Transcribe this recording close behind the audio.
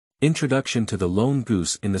Introduction to the Lone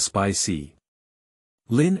Goose in the Spy Sea.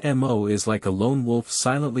 Lin Mo is like a lone wolf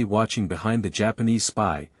silently watching behind the Japanese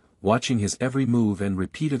spy, watching his every move and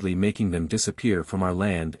repeatedly making them disappear from our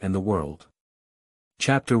land and the world.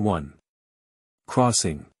 Chapter 1.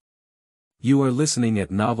 Crossing. You are listening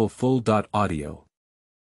at Novel Full.audio.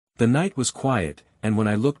 The night was quiet, and when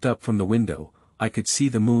I looked up from the window, I could see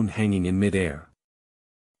the moon hanging in mid-air.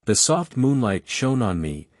 The soft moonlight shone on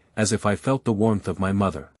me, as if I felt the warmth of my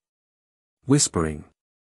mother. Whispering.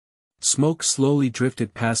 Smoke slowly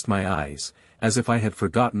drifted past my eyes, as if I had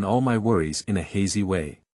forgotten all my worries in a hazy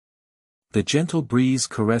way. The gentle breeze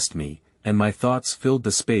caressed me, and my thoughts filled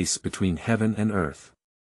the space between heaven and earth.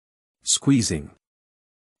 Squeezing.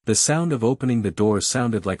 The sound of opening the door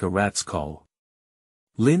sounded like a rat's call.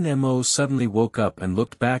 Lin Mo suddenly woke up and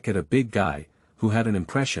looked back at a big guy, who had an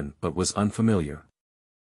impression but was unfamiliar.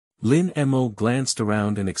 Lin Mo glanced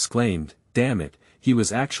around and exclaimed, "Damn it, he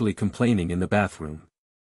was actually complaining in the bathroom."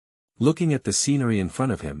 Looking at the scenery in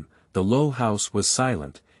front of him, the low house was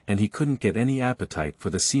silent, and he couldn't get any appetite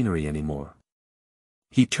for the scenery anymore.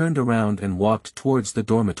 He turned around and walked towards the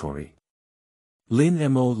dormitory.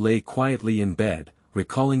 Lin Mo lay quietly in bed,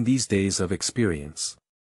 recalling these days of experience.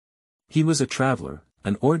 He was a traveler,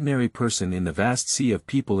 an ordinary person in the vast sea of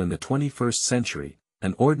people in the 21st century,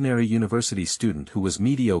 an ordinary university student who was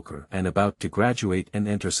mediocre and about to graduate and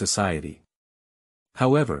enter society.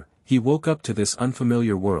 However, he woke up to this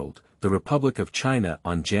unfamiliar world, the Republic of China,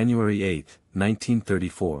 on January 8,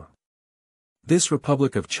 1934. This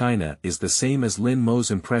Republic of China is the same as Lin Mo's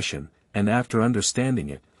impression, and after understanding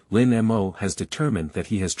it, Lin Mo has determined that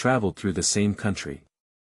he has traveled through the same country.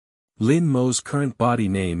 Lin Mo's current body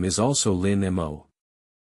name is also Lin Mo.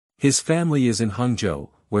 His family is in Hangzhou,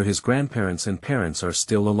 where his grandparents and parents are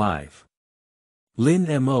still alive.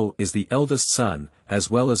 Lin Mo is the eldest son, as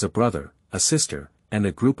well as a brother, a sister, and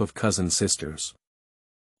a group of cousin sisters.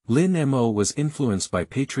 Lin Mo was influenced by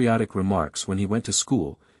patriotic remarks when he went to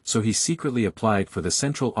school, so he secretly applied for the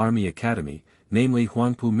Central Army Academy, namely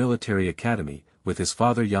Huangpu Military Academy, with his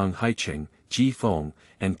father Yang Haicheng, Ji Feng,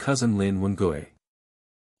 and cousin Lin Wengue.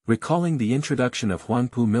 Recalling the introduction of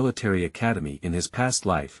Huangpu Military Academy in his past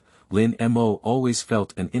life, Lin Mo always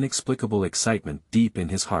felt an inexplicable excitement deep in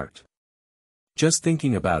his heart. Just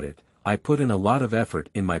thinking about it, I put in a lot of effort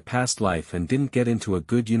in my past life and didn't get into a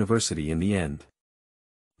good university in the end.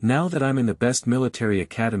 Now that I'm in the best military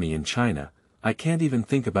academy in China, I can't even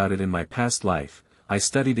think about it in my past life. I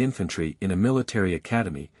studied infantry in a military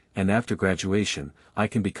academy, and after graduation, I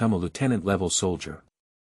can become a lieutenant-level soldier.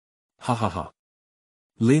 Ha ha ha.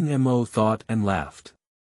 Lin Mo thought and laughed.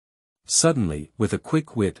 Suddenly, with a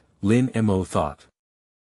quick wit, Lin Mo thought.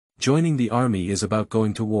 Joining the army is about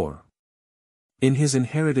going to war. In his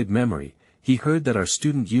inherited memory, he heard that our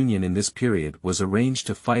student union in this period was arranged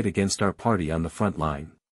to fight against our party on the front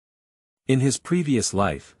line. In his previous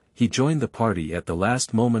life, he joined the party at the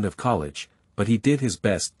last moment of college, but he did his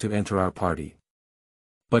best to enter our party.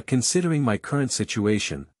 But considering my current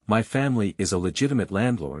situation, my family is a legitimate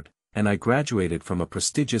landlord, and I graduated from a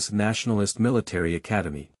prestigious nationalist military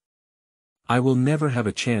academy. I will never have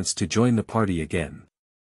a chance to join the party again.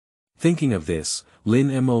 Thinking of this,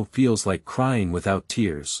 Lin Mo feels like crying without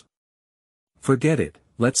tears. Forget it,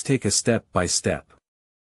 let's take a step by step.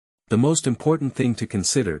 The most important thing to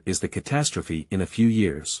consider is the catastrophe in a few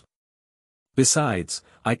years. Besides,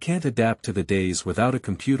 I can't adapt to the days without a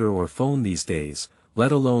computer or phone these days,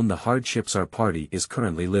 let alone the hardships our party is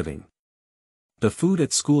currently living. The food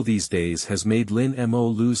at school these days has made Lin Mo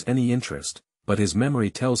lose any interest, but his memory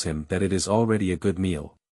tells him that it is already a good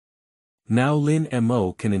meal. Now Lin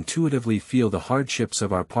Mo can intuitively feel the hardships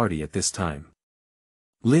of our party at this time.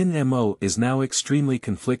 Lin Mo is now extremely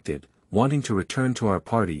conflicted, wanting to return to our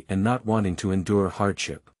party and not wanting to endure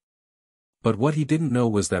hardship. But what he didn't know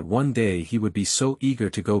was that one day he would be so eager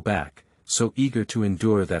to go back, so eager to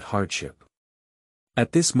endure that hardship.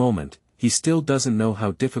 At this moment, he still doesn't know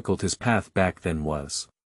how difficult his path back then was.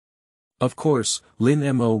 Of course,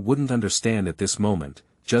 Lin Mo wouldn't understand at this moment,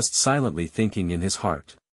 just silently thinking in his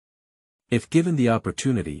heart. If given the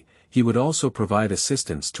opportunity, he would also provide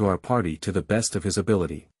assistance to our party to the best of his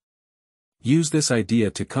ability. Use this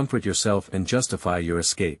idea to comfort yourself and justify your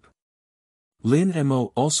escape. Lin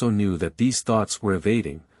Mo also knew that these thoughts were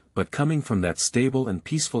evading, but coming from that stable and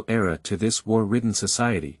peaceful era to this war-ridden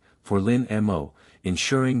society, for Lin Mo,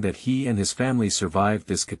 ensuring that he and his family survived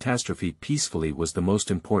this catastrophe peacefully was the most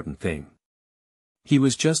important thing. He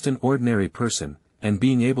was just an ordinary person, and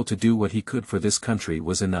being able to do what he could for this country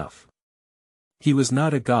was enough. He was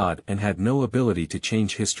not a god and had no ability to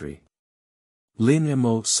change history. Lin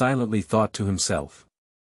Mo silently thought to himself.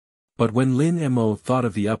 But when Lin Mo thought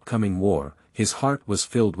of the upcoming war, his heart was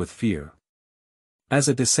filled with fear. As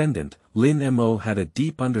a descendant, Lin Mo had a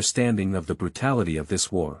deep understanding of the brutality of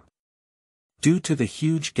this war. Due to the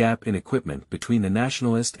huge gap in equipment between the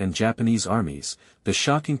nationalist and Japanese armies, the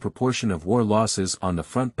shocking proportion of war losses on the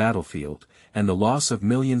front battlefield, and the loss of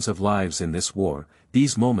millions of lives in this war,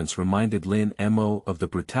 these moments reminded Lin Mo of the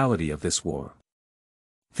brutality of this war.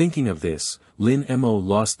 Thinking of this, Lin Mo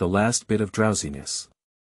lost the last bit of drowsiness.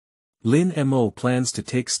 Lin Mo plans to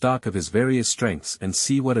take stock of his various strengths and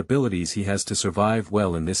see what abilities he has to survive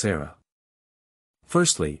well in this era.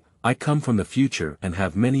 Firstly, I come from the future and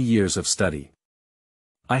have many years of study.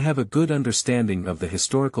 I have a good understanding of the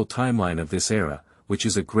historical timeline of this era, which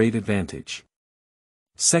is a great advantage.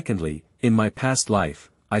 Secondly, in my past life,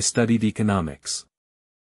 I studied economics.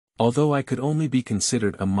 Although I could only be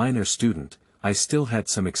considered a minor student, I still had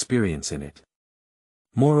some experience in it.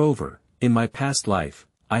 Moreover, in my past life,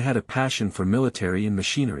 I had a passion for military and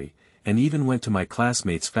machinery, and even went to my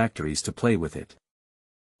classmates' factories to play with it.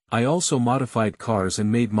 I also modified cars and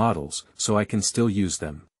made models, so I can still use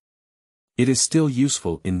them. It is still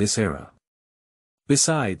useful in this era.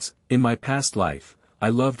 Besides, in my past life, I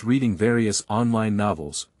loved reading various online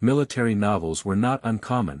novels. Military novels were not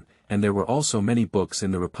uncommon, and there were also many books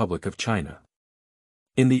in the Republic of China.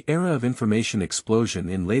 In the era of information explosion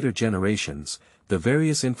in later generations, the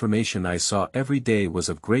various information I saw every day was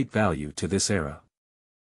of great value to this era.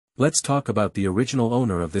 Let's talk about the original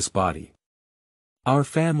owner of this body. Our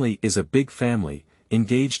family is a big family,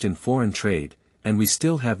 engaged in foreign trade, and we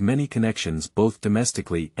still have many connections both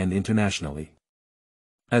domestically and internationally.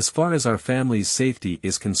 As far as our family's safety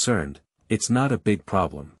is concerned, it's not a big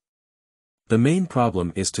problem. The main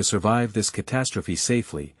problem is to survive this catastrophe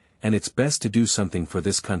safely, and it's best to do something for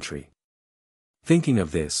this country. Thinking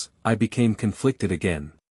of this, I became conflicted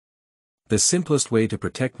again. The simplest way to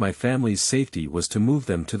protect my family's safety was to move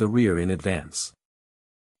them to the rear in advance.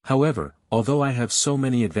 However, although I have so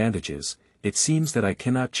many advantages, it seems that I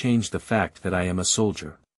cannot change the fact that I am a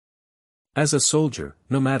soldier. As a soldier,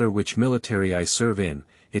 no matter which military I serve in,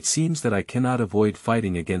 it seems that I cannot avoid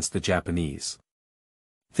fighting against the Japanese.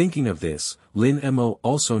 Thinking of this, Lin Mo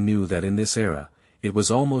also knew that in this era, it was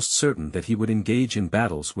almost certain that he would engage in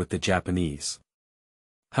battles with the Japanese.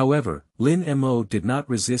 However, Lin Mo did not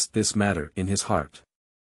resist this matter in his heart.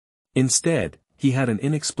 Instead, he had an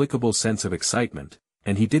inexplicable sense of excitement,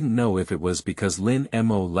 and he didn't know if it was because Lin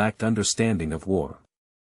Mo lacked understanding of war.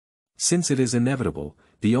 Since it is inevitable,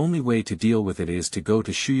 the only way to deal with it is to go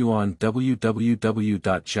to Shuyuan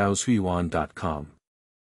www.zhaoshuyuan.com.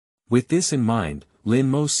 With this in mind, Lin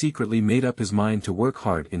Mo secretly made up his mind to work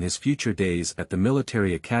hard in his future days at the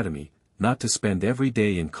military academy, not to spend every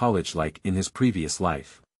day in college like in his previous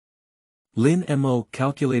life. Lin Mo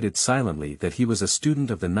calculated silently that he was a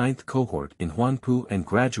student of the 9th cohort in Huanpu and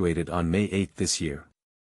graduated on May 8 this year.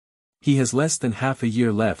 He has less than half a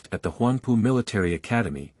year left at the Huanpu Military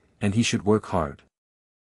Academy, and he should work hard.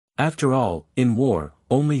 After all, in war,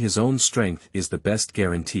 only his own strength is the best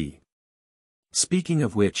guarantee. Speaking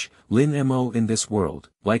of which, Lin Mo in this world,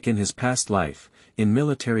 like in his past life, in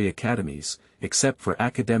military academies, except for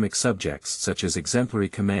academic subjects such as exemplary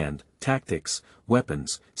command, tactics,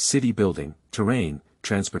 weapons, city building, terrain,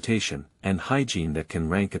 transportation, and hygiene that can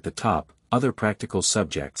rank at the top, other practical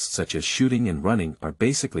subjects such as shooting and running are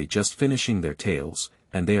basically just finishing their tails,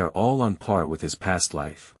 and they are all on par with his past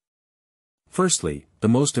life. Firstly, the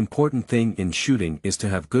most important thing in shooting is to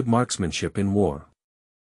have good marksmanship in war.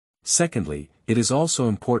 Secondly, it is also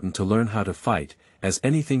important to learn how to fight, as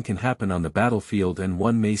anything can happen on the battlefield and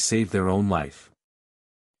one may save their own life.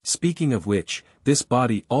 Speaking of which, this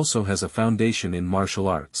body also has a foundation in martial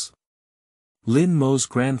arts. Lin Mo's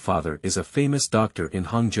grandfather is a famous doctor in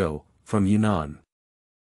Hangzhou, from Yunnan.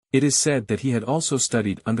 It is said that he had also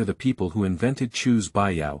studied under the people who invented Chu's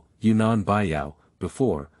Baiyao, Yunnan Baiyao,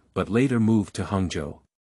 before, but later moved to Hangzhou.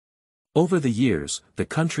 Over the years, the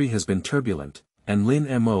country has been turbulent, and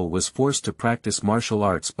Lin Mo was forced to practice martial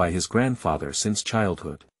arts by his grandfather since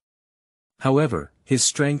childhood. However, his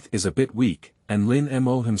strength is a bit weak, and Lin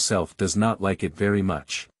Mo himself does not like it very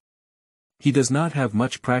much. He does not have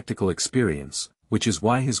much practical experience, which is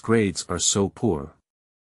why his grades are so poor.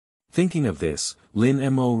 Thinking of this,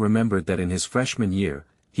 Lin Mo remembered that in his freshman year,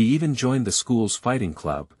 he even joined the school's fighting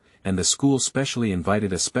club, and the school specially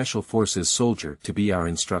invited a special forces soldier to be our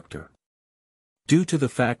instructor. Due to the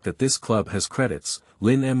fact that this club has credits,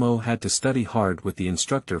 Lin Mo had to study hard with the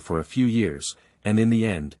instructor for a few years, and in the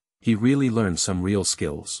end, he really learned some real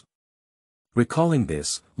skills. Recalling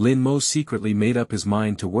this, Lin Mo secretly made up his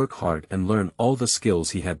mind to work hard and learn all the skills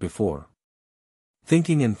he had before.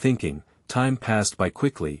 Thinking and thinking, time passed by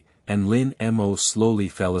quickly, and Lin Mo slowly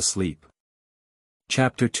fell asleep.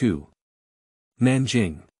 Chapter 2.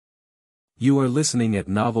 Nanjing. You are listening at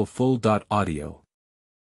Novel Full.audio.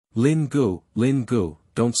 Lin Gu,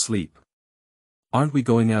 don't sleep. Aren't we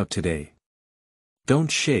going out today?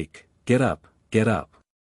 Don't shake, get up, get up.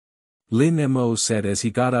 Lin Mo said as he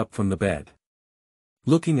got up from the bed.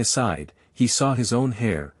 Looking aside, he saw his own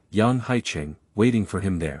heir, Yang Haiqing, waiting for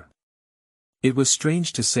him there. It was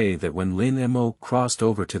strange to say that when Lin Mo crossed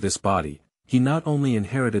over to this body, he not only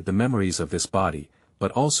inherited the memories of this body,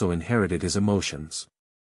 but also inherited his emotions.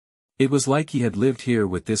 It was like he had lived here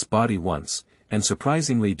with this body once, and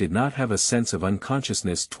surprisingly did not have a sense of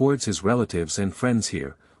unconsciousness towards his relatives and friends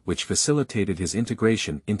here, which facilitated his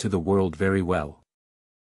integration into the world very well.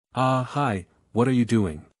 Ah, hi, what are you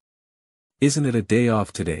doing? Isn't it a day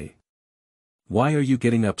off today? Why are you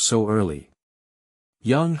getting up so early?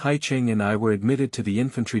 Yang Haiqing and I were admitted to the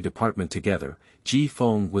infantry department together, Ji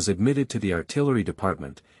Feng was admitted to the artillery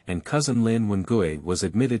department, and cousin Lin Wengui was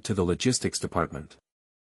admitted to the logistics department.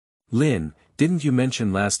 Lin, didn't you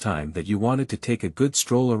mention last time that you wanted to take a good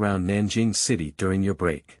stroll around Nanjing city during your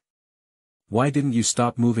break? Why didn't you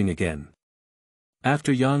stop moving again?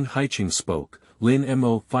 After Yang Haiqing spoke, Lin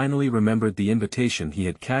Mo finally remembered the invitation he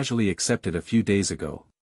had casually accepted a few days ago.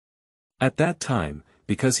 At that time,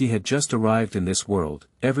 because he had just arrived in this world,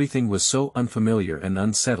 everything was so unfamiliar and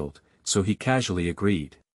unsettled, so he casually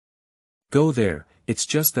agreed. Go there, it's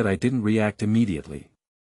just that I didn't react immediately.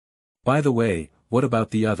 By the way, what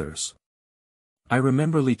about the others? I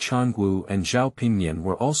remember Li Changwu and Zhao Pingyan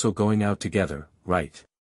were also going out together, right?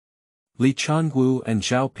 Li Changwu and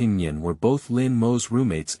Zhao Pingyan were both Lin Mo's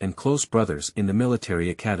roommates and close brothers in the military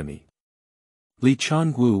academy. Li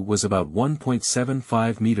Changwu was about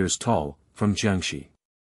 1.75 meters tall, from Jiangxi.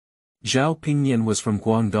 Zhao Pingyan was from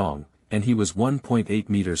Guangdong, and he was 1.8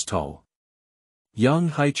 meters tall. Yang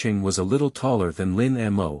Haiqing was a little taller than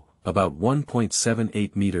Lin Mo, about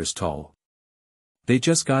 1.78 meters tall. They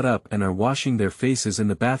just got up and are washing their faces in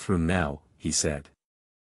the bathroom now, he said.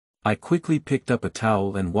 I quickly picked up a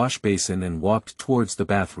towel and wash basin and walked towards the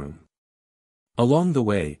bathroom. Along the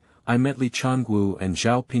way, I met Li Changwu and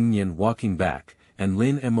Zhao Pingyan walking back, and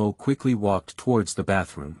Lin Mo quickly walked towards the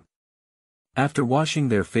bathroom. After washing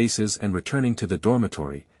their faces and returning to the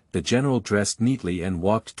dormitory, the general dressed neatly and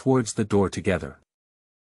walked towards the door together.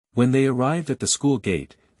 When they arrived at the school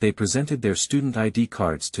gate, they presented their student ID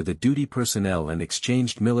cards to the duty personnel and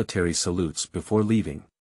exchanged military salutes before leaving.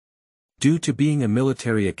 Due to being a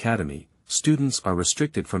military academy, students are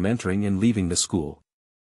restricted from entering and leaving the school.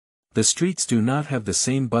 The streets do not have the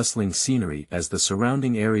same bustling scenery as the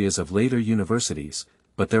surrounding areas of later universities,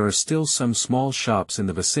 but there are still some small shops in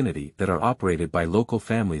the vicinity that are operated by local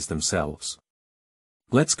families themselves.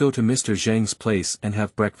 Let's go to Mr. Zheng's place and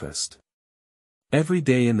have breakfast. Every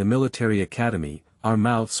day in the military academy, our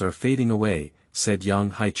mouths are fading away, said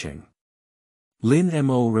Yang Haiqing. Lin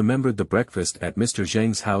Mo remembered the breakfast at Mr.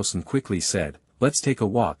 Zheng's house and quickly said, let's take a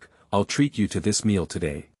walk, I'll treat you to this meal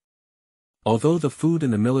today. Although the food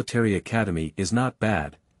in the military academy is not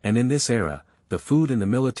bad, and in this era, the food in the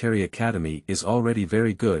military academy is already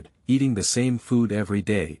very good, eating the same food every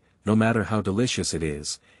day, no matter how delicious it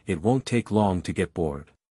is, it won't take long to get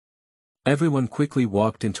bored. Everyone quickly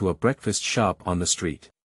walked into a breakfast shop on the street.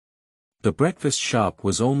 The breakfast shop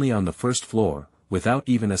was only on the first floor, without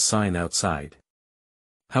even a sign outside.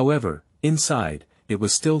 However, inside, it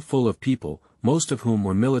was still full of people, most of whom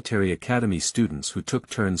were military academy students who took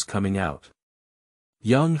turns coming out.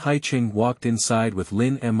 Yang Haiqing walked inside with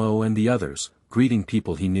Lin Mo and the others, greeting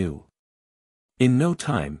people he knew. In no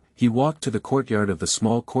time, he walked to the courtyard of the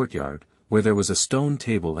small courtyard, where there was a stone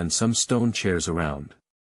table and some stone chairs around.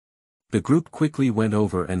 The group quickly went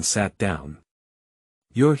over and sat down.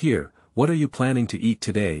 You're here, what are you planning to eat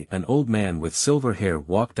today? An old man with silver hair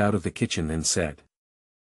walked out of the kitchen and said.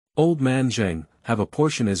 Old man Zheng, have a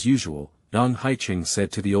portion as usual, Yang Haiqing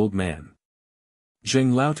said to the old man.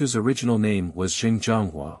 Zheng Laotu's original name was Zheng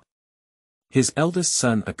Zhonghua. His eldest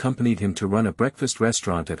son accompanied him to run a breakfast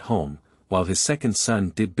restaurant at home, while his second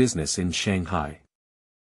son did business in Shanghai.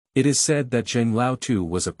 It is said that Zheng Laotu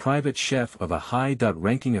was a private chef of a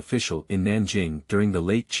high-ranking official in Nanjing during the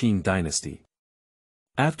late Qing dynasty.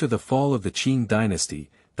 After the fall of the Qing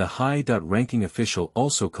dynasty, the high-ranking official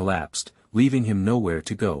also collapsed, leaving him nowhere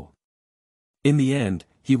to go. In the end,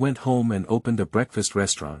 he went home and opened a breakfast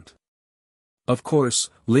restaurant. Of course,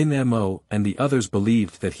 Lin Mo and the others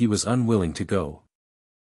believed that he was unwilling to go.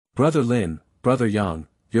 Brother Lin, Brother Yang,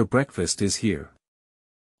 your breakfast is here.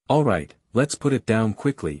 All right, let's put it down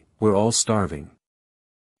quickly, we're all starving.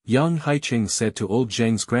 Yang Haiqing said to old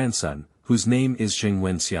Zheng's grandson, whose name is Zheng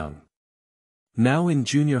Wenxiang. Now in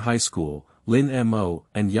junior high school, Lin Mo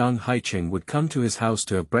and Yang Haicheng would come to his house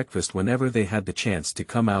to have breakfast whenever they had the chance to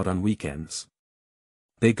come out on weekends.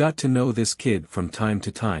 They got to know this kid from time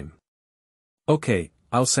to time. Okay,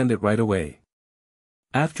 I'll send it right away.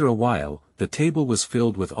 After a while, the table was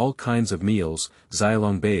filled with all kinds of meals,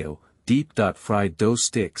 xiaolongbao, deep-fried dough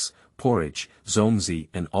sticks, porridge, zongzi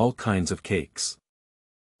and all kinds of cakes.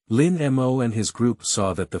 Lin Mo and his group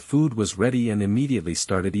saw that the food was ready and immediately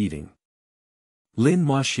started eating. Lin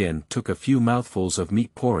Moxian took a few mouthfuls of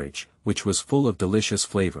meat porridge, which was full of delicious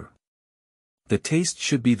flavor. The taste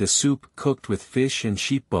should be the soup cooked with fish and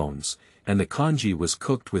sheep bones, and the congee was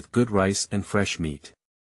cooked with good rice and fresh meat.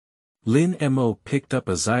 Lin Mo picked up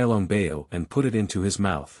a xiaolongbao and put it into his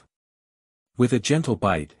mouth. With a gentle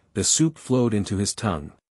bite, the soup flowed into his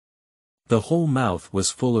tongue. The whole mouth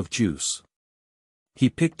was full of juice. He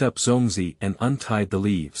picked up zongzi and untied the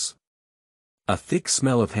leaves. A thick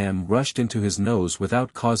smell of ham rushed into his nose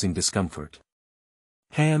without causing discomfort.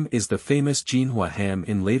 Ham is the famous Jinhua ham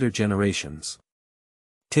in later generations.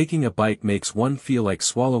 Taking a bite makes one feel like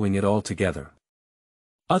swallowing it all together.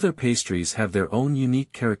 Other pastries have their own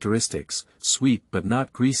unique characteristics, sweet but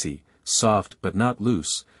not greasy, soft but not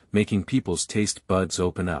loose, making people's taste buds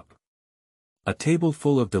open up. A table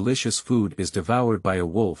full of delicious food is devoured by a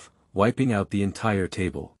wolf, wiping out the entire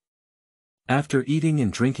table. After eating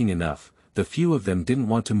and drinking enough, the few of them didn't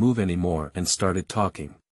want to move anymore and started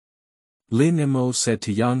talking. Lin Mo said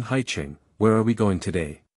to Yang Haicheng, "Where are we going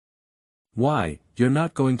today?" "Why, you're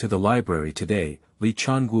not going to the library today?" Li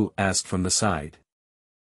Changwu asked from the side.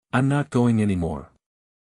 "I'm not going anymore.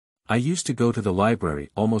 I used to go to the library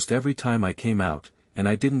almost every time I came out, and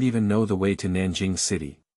I didn't even know the way to Nanjing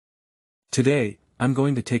City. Today, I'm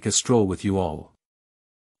going to take a stroll with you all."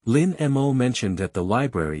 Lin Mo mentioned that the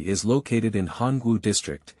library is located in Hongwu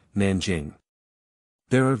District, Nanjing.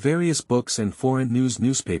 There are various books and foreign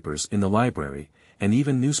newspapers in the library, and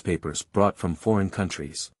even newspapers brought from foreign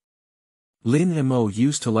countries. Lin Mo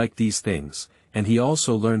used to like these things, and he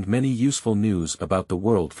also learned many useful news about the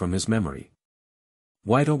world from his memory.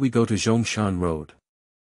 "Why don't we go to Zhongshan Road?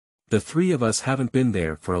 The three of us haven't been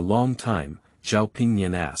there for a long time," Zhao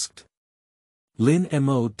Pingyan asked. Lin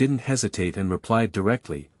Mo didn't hesitate and replied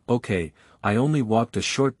directly, "Okay, I only walked a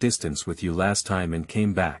short distance with you last time and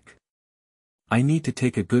came back. I need to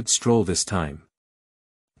take a good stroll this time.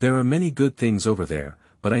 There are many good things over there,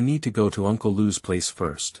 but I need to go to Uncle Lu's place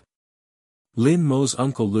first." Lin Mo's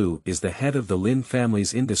Uncle Lu is the head of the Lin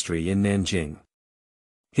family's industry in Nanjing.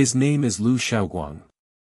 His name is Lu Xiaoguang.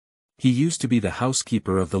 He used to be the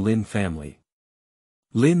housekeeper of the Lin family.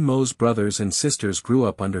 Lin Mo's brothers and sisters grew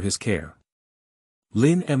up under his care.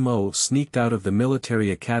 Lin Mo sneaked out of the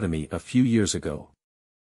military academy a few years ago.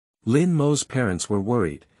 Lin Mo's parents were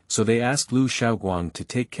worried, so they asked Lu Xiaoguang to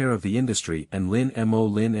take care of the industry, and Lin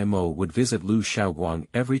Mo would visit Lu Xiaoguang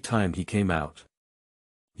every time he came out.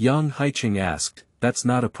 Yang Haicheng asked, "That's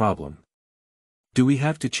not a problem. Do we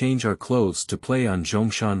have to change our clothes to play on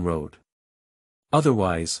Zhongshan Road?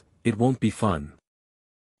 Otherwise, it won't be fun."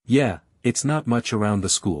 "Yeah, it's not much around the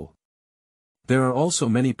school. There are also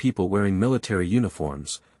many people wearing military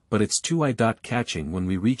uniforms, but it's too eye-catching when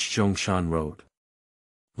we reach Zhongshan Road.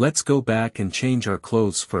 Let's go back and change our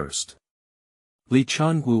clothes first." Li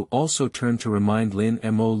Changwu also turned to remind Lin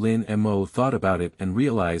Mo. Lin Mo thought about it and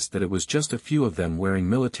realized that it was just a few of them wearing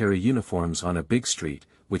military uniforms on a big street,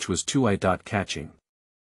 which was too eye-catching.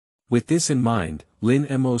 With this in mind, Lin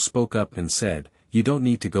Mo spoke up and said, "You don't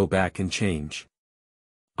need to go back and change.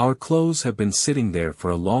 Our clothes have been sitting there for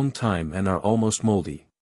a long time and are almost moldy.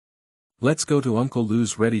 Let's go to Uncle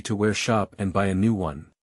Lu's ready-to-wear shop and buy a new one.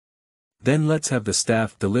 Then let's have the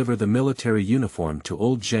staff deliver the military uniform to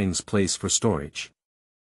old Zheng's place for storage.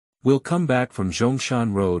 We'll come back from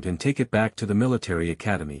Zhongshan Road and take it back to the military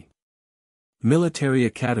academy." Military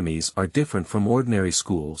academies are different from ordinary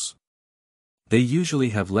schools. They usually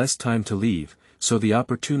have less time to leave, so the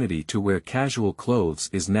opportunity to wear casual clothes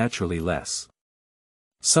is naturally less.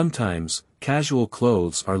 Sometimes, casual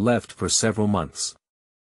clothes are left for several months.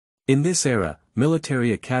 In this era,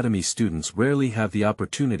 military academy students rarely have the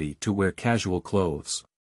opportunity to wear casual clothes.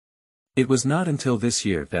 It was not until this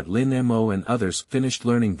year that Lin Mo and others finished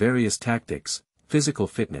learning various tactics, physical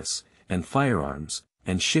fitness, and firearms,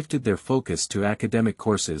 and shifted their focus to academic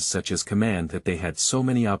courses such as command that they had so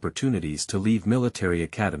many opportunities to leave military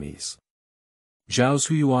academies.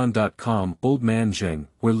 Zhaoshuyuan.com. Old Man Zheng,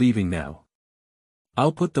 we're leaving now.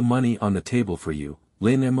 I'll put the money on the table for you,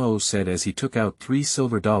 Lin Mo said as he took out $3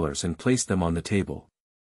 silver and placed them on the table.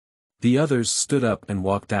 The others stood up and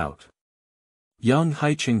walked out. Yang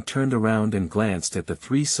Haicheng turned around and glanced at the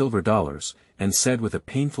 $3 silver, and said with a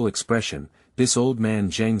painful expression, this old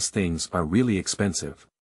man Zhang's things are really expensive.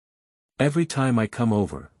 Every time I come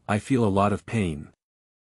over, I feel a lot of pain.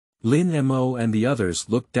 Lin Mo and the others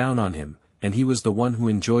looked down on him, and he was the one who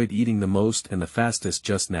enjoyed eating the most and the fastest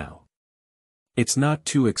just now. It's not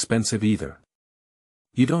too expensive either.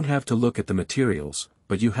 You don't have to look at the materials,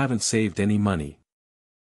 but you haven't saved any money.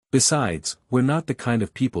 Besides, we're not the kind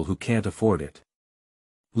of people who can't afford it.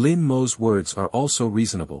 Lin Mo's words are also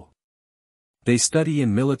reasonable. They study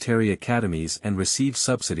in military academies and receive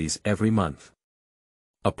subsidies every month.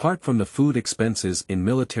 Apart from the food expenses in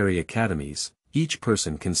military academies, each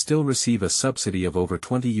person can still receive a subsidy of over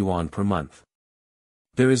 20 yuan per month.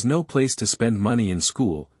 There is no place to spend money in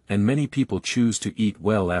school, and many people choose to eat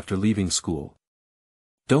well after leaving school.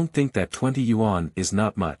 Don't think that 20 yuan is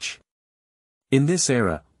not much. In this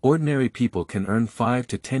era, ordinary people can earn 5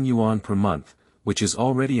 to 10 yuan per month, which is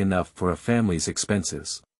already enough for a family's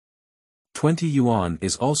expenses. 20 yuan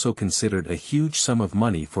is also considered a huge sum of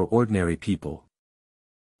money for ordinary people.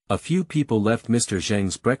 A few people left Mr.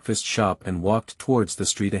 Zhang's breakfast shop and walked towards the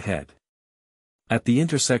street ahead. At the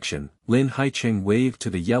intersection, Lin Haicheng waved to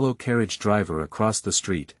the yellow carriage driver across the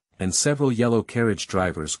street, and several yellow carriage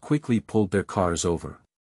drivers quickly pulled their cars over.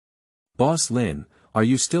 "Boss Lin, are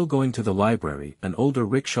you still going to the library?" an older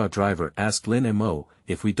rickshaw driver asked Lin Mo.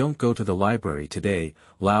 "If we don't go to the library today,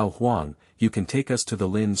 Lao Huang, you can take us to the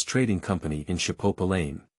Lin's trading company in Shipopa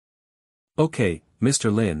Lane." "Okay,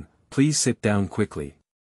 Mr. Lin, please sit down quickly."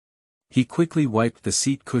 He quickly wiped the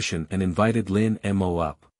seat cushion and invited Lin Mo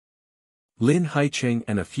up. Lin Haicheng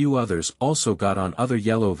and a few others also got on other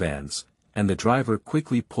yellow vans, and the driver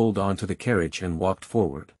quickly pulled onto the carriage and walked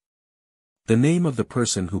forward. The name of the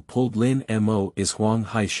person who pulled Lin Mo is Huang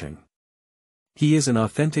Haisheng. He is an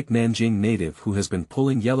authentic Nanjing native who has been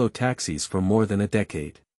pulling yellow taxis for more than a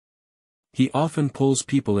decade. He often pulls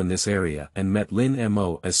people in this area and met Lin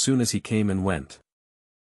Mo as soon as he came and went.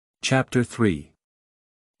 Chapter 3.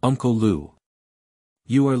 Uncle Lu.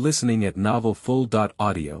 You are listening at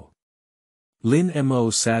novelfull.audio. Lin Mo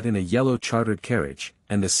sat in a yellow chartered carriage,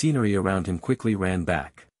 and the scenery around him quickly ran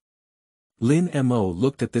back. Lin Mo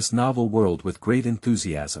looked at this novel world with great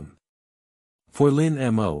enthusiasm. For Lin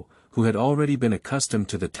Mo, who had already been accustomed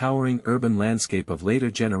to the towering urban landscape of later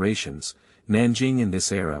generations, Nanjing in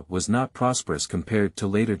this era was not prosperous compared to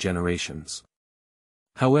later generations.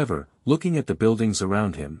 However, looking at the buildings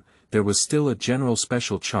around him, there was still a general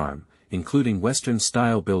special charm, including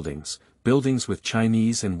Western-style buildings, buildings with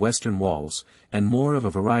Chinese and Western walls, and more of a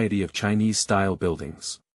variety of Chinese-style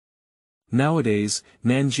buildings. Nowadays,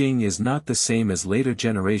 Nanjing is not the same as later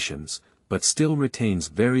generations, but still retains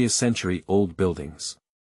various century-old buildings.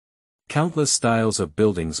 Countless styles of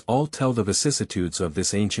buildings all tell the vicissitudes of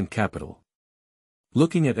this ancient capital.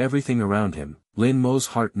 Looking at everything around him, Lin Mo's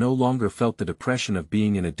heart no longer felt the depression of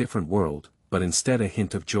being in a different world, but instead a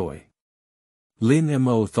hint of joy. Lin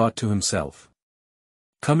Mo thought to himself.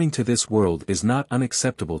 Coming to this world is not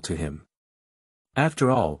unacceptable to him.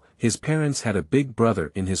 After all, his parents had a big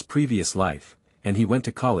brother in his previous life, and he went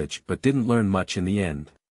to college but didn't learn much in the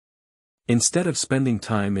end. Instead of spending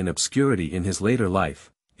time in obscurity in his later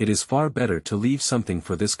life, it is far better to leave something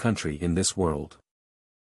for this country in this world.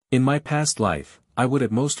 In my past life, I would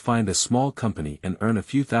at most find a small company and earn a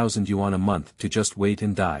few thousand yuan a month to just wait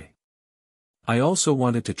and die. I also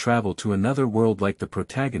wanted to travel to another world like the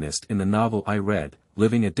protagonist in the novel I read,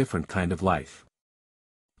 living a different kind of life.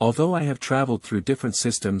 Although I have traveled through different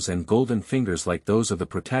systems and golden fingers like those of the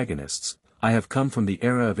protagonists, I have come from the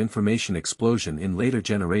era of information explosion in later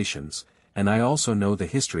generations, and I also know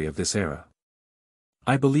the history of this era.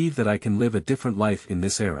 I believe that I can live a different life in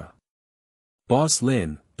this era. Boss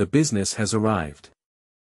Lin, the business has arrived.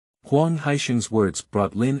 Huang Haisheng's words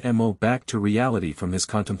brought Lin Mo back to reality from his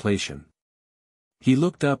contemplation. He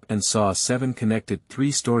looked up and saw 7 connected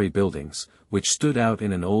 3-story buildings, which stood out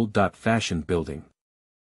in an old-fashioned building.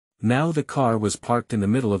 Now the car was parked in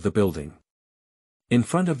the middle of the building. In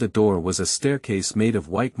front of the door was a staircase made of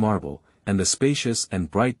white marble, and the spacious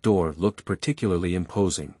and bright door looked particularly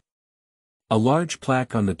imposing. A large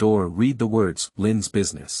plaque on the door read the words, Lin's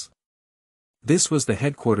Business. This was the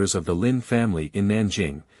headquarters of the Lin family in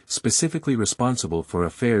Nanjing, specifically responsible for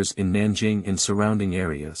affairs in Nanjing and surrounding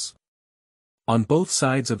areas. On both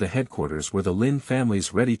sides of the headquarters were the Lin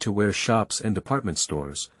family's ready-to-wear shops and department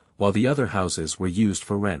stores, while the other houses were used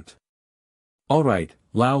for rent. Alright,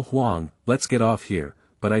 Lao Huang, let's get off here,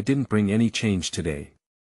 but I didn't bring any change today.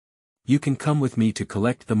 You can come with me to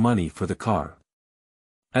collect the money for the car.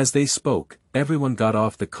 As they spoke, everyone got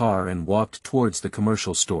off the car and walked towards the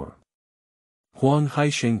commercial store. Huang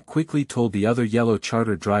Haisheng quickly told the other yellow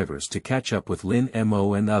charter drivers to catch up with Lin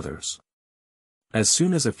Mo and others. As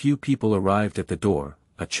soon as a few people arrived at the door,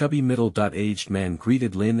 a chubby middle-aged man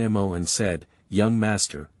greeted Lin Mo and said, "Young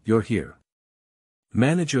master, you're here.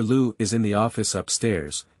 Manager Lu is in the office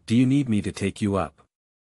upstairs, do you need me to take you up?"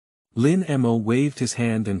 Lin Mo waved his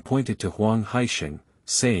hand and pointed to Huang Haisheng,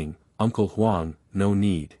 saying, "Uncle Huang, no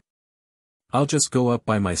need. I'll just go up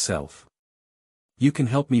by myself. You can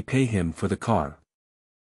help me pay him for the car."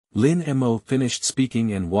 Lin Mo finished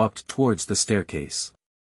speaking and walked towards the staircase.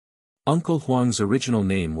 Uncle Huang's original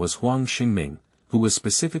name was Huang Xingming, who was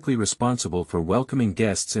specifically responsible for welcoming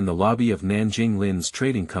guests in the lobby of Nanjing Lin's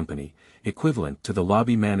trading company, equivalent to the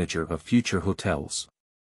lobby manager of future hotels.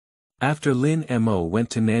 After Lin Mo went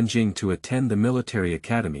to Nanjing to attend the military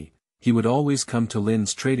academy, he would always come to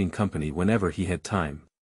Lin's trading company whenever he had time.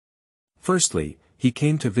 Firstly, he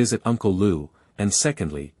came to visit Uncle Lu, and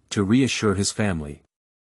secondly, to reassure his family.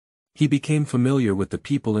 He became familiar with the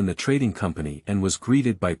people in the trading company and was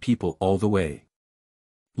greeted by people all the way.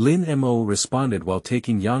 Lin Mo responded while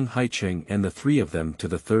taking Yang Haicheng and the three of them to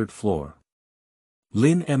the third floor.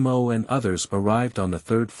 Lin Mo and others arrived on the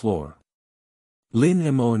third floor.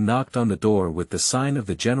 Lin Mo knocked on the door with the sign of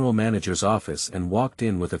the general manager's office and walked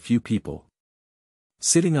in with a few people.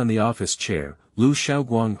 Sitting on the office chair, Lu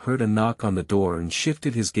Xiaoguang heard a knock on the door and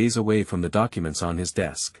shifted his gaze away from the documents on his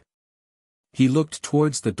desk. He looked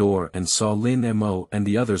towards the door and saw Lin Mo and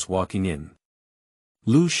the others walking in.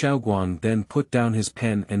 Lu Xiaoguang then put down his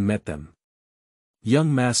pen and met them.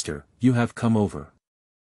 "Young master, you have come over.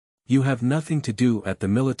 You have nothing to do at the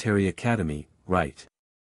military academy, right?"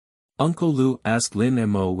 Uncle Lu asked Lin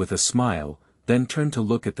Mo with a smile, then turned to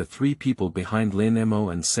look at the three people behind Lin Mo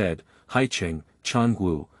and said, "Haicheng,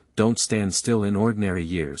 Changwu, don't stand still in ordinary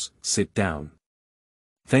years, sit down.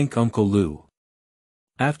 Thank Uncle Lu."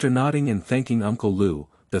 After nodding and thanking Uncle Lu,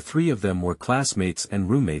 the three of them were classmates and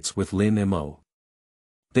roommates with Lin Mo.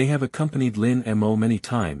 They have accompanied Lin Mo many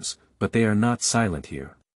times, but they are not silent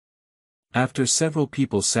here. After several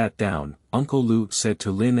people sat down, Uncle Lu said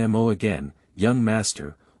to Lin Mo again, "Young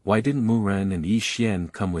master, why didn't Mu Ren and Yi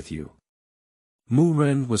Xian come with you?" Mu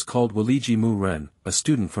Ren was called Waliji Mu Ren, a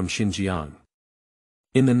student from Xinjiang.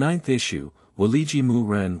 In the 9th issue, Waliji Mu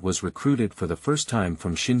Ren was recruited for the first time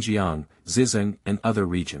from Xinjiang, Zhejiang and other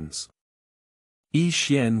regions. Yi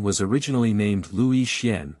Xian was originally named Lu Yi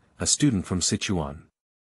Xian, a student from Sichuan.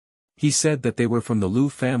 He said that they were from the Lu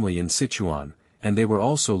family in Sichuan, and they were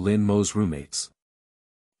also Lin Mo's roommates.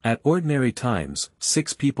 At ordinary times,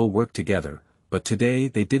 6 people worked together, but today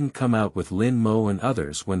they didn't come out with Lin Mo and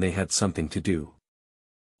others when they had something to do.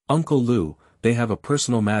 "Uncle Lu, they have a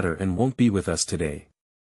personal matter and won't be with us today."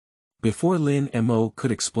 Before Lin Mo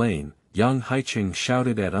could explain, Yang Haicheng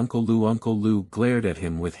shouted at Uncle Lu. Uncle Lu glared at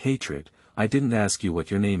him with hatred, "I didn't ask you what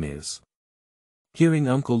your name is." Hearing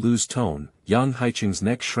Uncle Lu's tone, Yang Haicheng's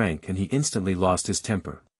neck shrank and he instantly lost his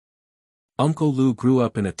temper. Uncle Lu grew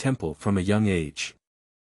up in a temple from a young age.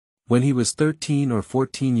 When he was 13 or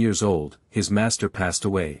 14 years old, his master passed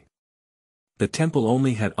away. The temple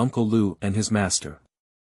only had Uncle Lu and his master.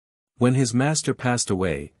 When his master passed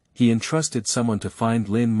away, he entrusted someone to find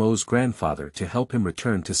Lin Mo's grandfather to help him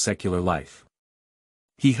return to secular life.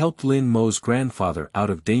 He helped Lin Mo's grandfather out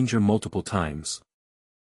of danger multiple times.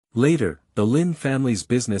 Later, the Lin family's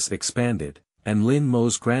business expanded, and Lin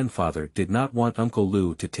Mo's grandfather did not want Uncle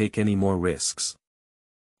Lu to take any more risks.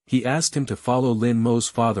 He asked him to follow Lin Mo's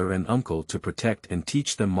father and uncle to protect and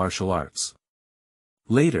teach them martial arts.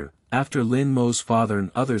 Later, after Lin Mo's father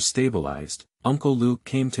and others stabilized, Uncle Lu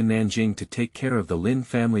came to Nanjing to take care of the Lin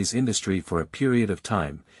family's industry for a period of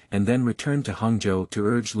time, and then returned to Hangzhou to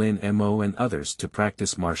urge Lin Mo and others to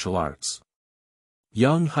practice martial arts.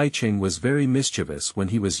 Yang Haicheng was very mischievous when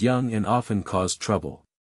he was young and often caused trouble.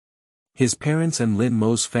 His parents and Lin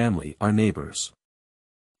Mo's family are neighbors.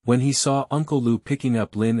 When he saw Uncle Lu picking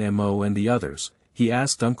up Lin Mo and the others, he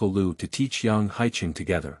asked Uncle Lu to teach Yang Haicheng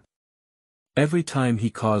together. Every time he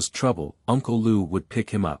caused trouble, Uncle Lu would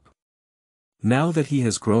pick him up. Now that he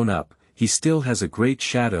has grown up, he still has a great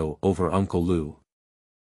shadow over Uncle Lu.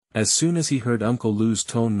 As soon as he heard Uncle Lu's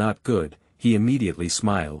tone not good, he immediately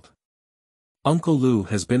smiled. Uncle Lu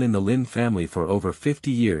has been in the Lin family for over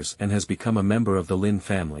 50 years and has become a member of the Lin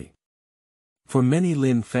family. For many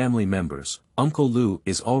Lin family members, Uncle Lu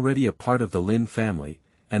is already a part of the Lin family,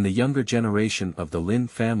 and the younger generation of the Lin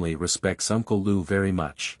family respects Uncle Lu very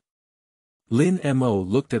much. Lin Mo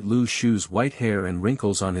looked at Lu Shu's white hair and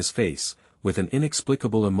wrinkles on his face, with an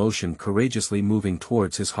inexplicable emotion courageously moving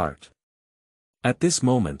towards his heart. At this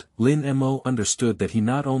moment, Lin Mo understood that he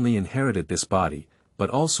not only inherited this body, but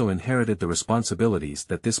also inherited the responsibilities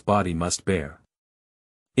that this body must bear.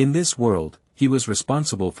 In this world, he was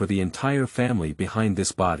responsible for the entire family behind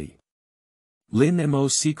this body. Lin Mo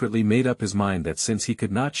secretly made up his mind that since he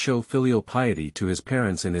could not show filial piety to his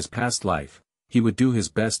parents in his past life, he would do his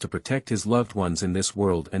best to protect his loved ones in this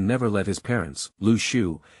world and never let his parents, Lu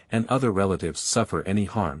Shu, and other relatives suffer any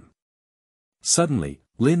harm. Suddenly,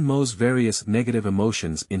 Lin Mo's various negative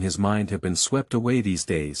emotions in his mind have been swept away these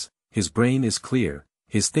days. His brain is clear,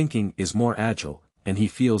 his thinking is more agile, and he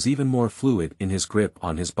feels even more fluid in his grip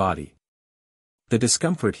on his body. The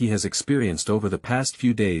discomfort he has experienced over the past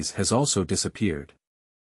few days has also disappeared.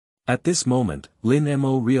 At this moment, Lin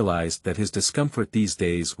Mo realized that his discomfort these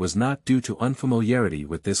days was not due to unfamiliarity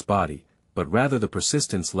with this body, but rather the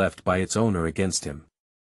persistence left by its owner against him.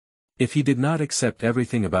 If he did not accept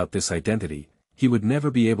everything about this identity, he would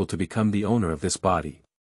never be able to become the owner of this body.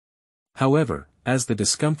 However, as the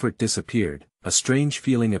discomfort disappeared, a strange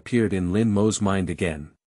feeling appeared in Lin Mo's mind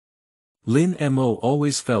again. Lin Mo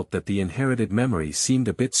always felt that the inherited memory seemed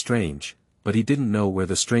a bit strange, but he didn't know where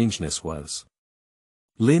the strangeness was.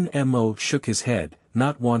 Lin Mo shook his head,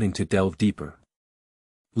 not wanting to delve deeper.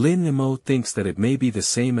 Lin Mo thinks that it may be the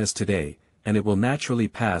same as today, and it will naturally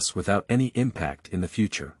pass without any impact in the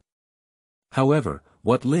future. However,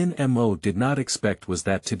 what Lin Mo did not expect was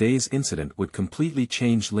that today's incident would completely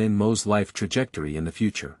change Lin Mo's life trajectory in the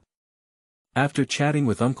future. After chatting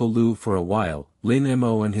with Uncle Lu for a while, Lin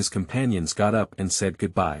Mo and his companions got up and said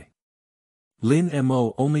goodbye. Lin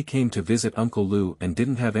Mo only came to visit Uncle Lu and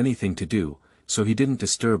didn't have anything to do, so he didn't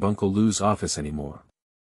disturb Uncle Lu's office anymore.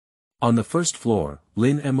 On the first floor,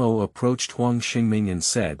 Lin Mo approached Huang Xingming and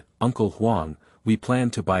said, "Uncle Huang, we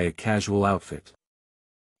plan to buy a casual outfit.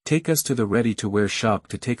 Take us to the ready-to-wear shop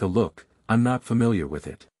to take a look, I'm not familiar with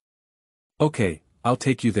it." "Okay, I'll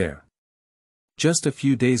take you there. Just a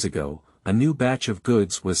few days ago, a new batch of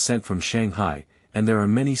goods was sent from Shanghai, and there are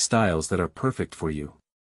many styles that are perfect for you."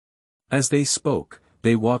 As they spoke,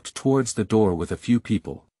 they walked towards the door with a few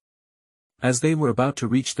people. As they were about to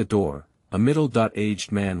reach the door, a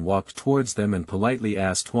middle-aged man walked towards them and politely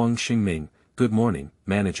asked Huang Xingming, "Good morning,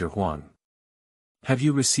 Manager Huang. Have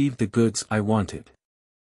you received the goods I wanted?"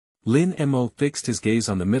 Lin Mo fixed his gaze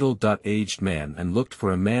on the middle-aged man and looked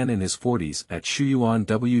for a man in his 40s at Shuyuan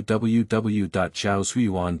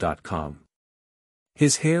www.zhaoshuyuan.com.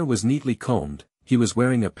 His hair was neatly combed, he was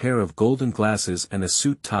wearing a pair of golden glasses and a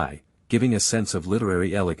suit tie, giving a sense of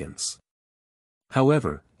literary elegance.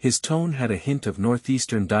 However, his tone had a hint of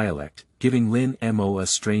northeastern dialect, giving Lin Mo a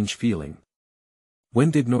strange feeling.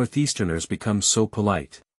 When did northeasterners become so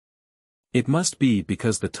polite? It must be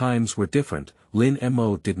because the times were different. Lin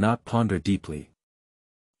Mo did not ponder deeply.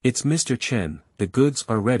 "It's Mr. Chen, the goods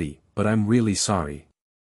are ready, but I'm really sorry.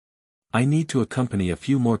 I need to accompany a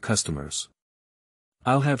few more customers.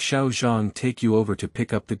 I'll have Xiao Zhang take you over to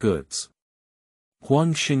pick up the goods,"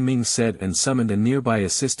 Huang Xingming said and summoned a nearby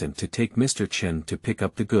assistant to take Mr. Chen to pick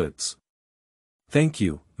up the goods. "Thank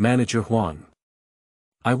you, Manager Huang.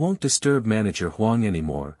 I won't disturb Manager Huang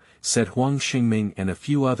anymore," said Huang Xingming and a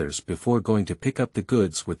few others before going to pick up the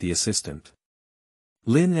goods with the assistant.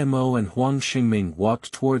 Lin Mo and Huang Xingming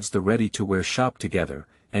walked towards the ready-to-wear shop together,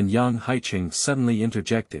 and Yang Haiqing suddenly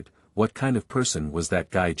interjected, "What kind of person was that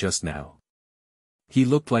guy just now? He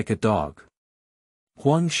looked like a dog."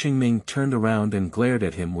 Huang Xingming turned around and glared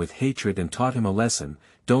at him with hatred and taught him a lesson: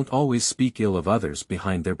 don't always speak ill of others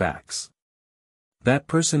behind their backs. That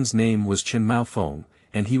person's name was Chen Maofeng,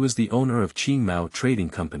 and he was the owner of Qingmao Trading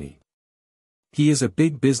Company. He is a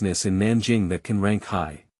big business in Nanjing that can rank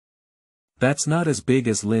high. That's not as big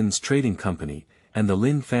as Lin's trading company, and the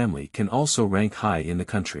Lin family can also rank high in the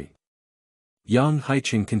country. Yang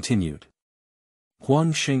Haiqing continued.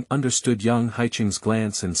 Huang Xing understood Yang Haiqing's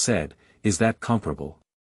glance and said, "Is that comparable?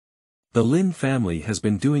 The Lin family has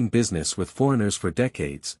been doing business with foreigners for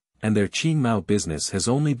decades, and their Qingmao business has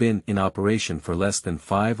only been in operation for less than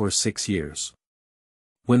 5 or 6 years.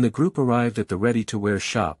 When the group arrived at the ready-to-wear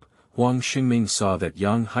shop, Huang Xingming saw that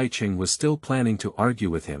Yang Haiqing was still planning to argue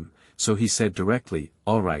with him, so he said directly,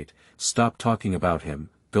 "All right, stop talking about him,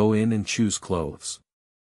 go in and choose clothes."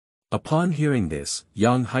 Upon hearing this,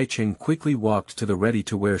 Yang Haiqing quickly walked to the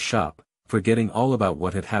ready-to-wear shop, forgetting all about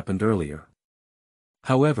what had happened earlier.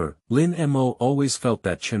 However, Lin Mo always felt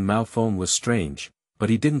that Chen Maofeng was strange, but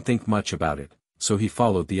he didn't think much about it, so he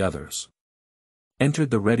followed the others. Entered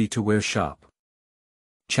the ready-to-wear shop.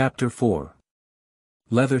 Chapter 4.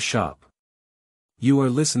 Leather Shop. You are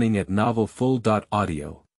listening at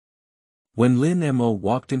novelfull.audio. When Lin Mo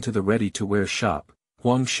walked into the ready-to-wear shop,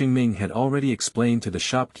 Huang Xingming had already explained to the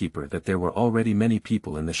shopkeeper that there were already many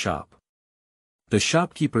people in the shop. The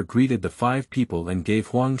shopkeeper greeted the 5 people and gave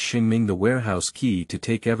Huang Xingming the warehouse key to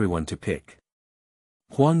take everyone to pick.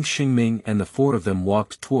 Huang Xingming and the 4 of them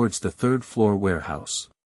walked towards the 3rd-floor warehouse.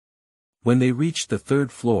 When they reached the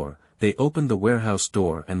third floor, they opened the warehouse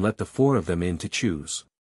door and let the four of them in to choose.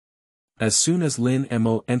 As soon as Lin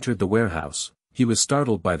Mo entered the warehouse, he was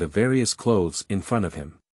startled by the various clothes in front of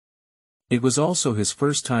him. It was also his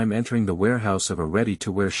first time entering the warehouse of a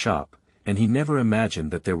ready-to-wear shop, and he never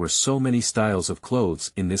imagined that there were so many styles of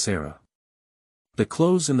clothes in this era. The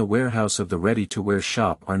clothes in the warehouse of the ready-to-wear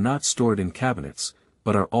shop are not stored in cabinets,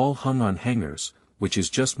 but are all hung on hangers, which is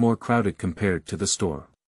just more crowded compared to the store.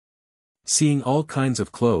 Seeing all kinds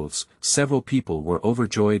of clothes, several people were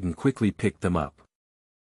overjoyed and quickly picked them up.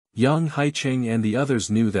 Yang Haicheng and the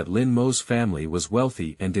others knew that Lin Mo's family was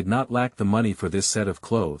wealthy and did not lack the money for this set of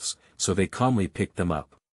clothes, so they calmly picked them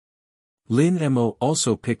up. Lin Mo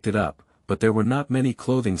also picked it up, but there were not many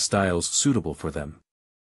clothing styles suitable for them.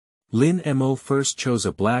 Lin Mo first chose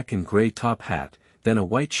a black and gray top hat, then a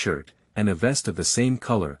white shirt, and a vest of the same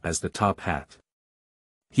color as the top hat.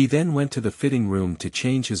 He then went to the fitting room to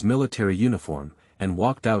change his military uniform, and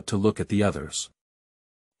walked out to look at the others.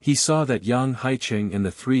 He saw that Yang Haicheng and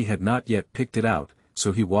the three had not yet picked it out,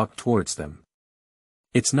 so he walked towards them.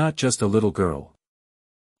 "It's not just a little girl.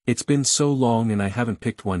 It's been so long and I haven't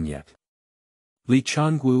picked one yet." Li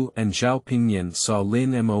Changwu and Zhao Pingyan saw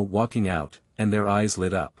Lin Mo walking out, and their eyes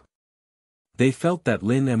lit up. They felt that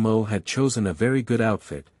Lin Mo had chosen a very good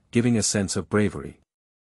outfit, giving a sense of bravery.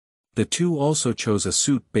 The two also chose a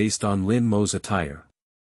suit based on Lin Mo's attire.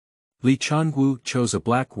 Li Changwu chose a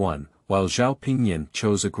black one, while Zhao Pingyan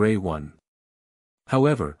chose a gray one.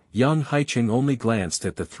 However, Yang Haicheng only glanced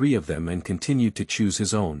at the three of them and continued to choose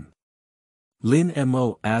his own. Lin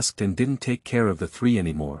Mo asked and didn't take care of the three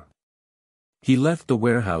anymore. He left the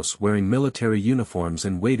warehouse wearing military uniforms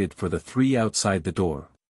and waited for the three outside the door.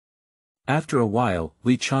 After a while,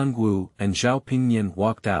 Li Changwu and Zhao Pingyan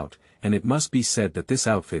walked out, and it must be said that this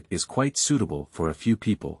outfit is quite suitable for a few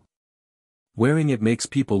people. Wearing it makes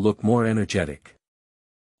people look more energetic.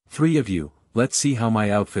 "Three of you, let's see how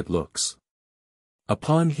my outfit looks."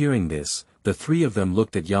 Upon hearing this, the three of them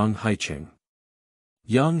looked at Yang Haicheng.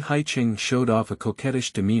 Yang Haicheng showed off a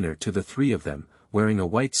coquettish demeanor to the three of them, wearing a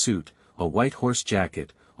white suit, a white horse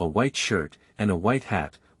jacket, a white shirt, and a white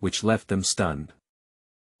hat, which left them stunned.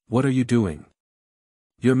 "What are you doing?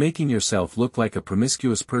 You're making yourself look like a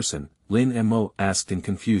promiscuous person," Lin Mo asked in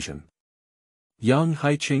confusion. Yang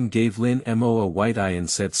Haicheng gave Lin Mo a white eye and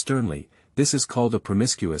said sternly, "This is called a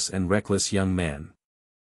promiscuous and reckless young man.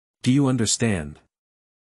 Do you understand?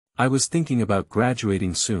 I was thinking about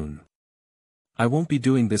graduating soon. I won't be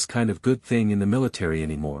doing this kind of good thing in the military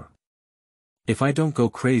anymore. If I don't go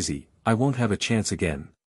crazy, I won't have a chance again.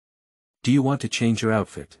 Do you want to change your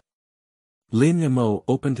outfit?" Lin Mo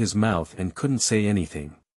opened his mouth and couldn't say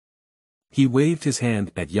anything. He waved his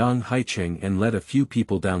hand at Yang Haicheng and led a few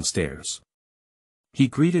people downstairs. He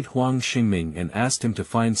greeted Huang Xingming and asked him to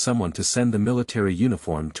find someone to send the military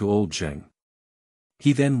uniform to Old Zheng.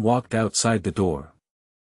 He then walked outside the door.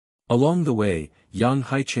 Along the way, Yang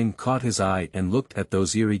Haicheng caught his eye and looked at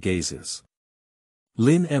those eerie gazes.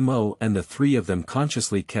 Lin Mo and the three of them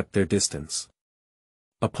consciously kept their distance.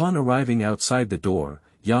 Upon arriving outside the door,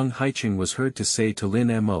 Yang Haicheng was heard to say to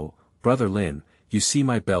Lin Mo, "Brother Lin, you see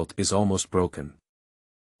my belt is almost broken.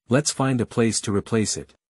 Let's find a place to replace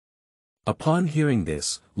it." Upon hearing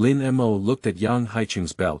this, Lin Mo looked at Yang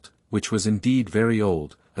Haicheng's belt, which was indeed very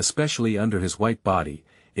old, especially under his white body,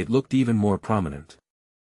 it looked even more prominent.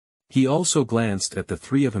 He also glanced at the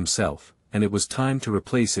three of himself, and it was time to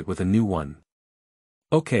replace it with a new one.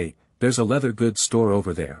 "Okay, there's a leather goods store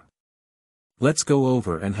over there. Let's go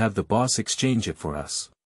over and have the boss exchange it for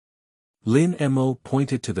us." Lin Mo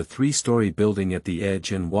pointed to the three-story building at the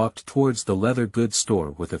edge and walked towards the leather goods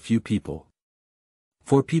store with a few people.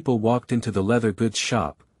 4 people walked into the leather goods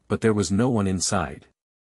shop, but there was no one inside.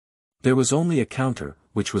 There was only a counter,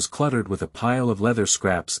 which was cluttered with a pile of leather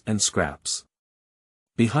scraps and scraps.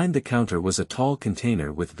 Behind the counter was a tall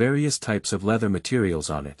container with various types of leather materials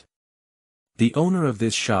on it. The owner of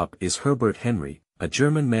this shop is Herbert Henry, a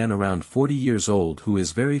German man around 40 years old who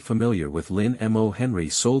is very familiar with Lin Mo. Henry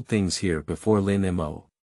sold things here before Lin Mo.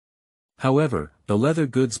 However, the leather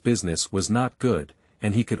goods business was not good,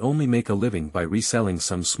 and he could only make a living by reselling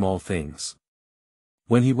some small things.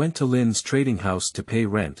 When he went to Lin's trading house to pay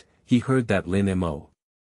rent, he heard that Lin Mo.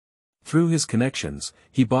 Through his connections,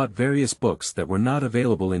 he bought various books that were not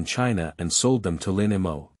available in China and sold them to Lin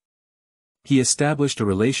Mo. He established a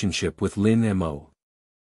relationship with Lin Mo.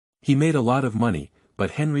 He made a lot of money,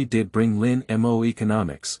 but Henry did bring Lin Mo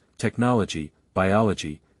economics, technology,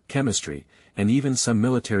 biology, chemistry, and even some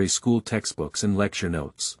military school textbooks and lecture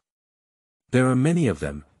notes. There are many of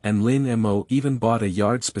them, and Lin Mo even bought a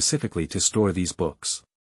yard specifically to store these books.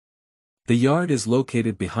 The yard is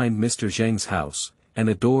located behind Mr. Zheng's house, and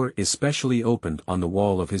a door is specially opened on the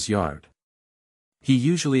wall of his yard. He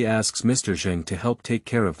usually asks Mr. Zheng to help take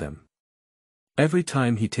care of them. Every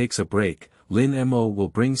time he takes a break, Lin Mo will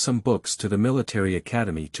bring some books to the military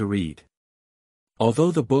academy to read.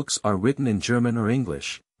 Although the books are written in German or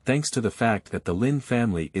English, thanks to the fact that the Lin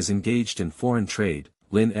family is engaged in foreign trade,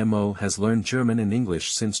 Lin Mo has learned German and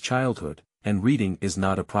English since childhood, and reading is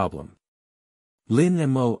not a problem. Lin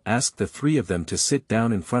Mo asked the three of them to sit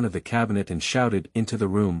down in front of the cabinet and shouted into the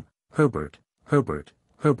room, "Herbert, Herbert,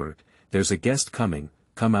 Herbert, there's a guest coming,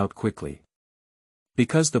 come out quickly."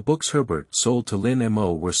 Because the books Herbert sold to Lin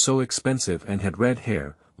Mo were so expensive and had red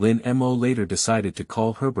hair, Lin Mo later decided to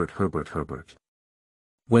call Herbert Herbert.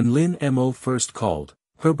 When Lin Mo first called,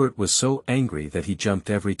 Herbert was so angry that he jumped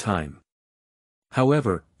every time.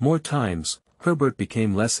 However, more times, Herbert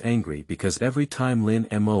became less angry because every time Lin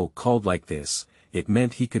Mo called like this, it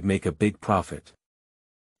meant he could make a big profit.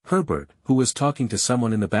 Herbert, who was talking to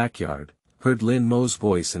someone in the backyard, heard Lin Mo's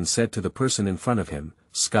voice and said to the person in front of him,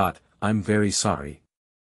 "Scott, I'm very sorry.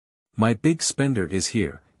 My big spender is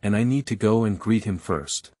here, and I need to go and greet him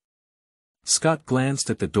first." Scott glanced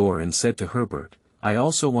at the door and said to Herbert, "I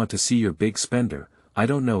also want to see your big spender, I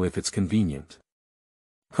don't know if it's convenient."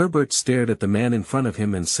 Herbert stared at the man in front of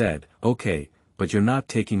him and said, "Okay, but you're not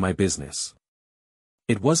taking my business."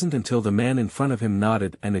 It wasn't until the man in front of him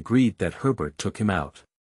nodded and agreed that Herbert took him out.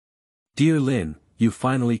 "Dear Lin, you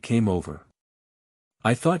finally came over.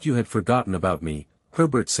 I thought you had forgotten about me,"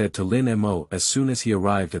 Herbert said to Lin Mo as soon as he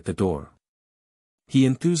arrived at the door. He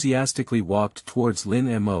enthusiastically walked towards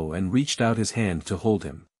Lin Mo and reached out his hand to hold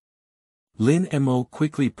him. Lin Mo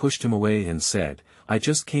quickly pushed him away and said, "I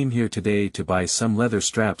just came here today to buy some leather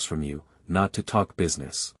straps from you, not to talk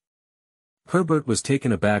business." Herbert was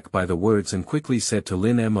taken aback by the words and quickly said to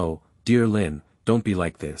Lin Mo, "Dear Lin, don't be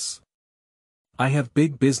like this. I have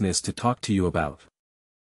big business to talk to you about.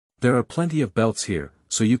 There are plenty of belts here,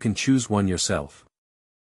 so you can choose one yourself.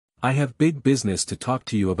 I have big business to talk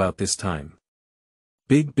to you about this time."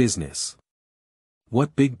 "Big business?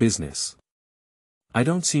 What big business? I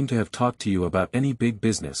don't seem to have talked to you about any big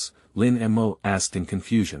business," Lin Mo asked in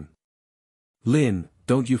confusion. "Lin,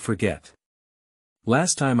 don't you forget.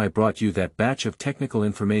 Last time I brought you that batch of technical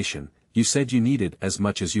information, you said you needed as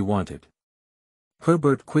much as you wanted."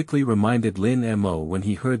 Herbert quickly reminded Lin Mo when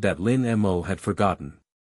he heard that Lin Mo had forgotten.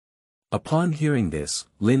 Upon hearing this,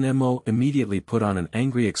 Lin Mo immediately put on an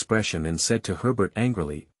angry expression and said to Herbert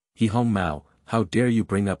angrily, "He Hong Mao, how dare you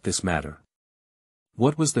bring up this matter?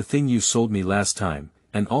 What was the thing you sold me last time,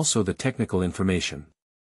 and also the technical information?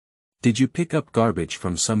 Did you pick up garbage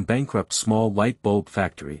from some bankrupt small light bulb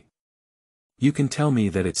factory? You can tell me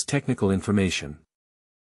that it's technical information."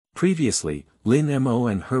 Previously, Lin Mo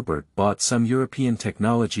and Herbert bought some European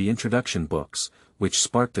technology introduction books, which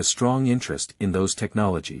sparked a strong interest in those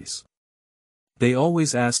technologies. They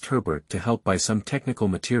always asked Herbert to help buy some technical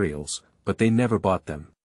materials, but they never bought them.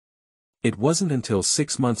 It wasn't until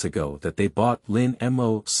 6 months ago that they bought Lin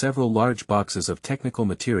Mo several large boxes of technical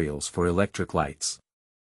materials for electric lights.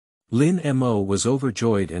 Lin Mo was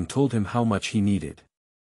overjoyed and told him how much he needed.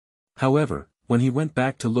 However, when he went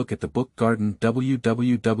back to look at the book garden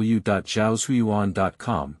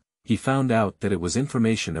www.zhaoshuyuan.com, he found out that it was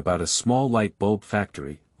information about a small light bulb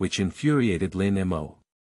factory, which infuriated Lin Mo.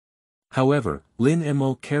 However, Lin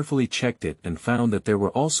Mo carefully checked it and found that there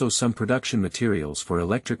were also some production materials for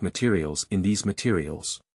electric materials in these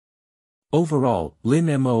materials. Overall,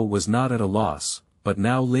 Lin Mo was not at a loss, but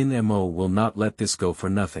now Lin Mo will not let this go for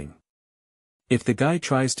nothing. If the guy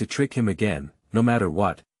tries to trick him again, no matter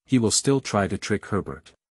what, he will still try to trick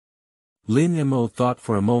Herbert. Lin Mo thought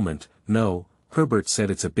for a moment, "No, Herbert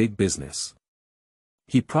said it's a big business.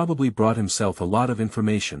 He probably brought himself a lot of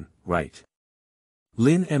information, right?"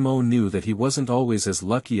 Lin Mo knew that he wasn't always as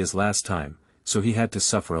lucky as last time, so he had to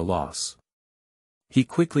suffer a loss. He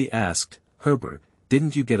quickly asked, "Herbert,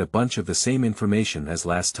 didn't you get a bunch of the same information as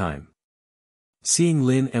last time?" Seeing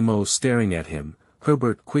Lin Mo staring at him,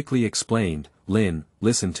 Herbert quickly explained, "Lin,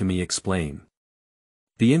 listen to me explain.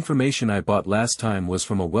 The information I bought last time was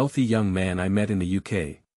from a wealthy young man I met in the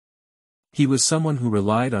UK. He was someone who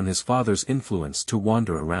relied on his father's influence to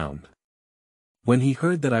wander around. When he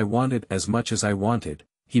heard that I wanted as much as I wanted,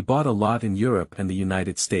 he bought a lot in Europe and the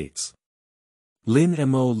United States." Lin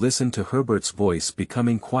Mo listened to Herbert's voice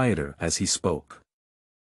becoming quieter as he spoke.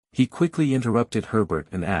 He quickly interrupted Herbert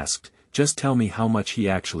and asked, "Just tell me how much he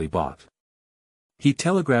actually bought." "He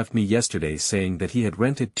telegraphed me yesterday saying that he had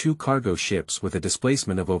rented 2 cargo ships with a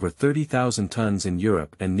displacement of over 30,000 tons in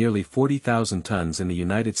Europe and nearly 40,000 tons in the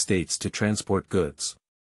United States to transport goods."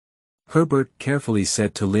 Herbert carefully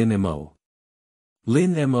said to Lin Mo.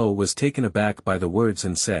 Lin Mo was taken aback by the words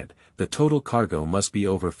and said, the total cargo must be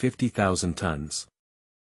over 50,000 tons.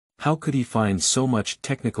 How could he find so much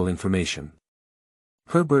technical information?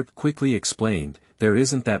 Herbert quickly explained, there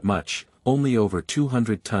isn't that much, only over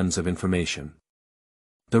 200 tons of information.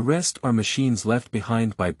 The rest are machines left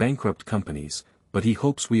behind by bankrupt companies, but he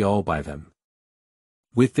hopes we all buy them.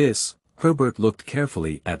 With this, Herbert looked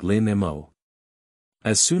carefully at Lin Mo.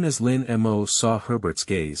 As soon as Lin Mo saw Herbert's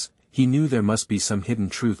gaze, he knew there must be some hidden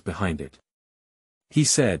truth behind it. He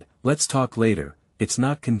said, let's talk later, it's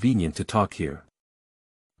not convenient to talk here.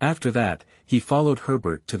 After that, he followed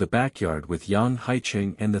Herbert to the backyard with Yang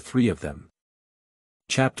Haiqing and the three of them.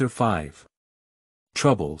 Chapter 5.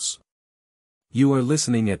 Troubles. You are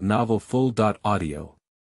listening at novelfull.audio.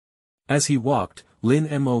 As he walked,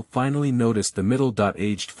 Lin Mo finally noticed the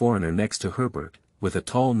middle-aged foreigner next to Herbert, with a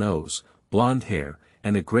tall nose, blonde hair,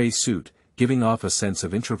 and a gray suit, giving off a sense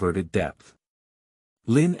of introverted depth.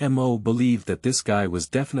 Lin Mo believed that this guy was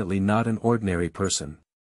definitely not an ordinary person.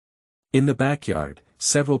 In the backyard,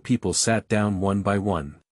 several people sat down one by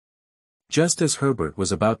one. Just as Herbert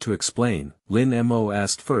was about to explain, Lin Mo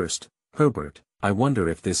asked first, Herbert, I wonder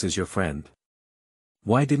if this is your friend.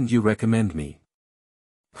 Why didn't you recommend me?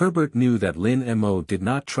 Herbert knew that Lin Mo did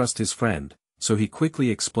not trust his friend, so he quickly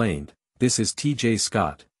explained, this is T.J.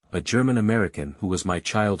 Scott, a German-American who was my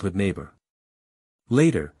childhood neighbor.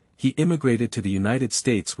 Later, he immigrated to the United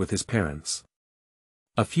States with his parents.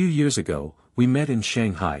 A few years ago, we met in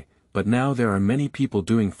Shanghai, but now there are many people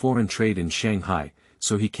doing foreign trade in Shanghai,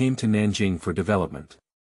 so he came to Nanjing for development.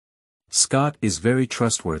 Scott is very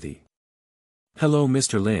trustworthy. Hello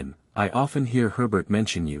Mr. Lin, I often hear Herbert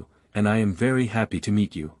mention you, and I am very happy to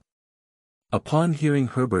meet you. Upon hearing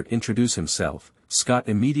Herbert introduce himself, Scott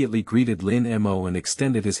immediately greeted Lin Mo and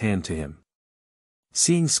extended his hand to him.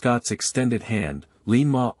 Seeing Scott's extended hand, Lin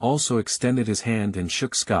Mo also extended his hand and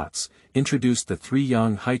shook Scott's, introduced the three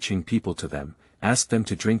Yang Haiqing people to them, asked them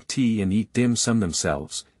to drink tea and eat dim sum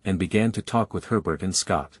themselves, and began to talk with Herbert and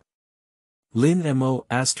Scott. Lin Mo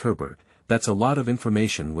asked Herbert, that's a lot of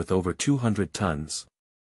information with over 200 tons.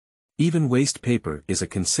 Even waste paper is a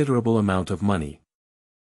considerable amount of money.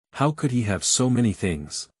 How could he have so many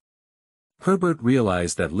things? Herbert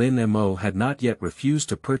realized that Lin Mo had not yet refused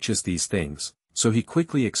to purchase these things, so he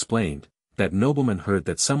quickly explained, that nobleman heard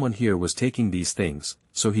that someone here was taking these things,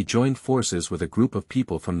 so he joined forces with a group of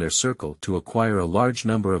people from their circle to acquire a large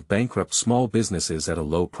number of bankrupt small businesses at a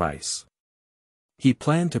low price. He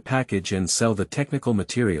planned to package and sell the technical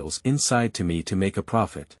materials inside to me to make a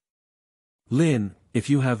profit. Lin, if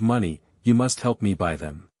you have money, you must help me buy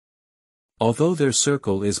them. Although their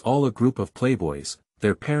circle is all a group of playboys,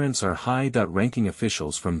 their parents are high-ranking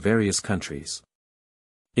officials from various countries.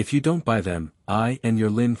 If you don't buy them, I and your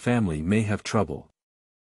Lin family may have trouble.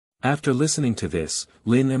 After listening to this,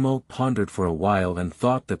 Lin Mo pondered for a while and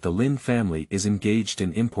thought that the Lin family is engaged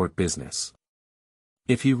in import business.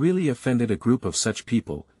 If he really offended a group of such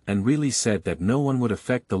people, and really said that no one would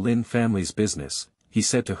affect the Lin family's business, he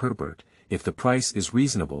said to Herbert, if the price is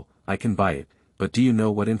reasonable, I can buy it, but do you know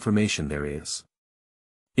what information there is?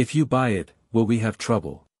 If you buy it, will we have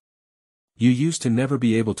trouble? You used to never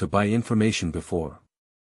be able to buy information before.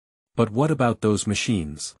 But what about those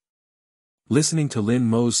machines? Listening to Lin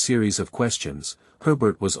Mo's series of questions,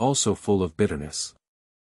 Herbert was also full of bitterness.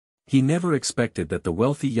 He never expected that the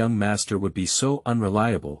wealthy young master would be so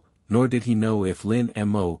unreliable, nor did he know if Lin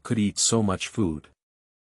Mo could eat so much food.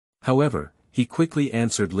 However, he quickly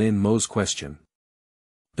answered Lin Mo's question.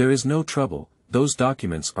 There is no trouble, those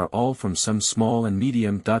documents are all from some small and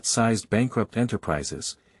medium-sized bankrupt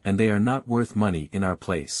enterprises, and they are not worth money in our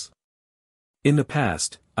place. In the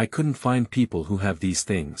past, I couldn't find people who have these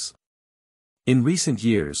things. In recent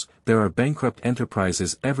years, there are bankrupt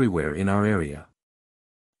enterprises everywhere in our area.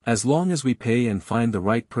 As long as we pay and find the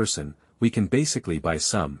right person, we can basically buy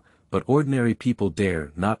some, but ordinary people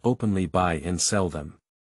dare not openly buy and sell them.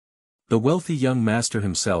 The wealthy young master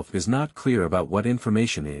himself is not clear about what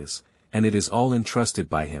information is, and it is all entrusted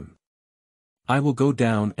by him. I will go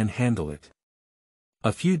down and handle it.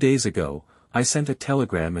 A few days ago, I sent a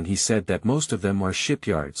telegram and he said that most of them are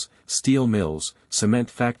shipyards, steel mills, cement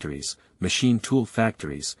factories, machine tool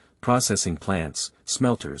factories, processing plants,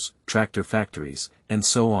 smelters, tractor factories, and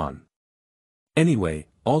so on. Anyway,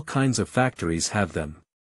 all kinds of factories have them.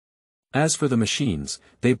 As for the machines,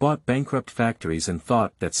 they bought bankrupt factories and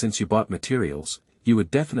thought that since you bought materials, you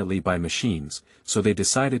would definitely buy machines, so they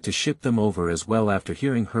decided to ship them over as well. After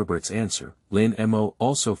hearing Herbert's answer, Lin Mo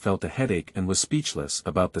also felt a headache and was speechless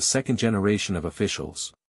about the second generation of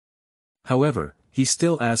officials. However, he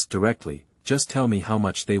still asked directly, just tell me how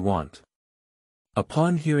much they want.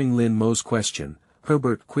 Upon hearing Lin Mo's question,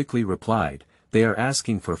 Herbert quickly replied, they are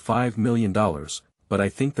asking for $5 million, but I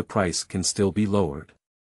think the price can still be lowered.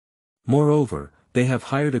 Moreover, they have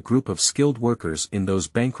hired a group of skilled workers in those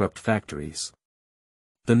bankrupt factories.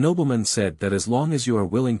 The nobleman said that as long as you are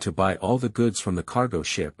willing to buy all the goods from the cargo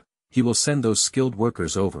ship, he will send those skilled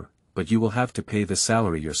workers over, but you will have to pay the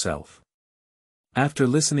salary yourself. After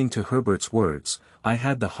listening to Herbert's words, I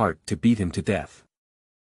had the heart to beat him to death.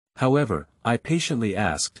 However, I patiently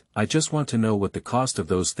asked, I just want to know what the cost of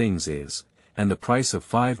those things is, and the price of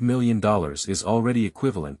 $5 million is already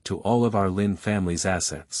equivalent to all of our Lin family's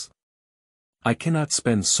assets. I cannot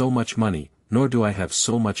spend so much money, nor do I have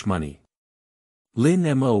so much money.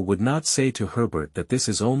 Lin Mo would not say to Herbert that this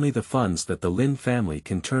is only the funds that the Lin family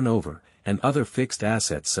can turn over, and other fixed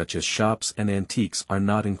assets such as shops and antiques are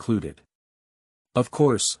not included. Of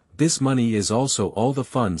course, this money is also all the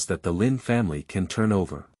funds that the Lin family can turn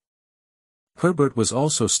over. Herbert was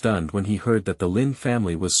also stunned when he heard that the Lin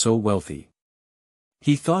family was so wealthy.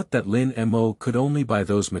 He thought that Lin Mo could only buy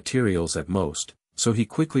those materials at most, so he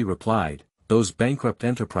quickly replied, those bankrupt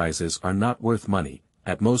enterprises are not worth money,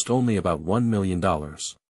 at most only about $1 million.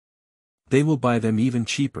 They will buy them even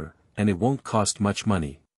cheaper, and it won't cost much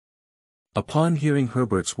money. Upon hearing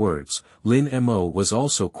Herbert's words, Lin Mo was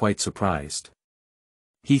also quite surprised.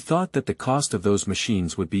 He thought that the cost of those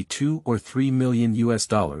machines would be $2 or $3 million,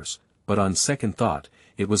 but on second thought,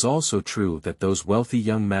 it was also true that those wealthy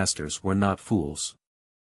young masters were not fools.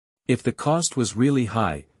 If the cost was really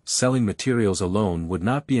high, selling materials alone would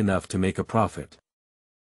not be enough to make a profit.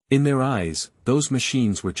 In their eyes, those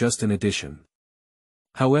machines were just an addition.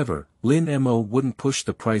 However, Lin Mo wouldn't push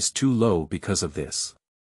the price too low because of this.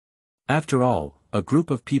 After all, a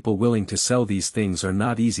group of people willing to sell these things are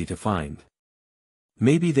not easy to find.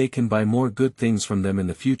 Maybe they can buy more good things from them in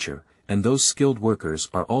the future, and those skilled workers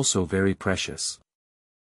are also very precious.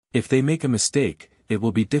 If they make a mistake, it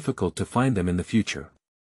will be difficult to find them in the future.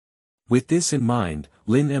 With this in mind,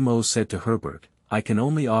 Lin Mo said to Herbert, I can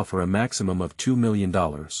only offer a maximum of $2 million.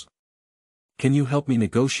 Can you help me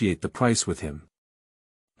negotiate the price with him?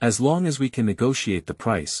 As long as we can negotiate the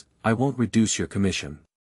price, I won't reduce your commission.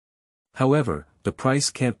 However, the price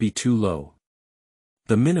can't be too low.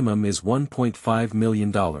 The minimum is $1.5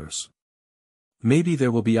 million. Maybe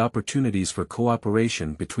there will be opportunities for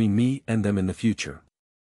cooperation between me and them in the future.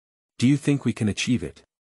 Do you think we can achieve it?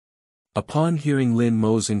 Upon hearing Lin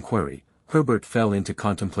Mo's inquiry, Herbert fell into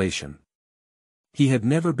contemplation. He had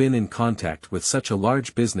never been in contact with such a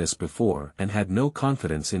large business before and had no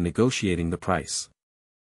confidence in negotiating the price.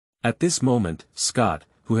 At this moment, Scott,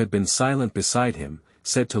 who had been silent beside him,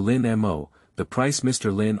 said to Lin Mo, the price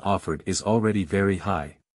Mr. Lin offered is already very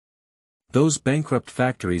high. Those bankrupt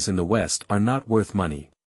factories in the West are not worth money.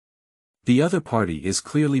 The other party is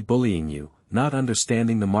clearly bullying you, not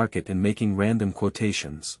understanding the market and making random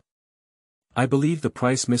quotations. I believe the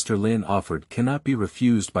price Mr. Lin offered cannot be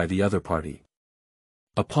refused by the other party.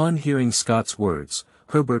 Upon hearing Scott's words,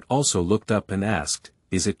 Herbert also looked up and asked,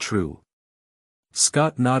 is it true?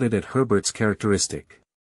 Scott nodded at Herbert's characteristic.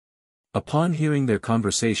 Upon hearing their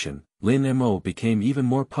conversation, Lin Mo became even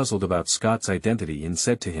more puzzled about Scott's identity and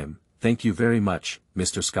said to him, thank you very much,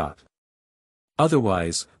 Mr. Scott.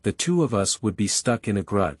 Otherwise, the two of us would be stuck in a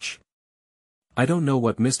grudge. I don't know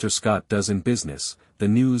what Mr. Scott does in business, the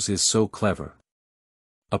news is so clever.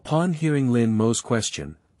 Upon hearing Lin Mo's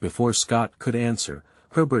question, before Scott could answer,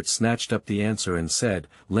 Herbert snatched up the answer and said,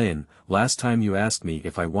 Lin, last time you asked me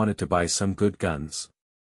if I wanted to buy some good guns.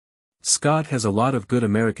 Scott has a lot of good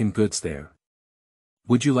American goods there.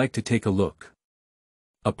 Would you like to take a look?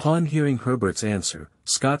 Upon hearing Herbert's answer,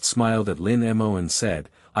 Scott smiled at Lin Mo and said,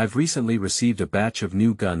 I've recently received a batch of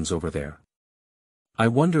new guns over there. I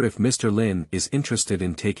wonder if Mr. Lin is interested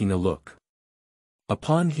in taking a look.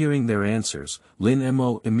 Upon hearing their answers, Lin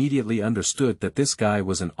Mo immediately understood that this guy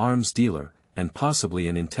was an arms dealer, and possibly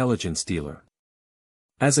an intelligence dealer.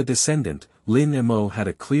 As a descendant, Lin Mo had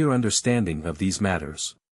a clear understanding of these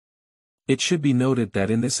matters. It should be noted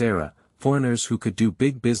that in this era, foreigners who could do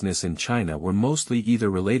big business in China were mostly either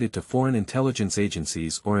related to foreign intelligence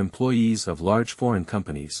agencies or employees of large foreign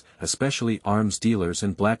companies, especially arms dealers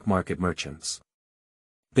and black market merchants.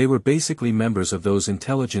 They were basically members of those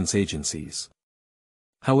intelligence agencies.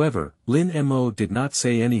 However, Lin Mo did not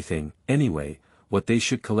say anything. Anyway, what they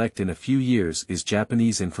should collect in a few years is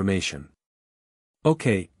Japanese information.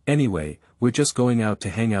 Okay, anyway, we're just going out to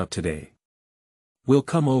hang out today. We'll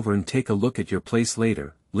come over and take a look at your place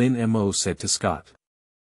later, Lin Mo said to Scott.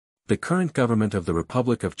 The current government of the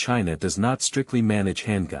Republic of China does not strictly manage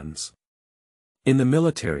handguns. In the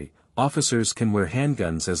military, officers can wear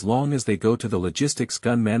handguns as long as they go to the Logistics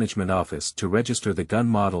Gun Management Office to register the gun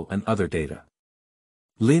model and other data.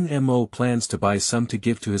 Lin Mo plans to buy some to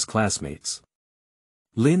give to his classmates.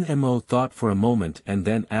 Lin Mo thought for a moment and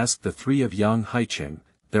then asked the three of Yang Haicheng,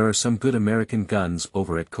 there are some good American guns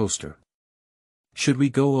over at Coaster. Should we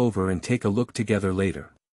go over and take a look together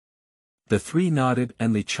later? The three nodded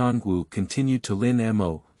and Li Changwu continued to Lin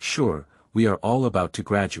Mo, sure, we are all about to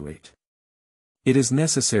graduate. It is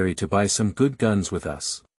necessary to buy some good guns with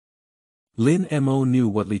us. Lin Mo knew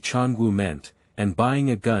what Li Changwu meant, and buying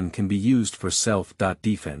a gun can be used for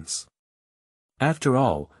self-defense. After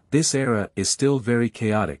all, this era is still very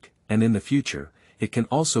chaotic, and in the future, it can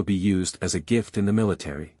also be used as a gift in the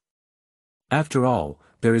military. After all,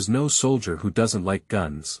 there is no soldier who doesn't like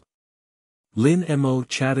guns. Lin Mo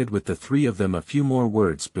chatted with the three of them a few more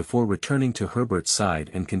words before returning to Herbert's side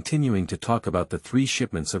and continuing to talk about the 3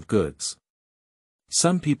 shipments of goods.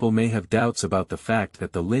 Some people may have doubts about the fact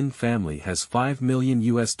that the Lin family has $5 million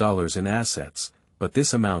in assets, but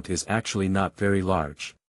this amount is actually not very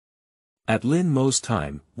large. At Lin Mo's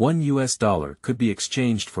time, $1 could be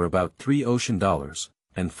exchanged for about $3 ocean dollars,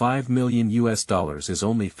 and $5 million is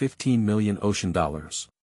only 15 million ocean dollars.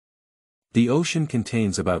 The ocean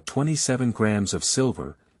contains about 27 grams of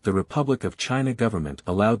silver. The Republic of China government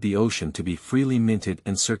allowed the ocean to be freely minted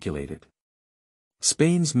and circulated.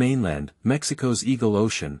 Spain's mainland, Mexico's Eagle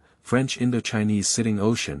Ocean, French Indochinese Sitting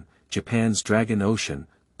Ocean, Japan's Dragon Ocean,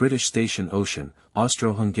 British Station Ocean,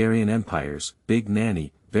 Austro-Hungarian Empires, Big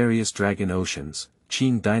Nanny, various Dragon Oceans,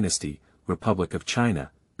 Qing Dynasty, Republic of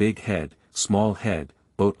China, Big Head, Small Head,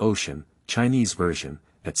 Boat Ocean, Chinese version,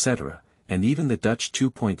 etc., and even the Dutch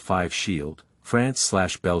 2.5 Shield,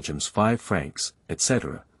 France/Belgium's 5 francs,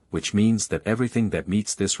 etc., which means that everything that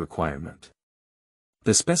meets this requirement.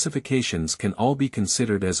 The specifications can all be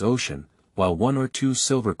considered as ocean, while 1 or 2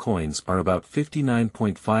 silver coins are about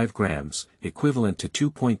 59.5 grams, equivalent to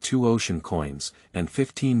 2.2 ocean coins, and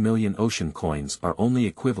 15 million ocean coins are only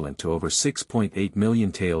equivalent to over 6.8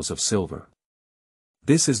 million taels of silver.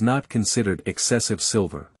 This is not considered excessive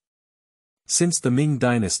silver. Since the Ming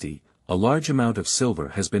Dynasty, a large amount of silver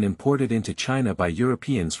has been imported into China by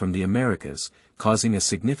Europeans from the Americas, causing a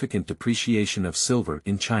significant depreciation of silver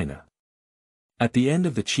in China. At the end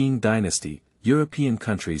of the Qing Dynasty, European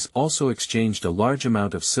countries also exchanged a large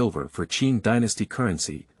amount of silver for Qing Dynasty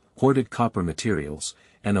currency, hoarded copper materials,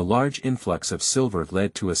 and a large influx of silver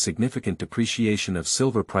led to a significant depreciation of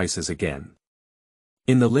silver prices again.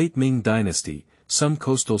 In the late Ming Dynasty, some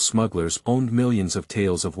coastal smugglers owned millions of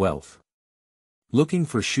taels of wealth. Looking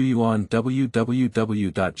for Shuyuan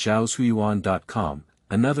www.zhaoshuyuan.com.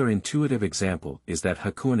 Another intuitive example is that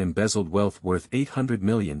Hakuin embezzled wealth worth 800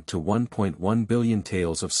 million to 1.1 billion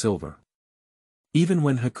taels of silver. Even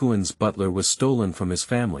when Hakuin's butler was stolen from his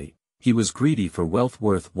family, he was greedy for wealth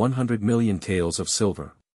worth 100 million taels of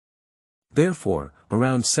silver. Therefore,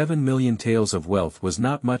 around 7 million taels of wealth was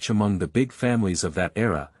not much among the big families of that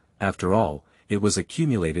era. After all, it was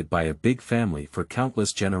accumulated by a big family for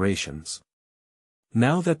countless generations.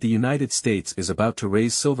 Now that the United States is about to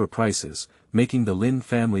raise silver prices, making the Lin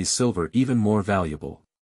family's silver even more valuable.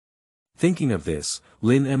 Thinking of this,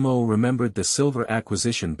 Lin Mo remembered the silver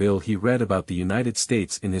acquisition bill he read about the United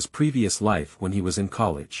States in his previous life when he was in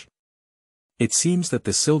college. It seems that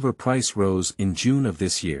the silver price rose in June of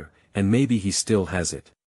this year, and maybe he still has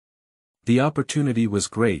it. The opportunity was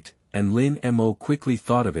great, and Lin Mo quickly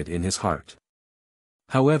thought of it in his heart.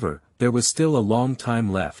 However, there was still a long time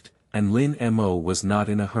left, and Lin Mo was not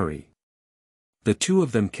in a hurry. The two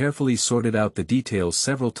of them carefully sorted out the details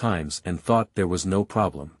several times and thought there was no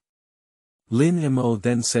problem. Lin Mo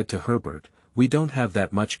then said to Herbert, "We don't have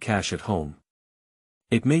that much cash at home.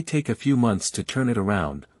 It may take a few months to turn it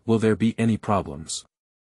around. Will there be any problems?"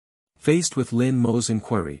 Faced with Lin Mo's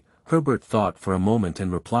inquiry, Herbert thought for a moment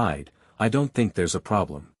and replied, "I don't think there's a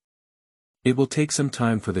problem. It will take some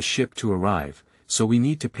time for the ship to arrive, so we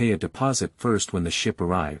need to pay a deposit first when the ship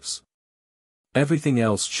arrives. Everything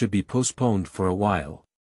else should be postponed for a while.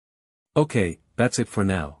 Okay, that's it for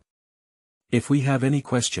now. If we have any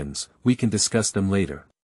questions, we can discuss them later."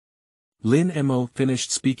 Lin Mo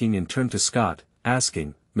finished speaking and turned to Scott,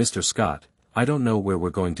 asking, "Mr. Scott, I don't know where we're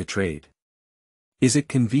going to trade. Is it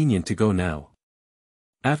convenient to go now?"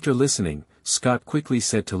 After listening, Scott quickly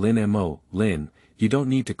said to Lin Mo, "Lin, you don't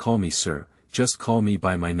need to call me sir, just call me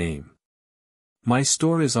by my name. My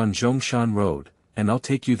store is on Zhongshan Road, and I'll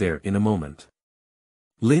take you there in a moment."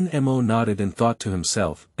 Lin Mo nodded and thought to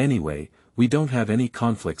himself, "Anyway, we don't have any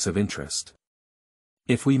conflicts of interest.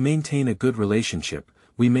 If we maintain a good relationship,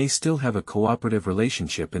 we may still have a cooperative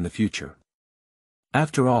relationship in the future.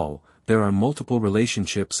 After all, there are multiple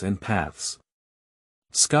relationships and paths.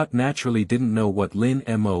 Scott naturally didn't know what Lin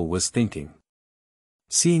Mo was thinking.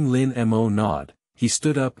 Seeing Lin Mo nod, he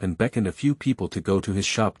stood up and beckoned a few people to go to his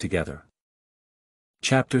shop together.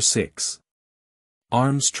 Chapter 6.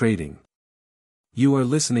 Arms Trading. You are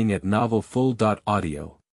listening at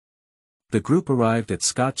novelfull.audio. The group arrived at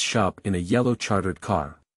Scott's shop in a yellow chartered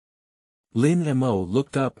car. Lin Mo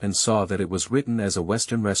looked up and saw that it was written as a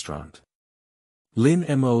Western restaurant. Lin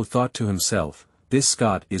Mo thought to himself, this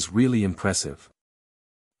Scott is really impressive.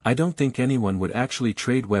 I don't think anyone would actually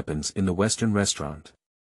trade weapons in the Western restaurant.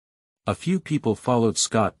 A few people followed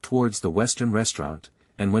Scott towards the Western restaurant,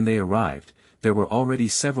 and when they arrived, there were already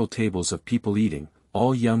several tables of people eating,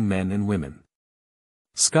 all young men and women.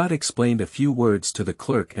 Scott explained a few words to the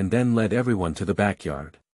clerk and then led everyone to the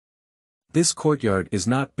backyard. This courtyard is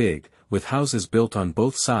not big, with houses built on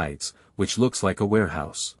both sides, which looks like a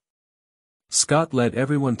warehouse. Scott led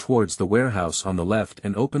everyone towards the warehouse on the left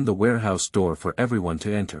and opened the warehouse door for everyone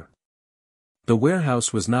to enter. The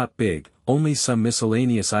warehouse was not big, only some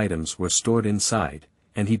miscellaneous items were stored inside,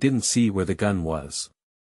 and he didn't see where the gun was.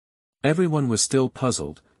 Everyone was still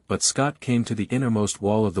puzzled, but Scott came to the innermost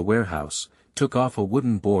wall of the warehouse, took off a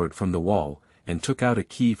wooden board from the wall, and took out a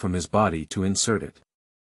key from his body to insert it.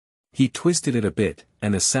 He twisted it a bit,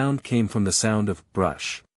 and a sound came from the sound of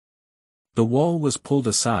brush. The wall was pulled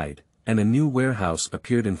aside, and a new warehouse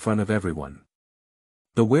appeared in front of everyone.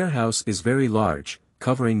 The warehouse is very large,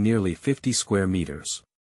 covering nearly 50 square meters.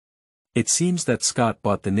 It seems that Scott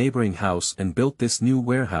bought the neighboring house and built this new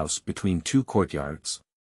warehouse between two courtyards.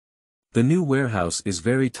 The new warehouse is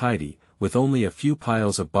very tidy, with only a few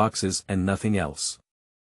piles of boxes and nothing else.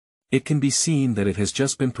 It can be seen that it has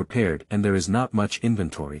just been prepared and there is not much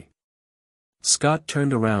inventory. Scott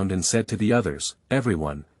turned around and said to the others,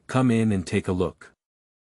 everyone, come in and take a look.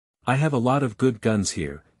 I have a lot of good guns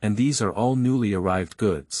here, and these are all newly arrived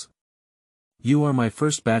goods. You are my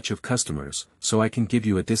first batch of customers, so I can give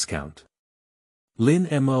you a discount. Lin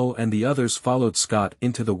Mo and the others followed Scott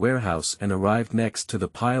into the warehouse and arrived next to the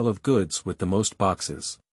pile of goods with the most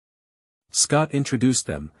boxes. Scott introduced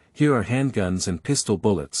them, here are handguns and pistol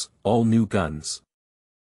bullets, all new guns.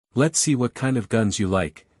 Let's see what kind of guns you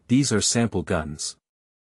like, these are sample guns.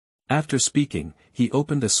 After speaking, he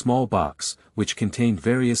opened a small box, which contained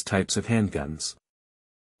various types of handguns.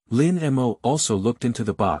 Lin Mo also looked into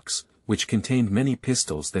the box, which contained many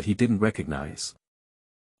pistols that he didn't recognize.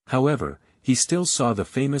 However, he still saw the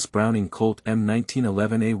famous Browning Colt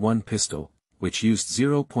M1911A1 pistol, which used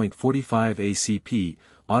 0.45 ACP,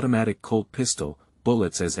 automatic Colt pistol,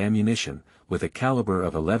 bullets as ammunition, with a caliber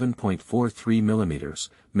of 11.43 mm,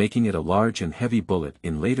 making it a large and heavy bullet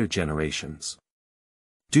in later generations.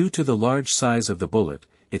 Due to the large size of the bullet,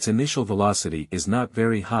 its initial velocity is not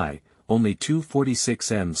very high, only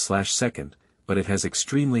 246 m/s, but it has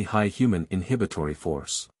extremely high human inhibitory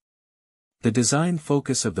force. The design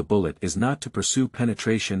focus of the bullet is not to pursue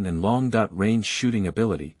penetration and long-range shooting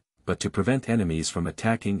ability, but to prevent enemies from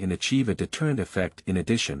attacking and achieve a deterrent effect. In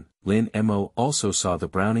addition, Lin Mo also saw the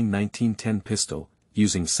Browning 1910 pistol,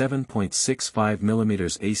 using 7.65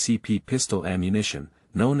 mm ACP pistol ammunition,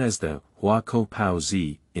 known as the Huakou Pao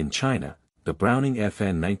Z, in China, the Browning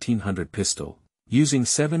FN 1900 pistol, using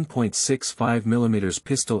 7.65 mm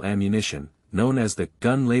pistol ammunition, known as the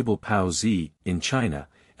Gun Label Pao Z, in China,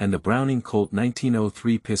 and the Browning Colt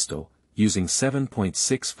 1903 pistol, using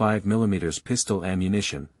 7.65 mm pistol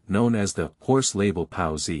ammunition, known as the Horse Label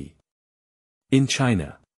Pao Z. In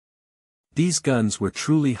China. These guns were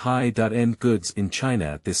truly high-end goods in China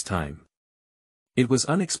at this time. It was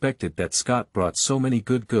unexpected that Scott brought so many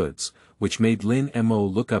good goods, which made Lin Mo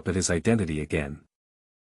look up at his identity again.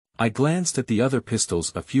 I glanced at the other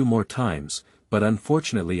pistols a few more times, but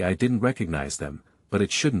unfortunately I didn't recognize them, but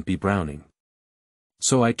it shouldn't be Browning.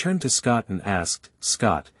 So I turned to Scott and asked,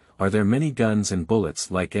 Scott, are there many guns and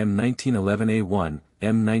bullets like M1911A1,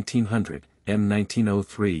 M1900,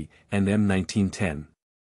 M1903, and M1910?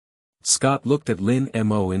 Scott looked at Lin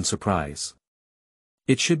Mo in surprise.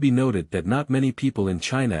 It should be noted that not many people in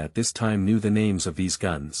China at this time knew the names of these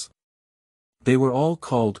guns. They were all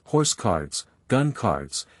called horse cards, gun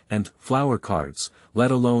cards, and flower cards, let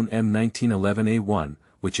alone M1911A1,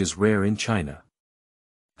 which is rare in China.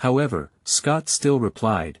 However, Scott still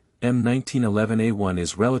replied, M1911A1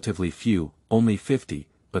 is relatively few, only 50,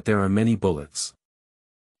 but there are many bullets.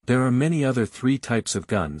 There are many other 3 types of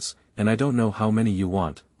guns, and I don't know how many you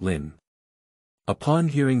want, Lin. Upon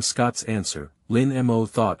hearing Scott's answer, Lin Mo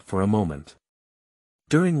thought for a moment.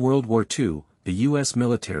 During World War II, the U.S.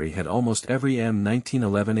 military had almost every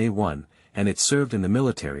M1911A1, and it served in the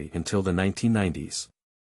military until the 1990s.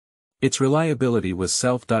 Its reliability was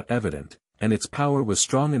self-evident, and its power was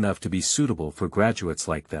strong enough to be suitable for graduates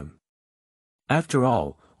like them. After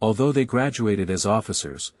all, although they graduated as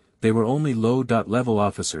officers, they were only low-level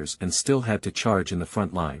officers and still had to charge in the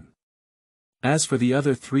front line. As for the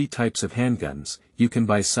other 3 types of handguns, you can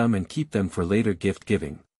buy some and keep them for later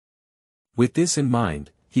gift-giving. With this in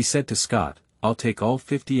mind, he said to Scott, I'll take all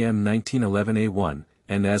 50 M1911A1,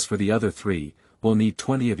 and as for the other 3, we'll need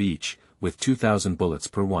 20 of each, with 2,000 bullets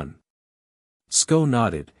per one. Scott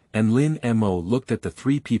nodded, and Lin Mo looked at the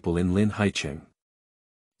 3 people in Lin Haicheng.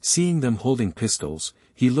 Seeing them holding pistols,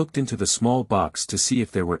 he looked into the small box to see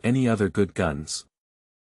if there were any other good guns.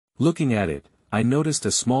 Looking at it, I noticed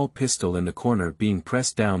a small pistol in the corner being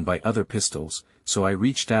pressed down by other pistols, so I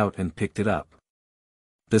reached out and picked it up.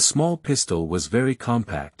 The small pistol was very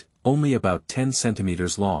compact, only about 10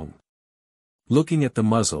 centimeters long. Looking at the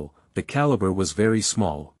muzzle, the caliber was very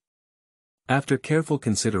small. After careful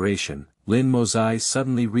consideration, Lin Mo's eyes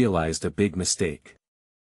suddenly realized a big mistake.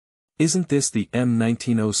 Isn't this the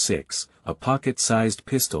M1906, a pocket-sized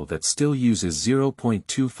pistol that still uses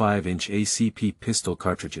 0.25-inch ACP pistol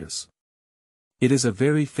cartridges? It is a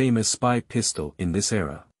very famous spy pistol in this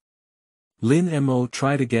era. Lin Mo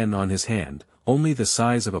tried again on his hand, only the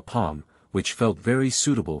size of a palm, which felt very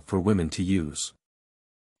suitable for women to use.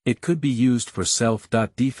 It could be used for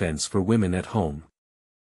self-defense for women at home.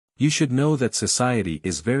 You should know that society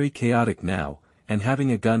is very chaotic now, and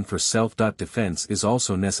having a gun for self-defense is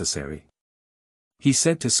also necessary. He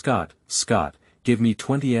said to Scott, Scott, give me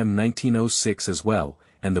 20 M1906 as well,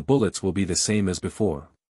 and the bullets will be the same as before.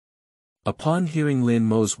 Upon hearing Lin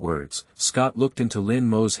Mo's words, Scott looked into Lin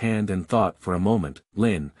Mo's hand and thought for a moment,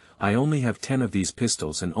 Lin, I only have 10 of these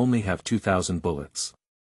pistols and only have 2,000 bullets.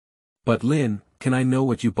 But Lin, can I know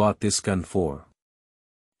what you bought this gun for?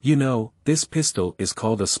 You know, this pistol is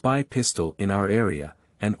called a spy pistol in our area,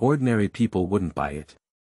 and ordinary people wouldn't buy it.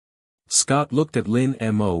 Scott looked at Lin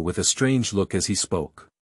Mo with a strange look as he spoke.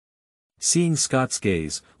 Seeing Scott's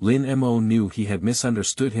gaze, Lin Mo knew he had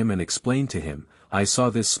misunderstood him and explained to him, I saw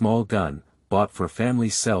this small gun, bought for family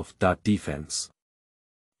self-defense.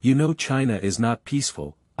 You know China is not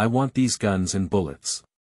peaceful, I want these guns and bullets.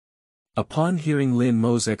 Upon hearing Lin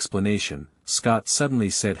Mo's explanation, Scott suddenly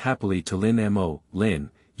said happily to Lin Mo,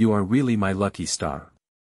 Lin, you are really my lucky star.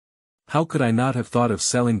 How could I not have thought of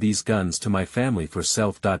selling these guns to my family for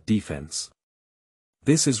self-defense?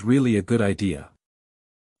 This is really a good idea.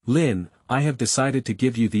 Lin, I have decided to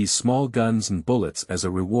give you these small guns and bullets as a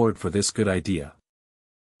reward for this good idea.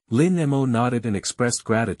 Lin Mo nodded and expressed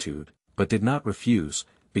gratitude, but did not refuse,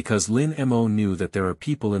 because Lin Mo knew that there are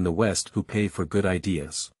people in the West who pay for good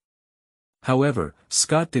ideas. However,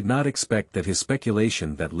 Scott did not expect that his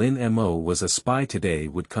speculation that Lin Mo was a spy today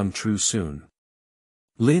would come true soon.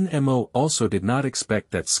 Lin Mo also did not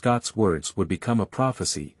expect that Scott's words would become a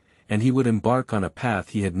prophecy, and he would embark on a path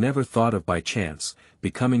he had never thought of by chance,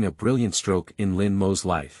 becoming a brilliant stroke in Lin Mo's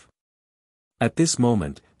life. At this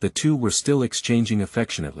moment, the two were still exchanging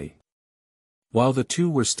affectionately. While the two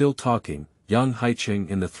were still talking, Yang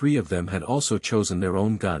Haicheng and the 3 of them had also chosen their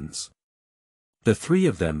own guns. The 3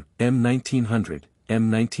 of them, M1900,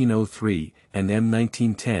 M1903, and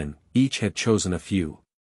M1910, each had chosen a few.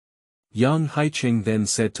 Yang Haicheng then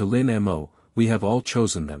said to Lin Mo, we have all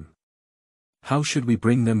chosen them. How should we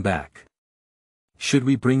bring them back? Should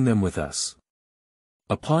we bring them with us?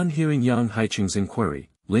 Upon hearing Yang Haicheng's inquiry,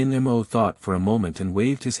 Lin Mo thought for a moment and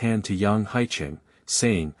waved his hand to Yang Haicheng,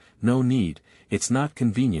 saying, no need, it's not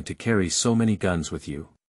convenient to carry so many guns with you.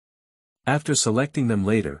 After selecting them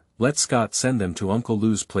later, let Scott send them to Uncle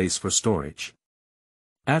Lou's place for storage.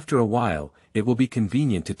 After a while, it will be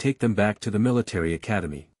convenient to take them back to the military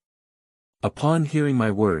academy. Upon hearing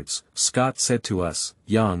my words, Scott said to us,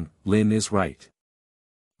 Yang, Lin is right.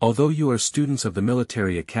 Although you are students of the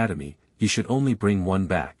military academy, you should only bring one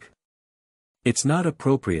back. It's not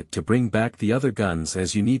appropriate to bring back the other guns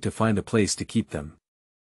as you need to find a place to keep them.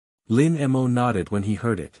 Lin Mo nodded when he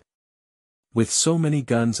heard it. With so many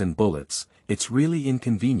guns and bullets, it's really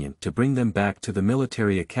inconvenient to bring them back to the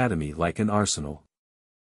military academy like an arsenal.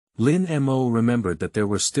 Lin Mo remembered that there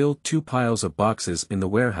were still 2 piles of boxes in the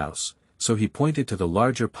warehouse, so he pointed to the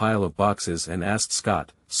larger pile of boxes and asked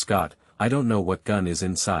Scott, Scott, I don't know what gun is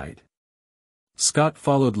inside. Scott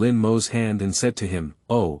followed Lin Mo's hand and said to him,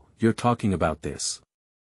 oh, you're talking about this.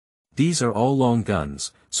 These are all long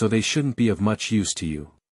guns, so they shouldn't be of much use to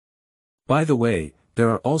you. By the way, there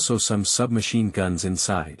are also some submachine guns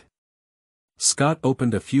inside. Scott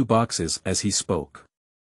opened a few boxes as he spoke.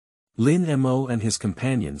 Lin Mo and his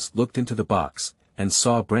companions looked into the box, and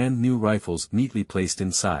saw brand new rifles neatly placed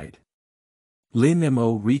inside. Lin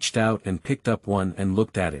Mo reached out and picked up one and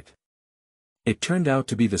looked at it. It turned out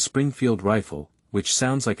to be the Springfield rifle, which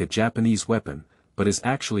sounds like a Japanese weapon, but is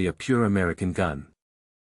actually a pure American gun.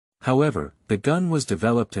 However, the gun was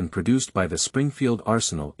developed and produced by the Springfield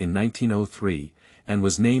Arsenal in 1903, and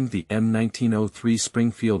was named the M1903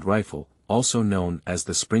 Springfield Rifle, also known as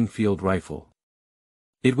the Springfield Rifle.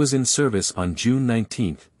 It was in service on June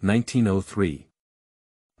 19, 1903.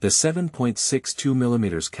 The 7.62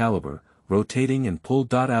 mm caliber, rotating and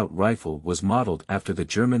pull-out rifle was modeled after the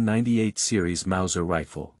German 98 series Mauser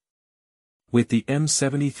rifle. With the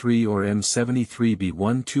M73 or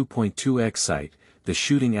M73B1 2.2x sight, the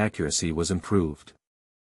shooting accuracy was improved.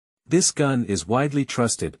 This gun is widely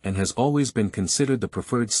trusted and has always been considered the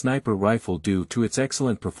preferred sniper rifle due to its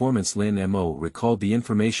excellent performance. Lin Mo recalled the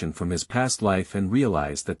information from his past life and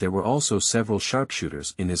realized that there were also several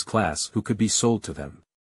sharpshooters in his class who could be sold to them.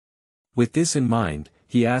 With this in mind,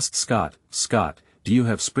 he asked Scott, do you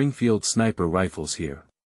have Springfield sniper rifles here?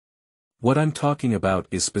 What I'm talking about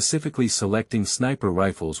is specifically selecting sniper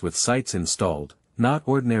rifles with sights installed, not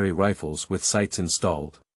ordinary rifles with sights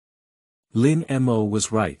installed. Lin Mo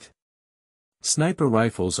was right. Sniper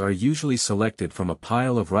rifles are usually selected from a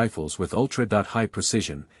pile of rifles with ultra-high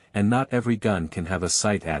precision, and not every gun can have a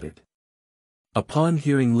sight added. Upon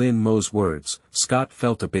hearing Lin Mo's words, Scott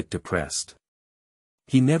felt a bit depressed.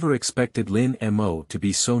 He never expected Lin Mo to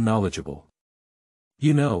be so knowledgeable.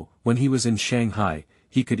 You know, when he was in Shanghai,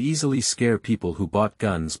 he could easily scare people who bought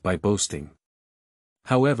guns by boasting.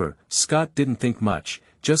 However, Scott didn't think much,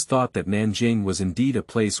 just thought that Nanjing was indeed a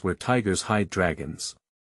place where tigers hide dragons.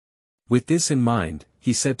 With this in mind,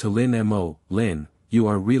 he said to Lin Mo, Lin, you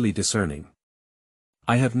are really discerning.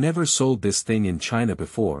 I have never sold this thing in China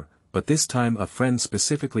before, but this time a friend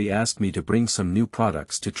specifically asked me to bring some new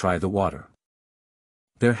products to try the water.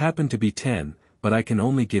 There happen to be 10, but I can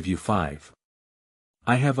only give you 5.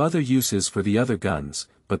 I have other uses for the other guns,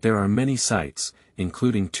 but there are many sights,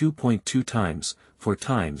 including 2.2 times, 4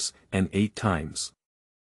 times, and 8 times.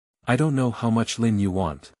 I don't know how much Lin you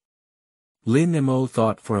want. Lin Mo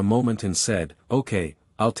thought for a moment and said, okay,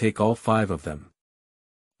 I'll take all 5 of them.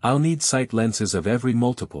 I'll need sight lenses of every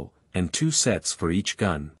multiple, and 2 sets for each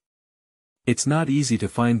gun. It's not easy to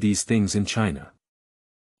find these things in China.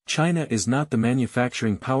 China is not the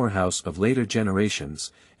manufacturing powerhouse of later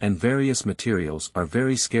generations, and various materials are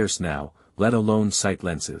very scarce now, let alone sight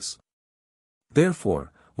lenses.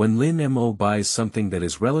 Therefore, when Lin Mo buys something that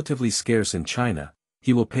is relatively scarce in China,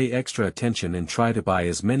 he will pay extra attention and try to buy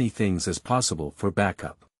as many things as possible for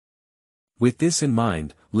backup. With this in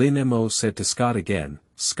mind, Lin Mo said to Scott again,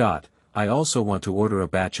 Scott, I also want to order a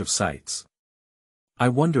batch of sights. I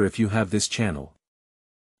wonder if you have this channel.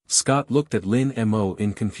 Scott looked at Lin Mo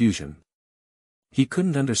in confusion. He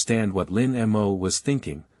couldn't understand what Lin Mo was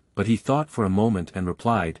thinking, but he thought for a moment and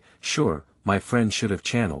replied, sure, my friend should have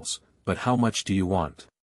channels, but how much do you want?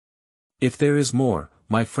 If there is more,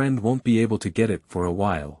 my friend won't be able to get it for a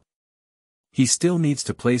while. He still needs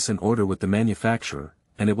to place an order with the manufacturer,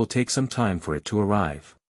 and it will take some time for it to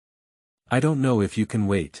arrive. I don't know if you can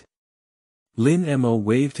wait. Lin Mo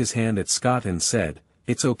waved his hand at Scott and said,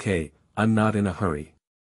 it's okay, I'm not in a hurry.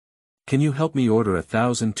 Can you help me order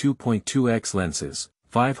 1,000 2.2x lenses,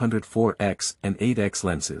 500 4x and 8x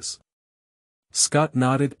lenses? Scott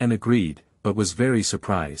nodded and agreed, but was very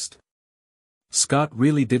surprised. Scott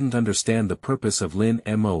really didn't understand the purpose of Lin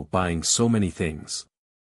Mo buying so many things.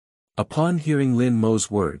 Upon hearing Lin Mo's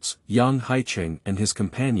words, Yang Haicheng and his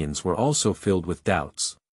companions were also filled with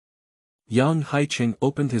doubts. Yang Haicheng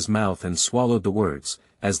opened his mouth and swallowed the words,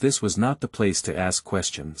 as this was not the place to ask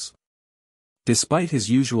questions. Despite his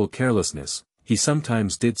usual carelessness, he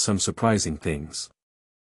sometimes did some surprising things.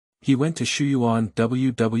 He went to Shuyuan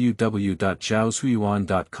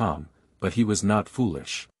www.zhaoshuyuan.com, but he was not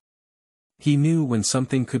foolish. He knew when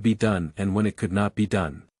something could be done and when it could not be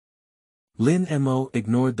done. Lin Mo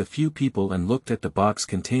ignored the few people and looked at the box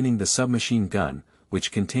containing the submachine gun,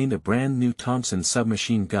 which contained a brand new Thompson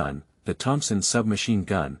submachine gun, the Thompson submachine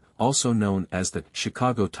gun, also known as the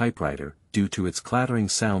Chicago typewriter, due to its clattering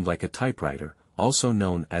sound like a typewriter, also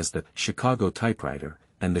known as the Chicago typewriter,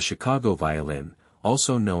 and the Chicago violin,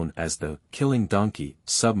 also known as the killing donkey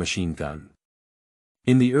submachine gun.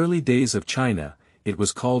 In the early days of China, it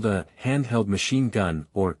was called a handheld machine gun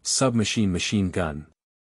or submachine machine gun.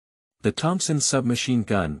 The Thompson submachine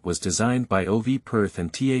gun was designed by O.V. Perth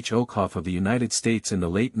and T.H. Okoff of the United States in the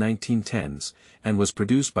late 1910s, and was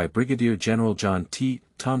produced by Brigadier General John T.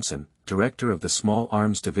 Thompson, director of the Small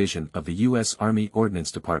Arms Division of the U.S. Army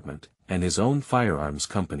Ordnance Department, and his own firearms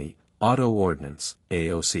company, Auto Ordnance,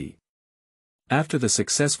 AOC. After the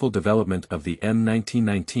successful development of the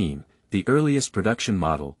M1919, the earliest production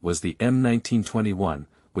model was the M1921,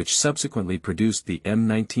 which subsequently produced the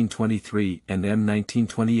M1923 and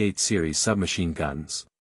M1928 series submachine guns.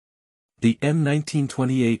 The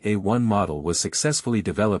M1928A1 model was successfully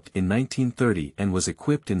developed in 1930 and was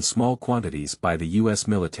equipped in small quantities by the U.S.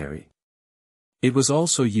 military. It was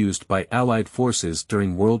also used by Allied forces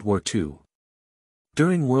during World War II.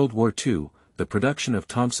 During World War II, the production of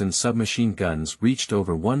Thompson submachine guns reached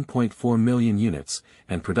over 1.4 million units,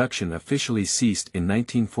 and production officially ceased in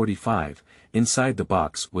 1945. Inside the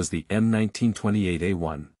box was the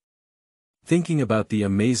M1928A1. Thinking about the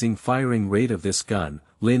amazing firing rate of this gun,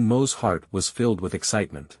 Lin Mo's heart was filled with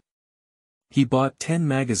excitement. He bought 10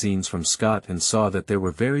 magazines from Scott and saw that there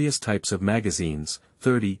were various types of magazines,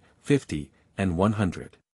 30, 50, and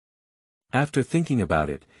 100. After thinking about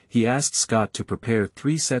it, he asked Scott to prepare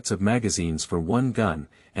 3 sets of magazines for one gun,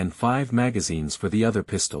 and 5 magazines for the other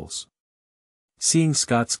pistols. Seeing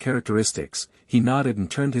Scott's characteristics, he nodded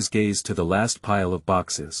and turned his gaze to the last pile of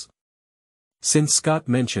boxes. Since Scott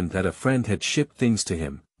mentioned that a friend had shipped things to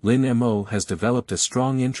him, Lin Mo has developed a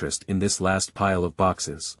strong interest in this last pile of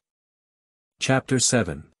boxes. Chapter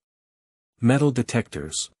 7. Metal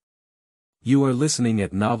Detectors. You are listening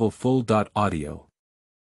at novelfull.audio.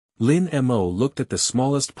 Lin Mo looked at the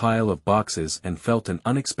smallest pile of boxes and felt an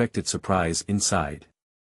unexpected surprise inside.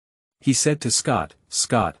 He said to Scott,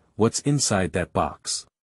 "Scott, what's inside that box?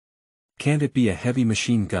 Can't it be a heavy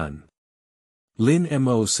machine gun?" Lin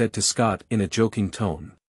Mo said to Scott in a joking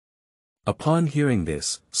tone. Upon hearing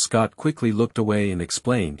this, Scott quickly looked away and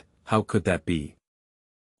explained, "How could that be?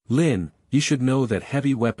 Lin, you should know that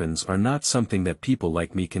heavy weapons are not something that people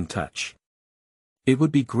like me can touch. It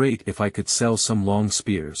would be great if I could sell some long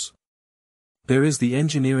spears. There is the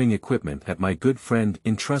engineering equipment that my good friend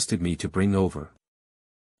entrusted me to bring over.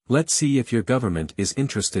 Let's see if your government is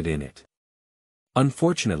interested in it."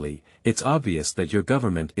 Unfortunately, it's obvious that your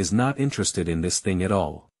government is not interested in this thing at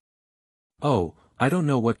all. "Oh, I don't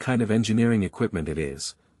know what kind of engineering equipment it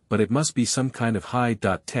is, but it must be some kind of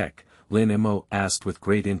high-tech," Lin Mo asked with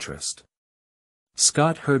great interest.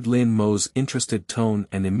 Scott heard Lin Mo's interested tone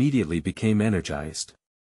and immediately became energized.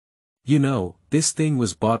 You know, this thing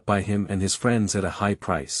was bought by him and his friends at a high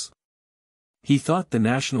price. He thought the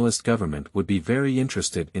nationalist government would be very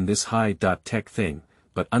interested in this high-tech thing,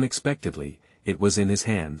 but unexpectedly, it was in his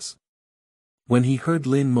hands. When he heard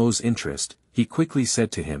Lin Mo's interest, he quickly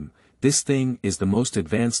said to him, "This thing is the most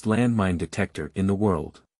advanced landmine detector in the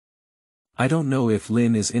world. I don't know if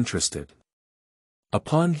Lin is interested."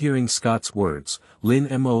 Upon hearing Scott's words, Lin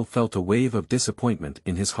Mo felt a wave of disappointment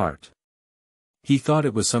in his heart. He thought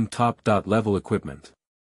it was some top-level equipment.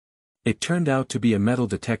 It turned out to be a metal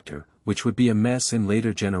detector, which would be a mess in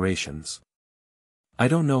later generations. I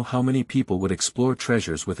don't know how many people would explore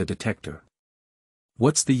treasures with a detector.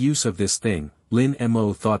 What's the use of this thing, Lin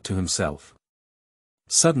Mo thought to himself.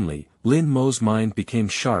 Suddenly, Lin Mo's mind became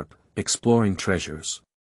sharp, exploring treasures.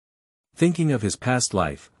 Thinking of his past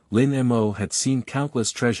life, Lin Mo had seen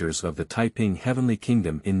countless treasures of the Taiping Heavenly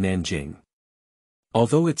Kingdom in Nanjing.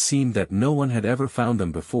 Although it seemed that no one had ever found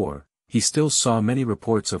them before, he still saw many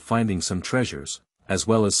reports of finding some treasures, as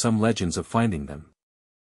well as some legends of finding them.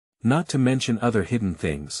 Not to mention other hidden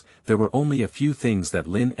things, there were only a few things that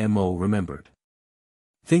Lin Mo remembered.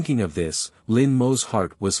 Thinking of this, Lin Mo's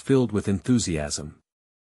heart was filled with enthusiasm.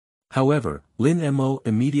 However, Lin Mo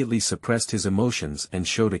immediately suppressed his emotions and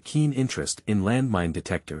showed a keen interest in landmine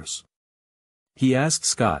detectors. He asked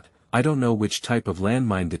Scott, "I don't know which type of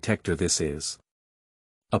landmine detector this is."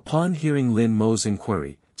 Upon hearing Lin Mo's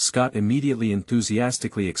inquiry, Scott immediately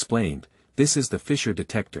enthusiastically explained, "This is the Fisher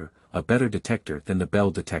detector, a better detector than the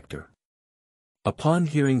Bell detector." Upon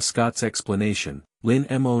hearing Scott's explanation, Lin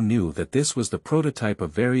Mo knew that this was the prototype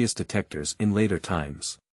of various detectors in later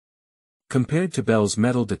times. Compared to Bell's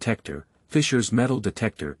metal detector, Fisher's metal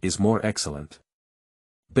detector is more excellent.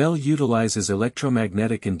 Bell utilizes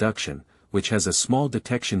electromagnetic induction, which has a small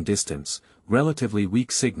detection distance, relatively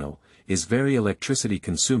weak signal, is very electricity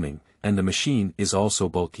consuming, and the machine is also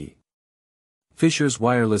bulky. Fisher's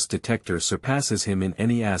wireless detector surpasses him in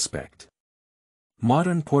any aspect.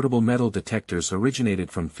 Modern portable metal detectors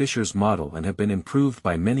originated from Fisher's model and have been improved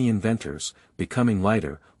by many inventors, becoming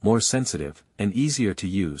lighter, more sensitive, and easier to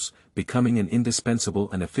use, becoming an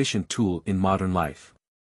indispensable and efficient tool in modern life.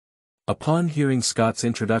 Upon hearing Scott's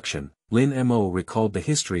introduction, Lin Mo recalled the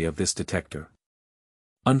history of this detector.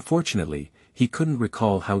 Unfortunately, he couldn't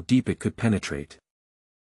recall how deep it could penetrate.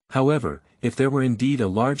 However, if there were indeed a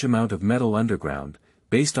large amount of metal underground,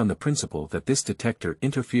 based on the principle that this detector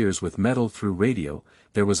interferes with metal through radio,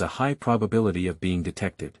 there was a high probability of being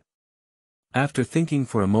detected. After thinking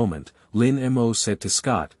for a moment, Lin Mo said to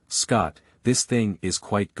Scott, "Scott, this thing is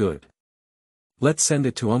quite good. Let's send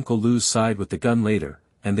it to Uncle Lou's side with the gun later,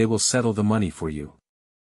 and they will settle the money for you.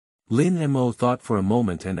 Lin Mo thought for a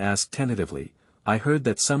moment and asked tentatively, I heard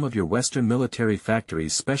that some of your Western military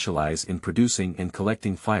factories specialize in producing and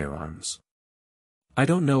collecting firearms. I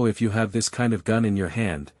don't know if you have this kind of gun in your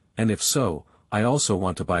hand, and if so, I also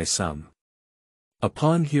want to buy some.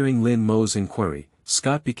 Upon hearing Lin Mo's inquiry,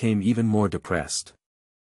 Scott became even more depressed.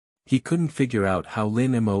 He couldn't figure out how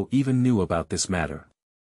Lin Mo even knew about this matter.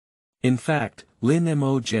 In fact, Lin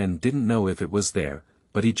Mo didn't know if it was there,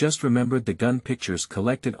 but he just remembered the gun pictures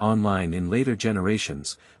collected online in later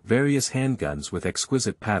generations, various handguns with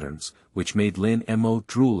exquisite patterns, which made Lin Mo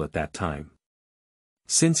drool at that time.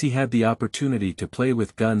 Since he had the opportunity to play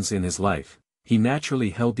with guns in his life, he naturally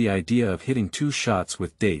held the idea of hitting 2 shots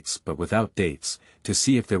with dates but without dates, to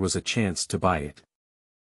see if there was a chance to buy it.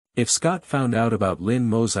 If Scott found out about Lin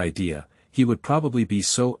Mo's idea, he would probably be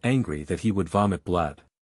so angry that he would vomit blood.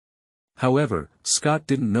 However, Scott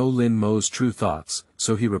didn't know Lin Mo's true thoughts,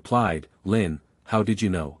 so he replied, Lin, how did you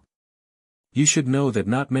know? You should know that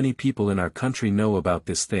not many people in our country know about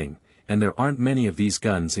this thing, and there aren't many of these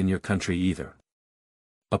guns in your country either.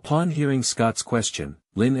 Upon hearing Scott's question,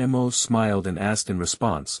 Lin Mo smiled and asked in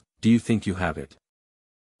response, do you think you have it?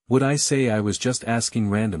 Would I say I was just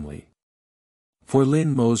asking randomly? For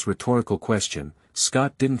Lin Mo's rhetorical question,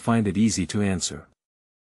 Scott didn't find it easy to answer.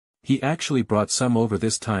 He actually brought some over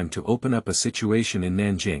this time to open up a situation in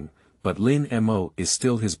Nanjing, but Lin Mo is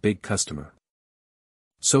still his big customer.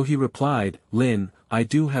 So he replied, Lin, I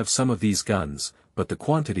do have some of these guns, but the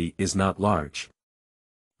quantity is not large.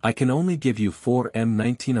 I can only give you 4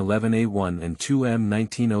 M1911A1 and 2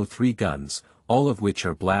 M1903 guns, all of which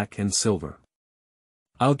are black and silver.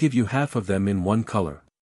 I'll give you half of them in one color.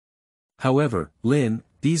 However, Lin,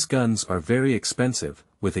 these guns are very expensive,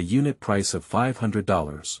 with a unit price of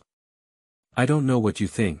 $500. I don't know what you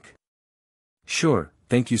think. Sure,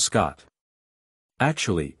 thank you Scott.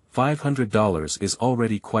 Actually, $500 is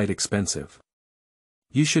already quite expensive.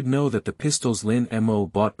 You should know that the pistols Lin Mo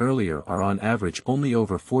bought earlier are on average only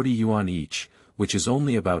over 40 yuan each, which is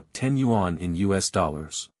only about 10 yuan in US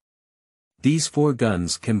dollars. These 4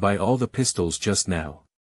 guns can buy all the pistols just now.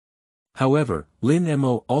 However, Lin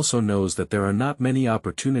Mo also knows that there are not many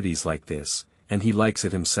opportunities like this, and he likes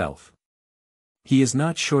it himself. He is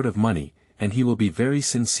not short of money, and he will be very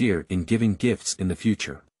sincere in giving gifts in the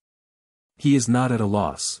future. He is not at a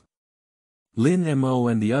loss. Lin Mo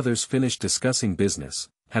and the others finished discussing business,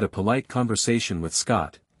 had a polite conversation with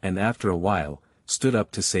Scott, and after a while, stood up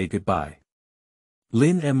to say goodbye.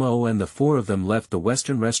 Lin Mo and the 4 of them left the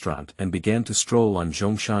Western restaurant and began to stroll on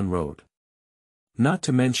Zhongshan Road. Not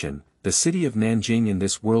to mention, the city of Nanjing in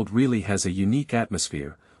this world really has a unique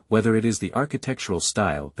atmosphere, whether it is the architectural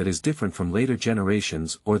style that is different from later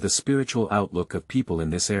generations or the spiritual outlook of people in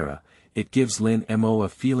this era, it gives Lin Mo a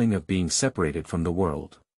feeling of being separated from the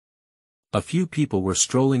world. A few people were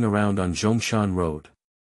strolling around on Zhongshan Road.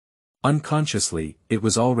 Unconsciously, it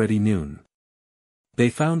was already noon. They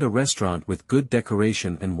found a restaurant with good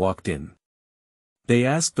decoration and walked in. They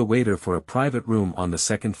asked the waiter for a private room on the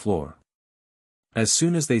 2nd floor. As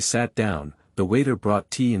soon as they sat down, the waiter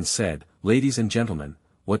brought tea and said, Ladies and gentlemen,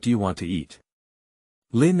 what do you want to eat?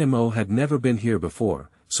 Lin Mo had never been here before,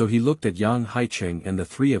 so he looked at Yang Haicheng and the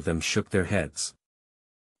 3 of them shook their heads.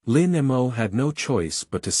 Lin Mo had no choice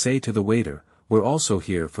but to say to the waiter, We're also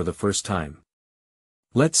here for the first time.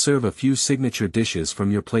 Let's serve a few signature dishes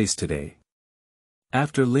from your place today.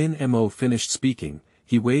 After Lin Mo finished speaking,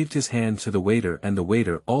 he waved his hand to the waiter and the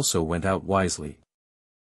waiter also went out wisely.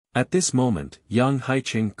 At this moment, Yang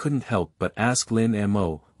Haicheng couldn't help but ask Lin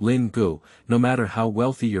Mo, Lin Gu, no matter how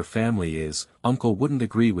wealthy your family is, Uncle wouldn't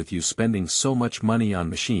agree with you spending so much money on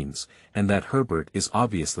machines, and that Herbert is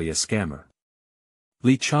obviously a scammer.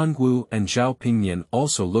 Li Changwu and Zhao Pingyan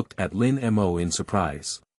also looked at Lin Mo in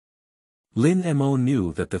surprise. Lin Mo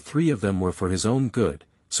knew that the 3 of them were for his own good,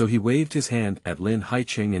 so he waved his hand at Lin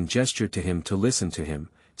Haicheng and gestured to him to listen to him,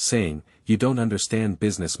 saying, You don't understand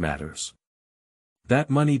business matters. That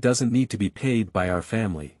money doesn't need to be paid by our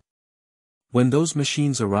family. When those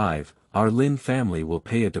machines arrive, our Lin family will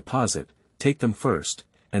pay a deposit, take them first,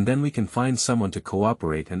 and then we can find someone to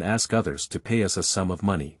cooperate and ask others to pay us a sum of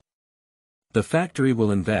money. The factory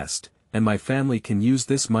will invest, and my family can use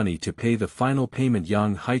this money to pay the final payment.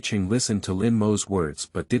 Yang Haicheng listened to Lin Mo's words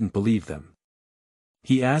but didn't believe them.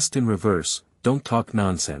 He asked in reverse, Don't talk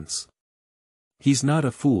nonsense. He's not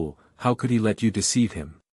a fool, how could he let you deceive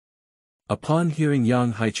him? Upon hearing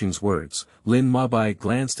Yang Haicheng's words, Lin Mabai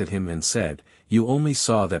glanced at him and said, You only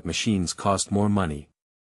saw that machines cost more money.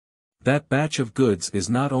 That batch of goods is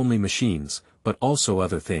not only machines, but also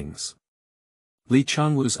other things. Li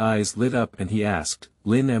Changwu's eyes lit up and he asked,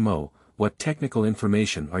 Lin Mo, what technical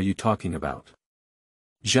information are you talking about?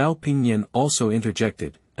 Zhao Pingyan also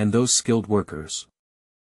interjected, and those skilled workers.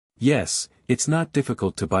 Yes, it's not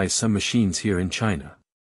difficult to buy some machines here in China.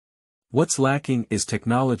 What's lacking is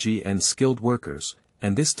technology and skilled workers,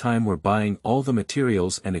 and this time we're buying all the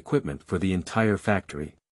materials and equipment for the entire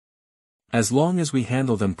factory. As long as we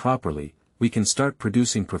handle them properly, we can start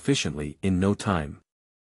producing proficiently in no time.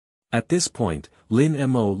 At this point, Lin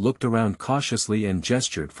Mo looked around cautiously and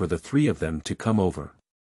gestured for the three of them to come over.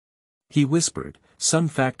 He whispered, some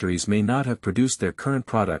factories may not have produced their current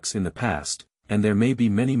products in the past, and there may be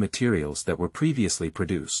many materials that were previously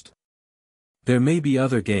produced. There may be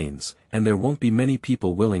other gains, and there won't be many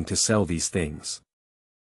people willing to sell these things.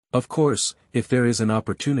 Of course, if there is an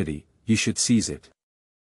opportunity, you should seize it.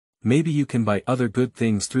 Maybe you can buy other good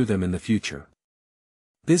things through them in the future.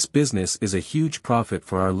 This business is a huge profit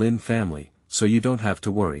for our Lin family, so you don't have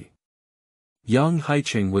to worry. Yang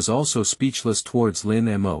Haiqing was also speechless towards Lin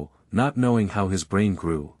Mo, not knowing how his brain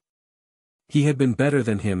grew. He had been better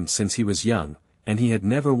than him since he was young, and he had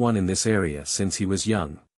never won in this area since he was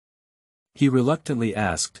young. He reluctantly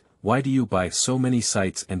asked, why do you buy so many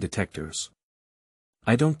sights and detectors?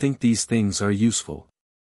 I don't think these things are useful.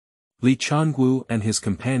 Li Changwu and his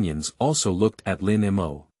companions also looked at Lin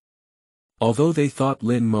Mo. Although they thought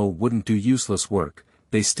Lin Mo wouldn't do useless work,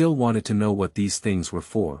 they still wanted to know what these things were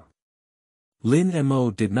for. Lin Mo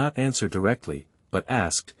did not answer directly, but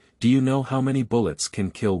asked, do you know how many bullets can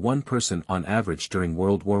kill one person on average during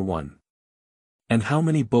World War I? And how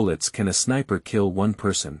many bullets can a sniper kill one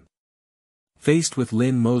person? Faced with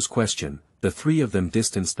Lin Mo's question, the three of them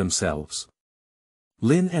distanced themselves.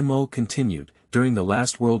 Lin Mo continued, during the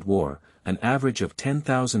last World War, an average of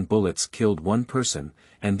 10,000 bullets killed one person,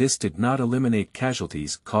 and this did not eliminate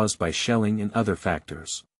casualties caused by shelling and other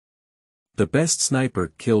factors. The best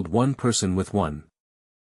sniper killed one person with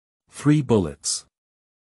 3 bullets.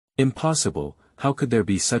 Impossible, how could there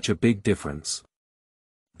be such a big difference?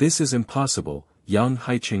 This is impossible, Yang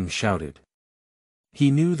Haiqing shouted.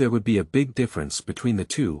 He knew there would be a big difference between the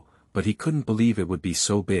two, but he couldn't believe it would be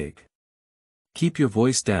so big. Keep your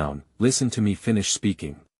voice down, listen to me finish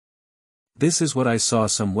speaking. This is what I saw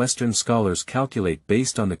some Western scholars calculate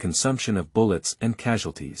based on the consumption of bullets and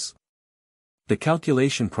casualties. The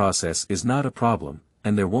calculation process is not a problem,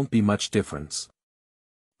 and there won't be much difference.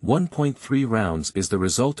 1.3 rounds is the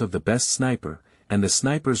result of the best sniper, and the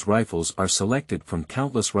sniper's rifles are selected from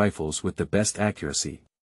countless rifles with the best accuracy.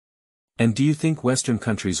 And do you think Western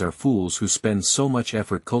countries are fools who spend so much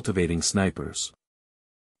effort cultivating snipers?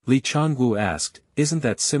 Li Changwu asked, isn't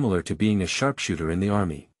that similar to being a sharpshooter in the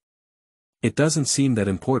army? It doesn't seem that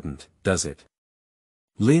important, does it?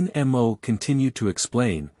 Lin Mo continued to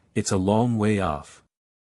explain, it's a long way off.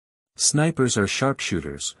 Snipers are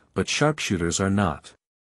sharpshooters, but sharpshooters are not.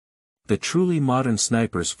 The truly modern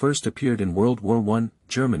snipers first appeared in World War I.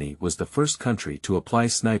 Germany was the first country to apply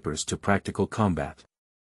snipers to practical combat.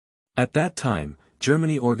 At that time,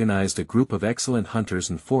 Germany organized a group of excellent hunters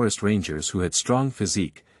and forest rangers who had strong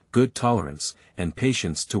physique, good tolerance, and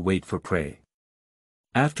patience to wait for prey.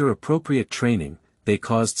 After appropriate training, they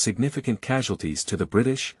caused significant casualties to the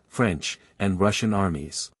British, French, and Russian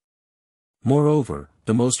armies. Moreover,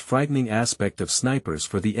 the most frightening aspect of snipers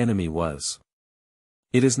for the enemy was.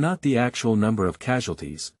 It is not the actual number of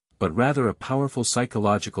casualties, but rather a powerful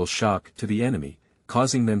psychological shock to the enemy,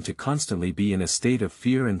 causing them to constantly be in a state of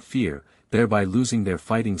fear, thereby losing their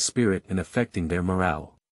fighting spirit and affecting their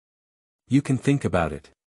morale. You can think about it.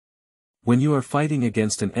 When you are fighting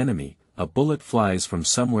against an enemy, a bullet flies from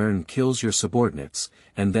somewhere and kills your subordinates,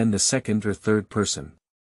 and then the second or third person.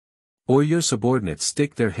 Or your subordinates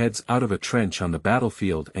stick their heads out of a trench on the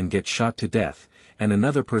battlefield and get shot to death, and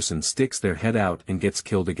another person sticks their head out and gets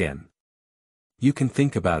killed again. You can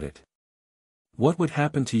think about it. What would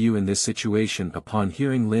happen to you in this situation? Upon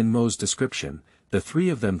hearing Lin Mo's description, the three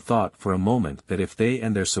of them thought for a moment that if they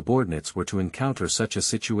and their subordinates were to encounter such a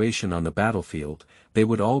situation on the battlefield, they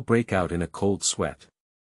would all break out in a cold sweat.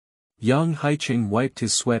 Yang Haiqing wiped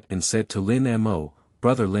his sweat and said to Lin Mo,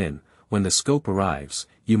 Brother Lin, when the scope arrives,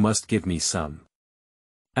 you must give me some.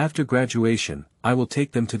 After graduation, I will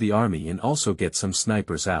take them to the army and also get some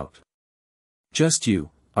snipers out. Just you,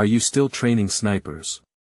 are you still training snipers?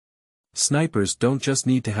 Snipers don't just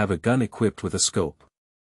need to have a gun equipped with a scope.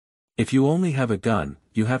 If you only have a gun,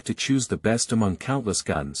 you have to choose the best among countless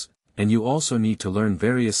guns, and you also need to learn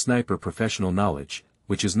various sniper professional knowledge,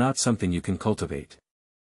 which is not something you can cultivate.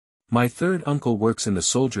 My third uncle works in the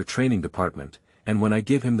soldier training department, and when I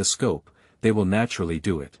give him the scope, they will naturally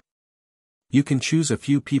do it. You can choose a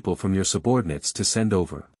few people from your subordinates to send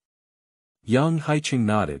over. Yang Haiqing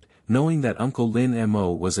nodded, knowing that Uncle Lin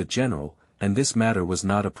Mo was a general, and this matter was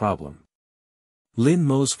not a problem. Lin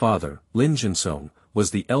Mo's father, Lin Jinsong,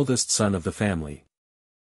 was the eldest son of the family.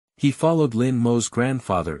 He followed Lin Mo's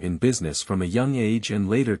grandfather in business from a young age and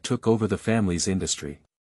later took over the family's industry.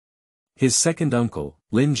 His second uncle,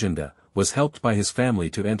 Lin Jinda, was helped by his family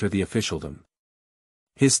to enter the officialdom.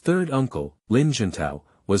 His third uncle, Lin Jintao,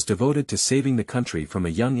 was devoted to saving the country from a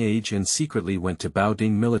young age and secretly went to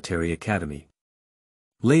Baoding Military Academy.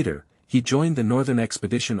 Later, he joined the Northern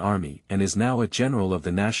Expedition Army and is now a general of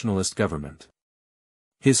the nationalist government.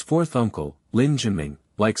 His fourth uncle, Lin Jinming,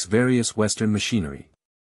 likes various Western machinery.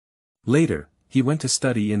 Later, he went to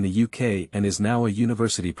study in the UK and is now a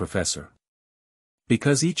university professor.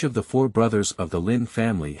 Because each of the four brothers of the Lin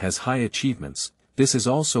family has high achievements, this is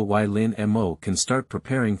also why Lin Mo can start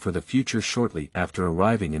preparing for the future shortly after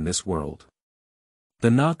arriving in this world.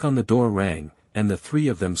 The knock on the door rang, and the three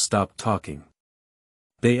of them stopped talking.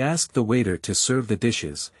 They asked the waiter to serve the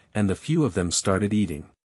dishes, and the few of them started eating.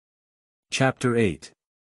 Chapter 8.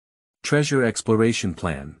 Treasure Exploration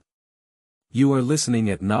Plan. You are listening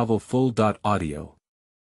at novelfull.audio.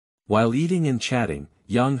 While eating and chatting,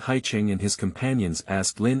 Yang Haiqing and his companions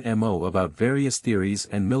asked Lin Mo about various theories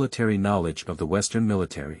and military knowledge of the Western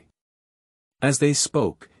military. As they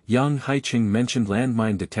spoke, Yang Haiqing mentioned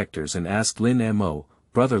landmine detectors and asked Lin Mo,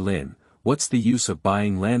 "Brother Lin, what's the use of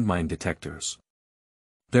buying landmine detectors?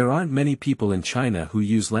 There aren't many people in China who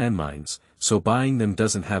use landmines, so buying them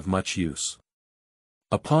doesn't have much use."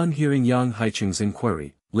 Upon hearing Yang Haiqing's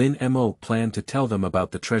inquiry, Lin Mo planned to tell them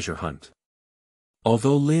about the treasure hunt.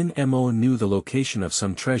 Although Lin Mo knew the location of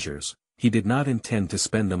some treasures, he did not intend to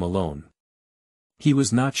spend them alone. He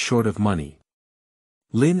was not short of money.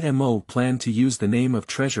 Lin Mo planned to use the name of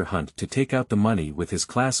treasure hunt to take out the money with his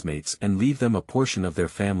classmates and leave them a portion of their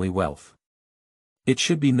family wealth. It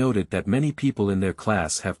should be noted that many people in their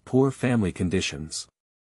class have poor family conditions.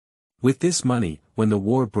 With this money, when the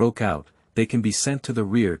war broke out, they can be sent to the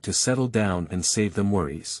rear to settle down and save them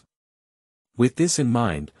worries. With this in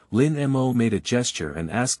mind, Lin Mo made a gesture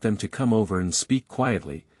and asked them to come over and speak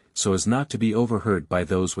quietly, so as not to be overheard by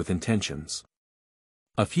those with intentions.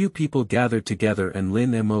 A few people gathered together and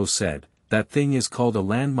Lin Mo said, "That thing is called a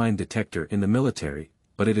landmine detector in the military,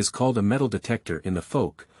 but it is called a metal detector in the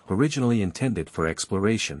folk, originally intended for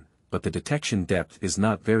exploration, but the detection depth is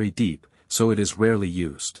not very deep, so it is rarely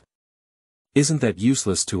used. Isn't that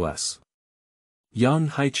useless to us?" Yang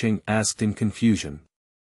Haiqing asked in confusion.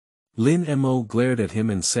 Lin Mo glared at him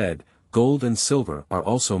and said, "Gold and silver are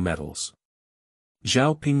also metals."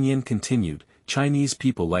 Zhao Pingyan continued, "Chinese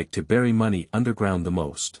people like to bury money underground the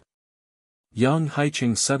most." Yang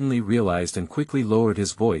Haiqing suddenly realized and quickly lowered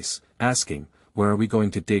his voice, asking, "Where are we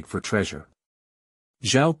going to dig for treasure?"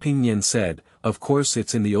 Zhao Pingyan said, "Of course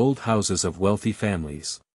it's in the old houses of wealthy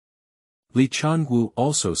families." Li Changwu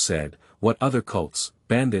also said, "What other cults,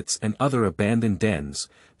 bandits and other abandoned dens,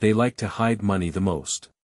 they like to hide money the most.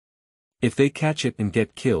 If they catch it and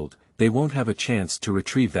get killed, they won't have a chance to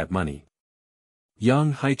retrieve that money."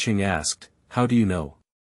 Yang Haiqing asked, "How do you know?"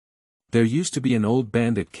 "There used to be an old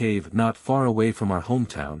bandit cave not far away from our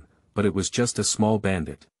hometown, but it was just a small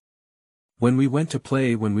bandit. When we went to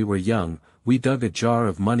play when we were young, we dug a jar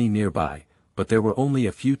of money nearby, but there were only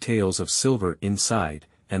a few taels of silver inside,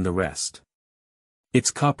 and the rest.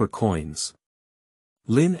 It's copper coins."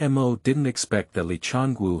 Lin Mo didn't expect that Li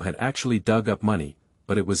Changwu had actually dug up money,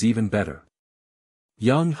 but it was even better.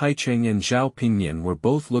 Yang Haiqing and Zhao Pingyan were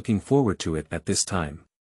both looking forward to it at this time.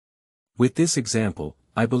 With this example,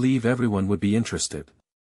 I believe everyone would be interested.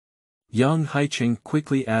 Yang Haiqing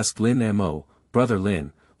quickly asked Lin Mo, "Brother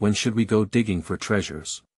Lin, when should we go digging for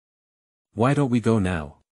treasures? Why don't we go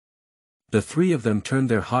now?" The three of them turned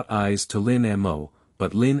their hot eyes to Lin Mo,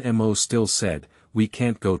 but Lin Mo still said, "We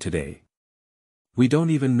can't go today. We don't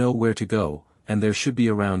even know where to go, and there should be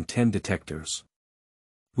around 10 detectors.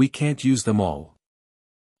 We can't use them all.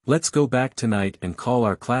 Let's go back tonight and call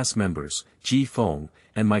our class members, Ji Feng,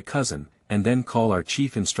 and my cousin, and then call our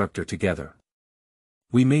chief instructor together.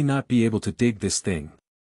 We may not be able to dig this thing.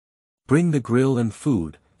 Bring the grill and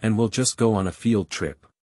food, and we'll just go on a field trip.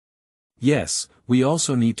 Yes, we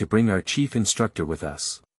also need to bring our chief instructor with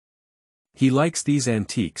us. He likes these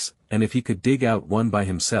antiques, and if he could dig out one by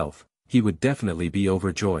himself, he would definitely be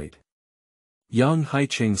overjoyed." Yang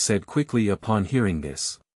Haiqing said quickly upon hearing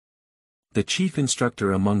this. The chief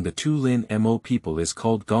instructor among the two Lin Mo people is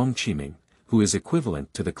called Gong Qiming, who is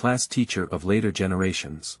equivalent to the class teacher of later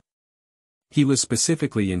generations. He was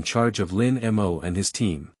specifically in charge of Lin Mo and his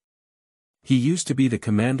team. He used to be the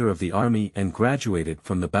commander of the army and graduated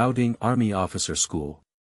from the Baoding Army Officer School.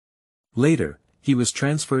 Later, he was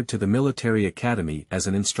transferred to the military academy as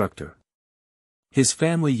an instructor. His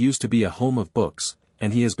family used to be a home of books,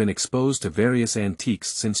 and he has been exposed to various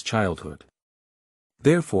antiques since childhood.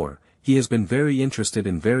 Therefore, he has been very interested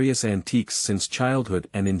in various antiques since childhood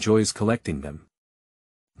and enjoys collecting them.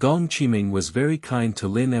 Gong Qiming was very kind to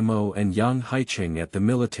Lin Mo and Yang Haicheng at the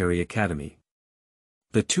military academy.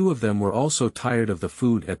 The two of them were also tired of the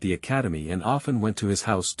food at the academy and often went to his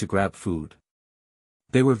house to grab food.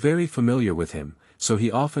 They were very familiar with him, so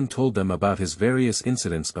he often told them about his various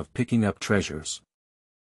incidents of picking up treasures.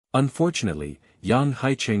 Unfortunately, Yang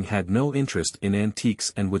Haicheng had no interest in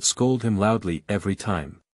antiques and would scold him loudly every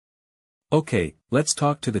time. "Okay, let's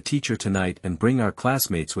talk to the teacher tonight and bring our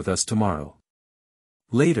classmates with us tomorrow.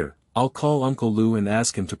 Later, I'll call Uncle Lu and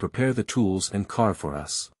ask him to prepare the tools and car for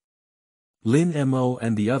us." Lin Mo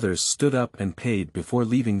and the others stood up and paid before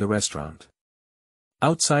leaving the restaurant.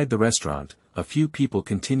 Outside the restaurant, a few people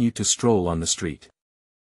continued to stroll on the street.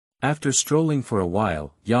 After strolling for a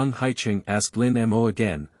while, Yang Haicheng asked Lin Mo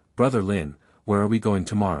again, "Brother Lin, where are we going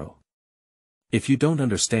tomorrow? If you don't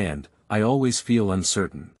understand, I always feel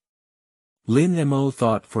uncertain." Lin Mo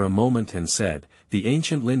thought for a moment and said, "The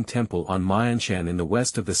ancient Lin Temple on Myanshan in the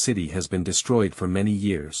west of the city has been destroyed for many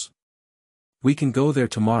years. We can go there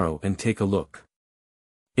tomorrow and take a look.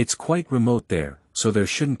 It's quite remote there, so there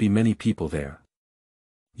shouldn't be many people there."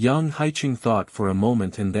 Yang Haicheng thought for a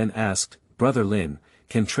moment and then asked, "Brother Lin,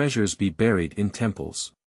 can treasures be buried in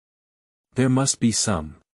temples?" "There must be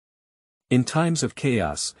some. In times of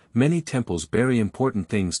chaos, many temples bury important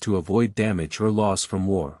things to avoid damage or loss from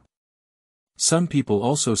war. Some people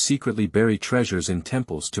also secretly bury treasures in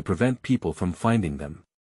temples to prevent people from finding them.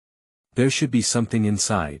 There should be something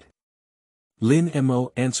inside." Lin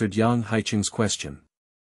Mo answered Yang Haicheng's question.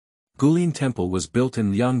 Gulin Temple was built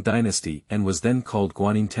in Liang Dynasty and was then called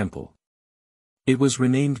Guanyin Temple. It was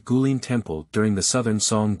renamed Gulin Temple during the Southern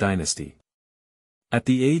Song Dynasty. At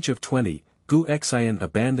the age of 20, Gu Xian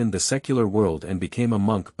abandoned the secular world and became a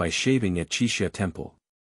monk by shaving at Qixia Temple.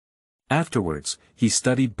 Afterwards, he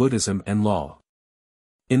studied Buddhism and law.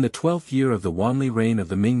 In the 12th year of the Wanli reign of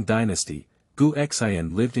the Ming Dynasty, Gu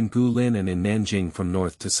Xian lived in Gulin and in Nanjing from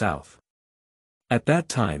north to south. At that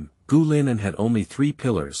time, Gulin had only 3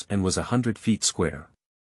 pillars and was 100 feet square.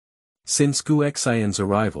 Since Gu Xian's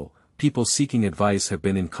arrival, people seeking advice have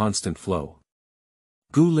been in constant flow.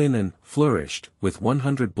 Gulin flourished, with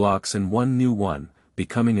 100 blocks and one new one,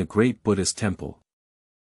 becoming a great Buddhist temple.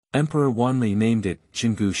 Emperor Wanli named it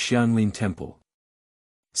Jinggu Xianglin Temple.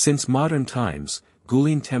 Since modern times,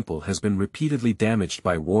 Gulin Temple has been repeatedly damaged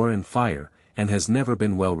by war and fire, and has never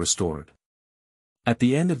been well restored. At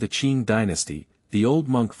the end of the Qing dynasty, the old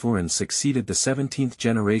monk Furan succeeded the 17th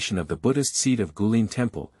generation of the Buddhist seat of Gulin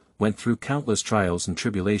Temple, went through countless trials and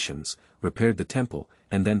tribulations, repaired the temple,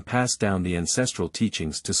 and then passed down the ancestral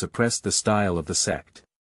teachings to suppress the style of the sect.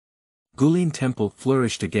 Gulin Temple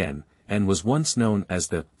flourished again, and was once known as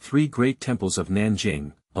the 3 Great Temples of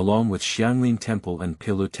Nanjing, along with Xianglin Temple and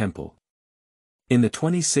Pilu Temple. In the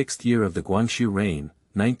 26th year of the Guangxu reign,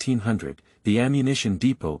 1900, the ammunition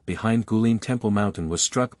depot behind Gulin Temple Mountain was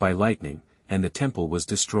struck by lightning, and the temple was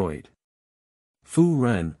destroyed. Fu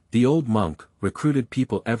Ren, the old monk, recruited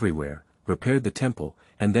people everywhere, repaired the temple,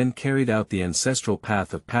 and then carried out the ancestral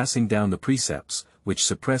path of passing down the precepts, which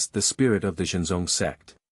suppressed the spirit of the Zhenzong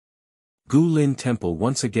sect. Gulin Temple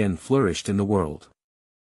once again flourished in the world.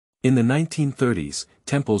 In the 1930s,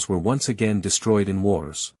 temples were once again destroyed in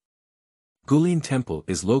wars. Gulin Temple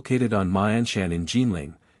is located on Myanshan in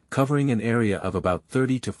Jinling, covering an area of about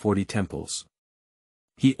 30 to 40 temples.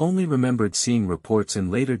 He only remembered seeing reports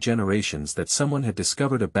in later generations that someone had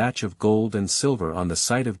discovered a batch of gold and silver on the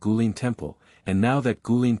site of Gulin Temple, and now that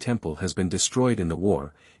Gulin Temple has been destroyed in the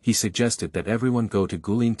war, he suggested that everyone go to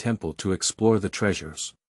Gulin Temple to explore the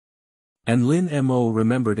treasures. And Lin Mo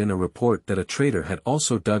remembered in a report that a trader had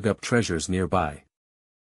also dug up treasures nearby.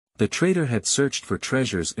 The trader had searched for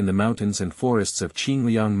treasures in the mountains and forests of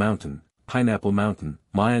Qingliang Mountain, Pineapple Mountain,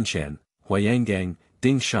 Myanshan, Huayangang,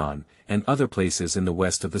 Dingshan, and other places in the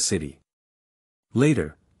west of the city.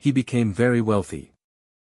 Later, he became very wealthy.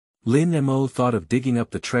 Lin Mo thought of digging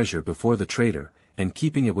up the treasure before the trader, and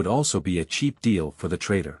keeping it would also be a cheap deal for the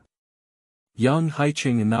trader. Yang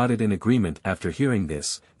Haicheng nodded in agreement after hearing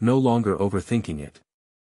this, no longer overthinking it.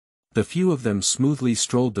 The few of them smoothly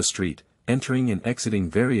strolled the street, entering and exiting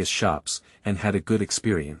various shops, and had a good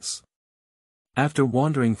experience. After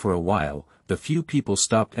wandering for a while, the few people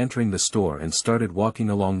stopped entering the store and started walking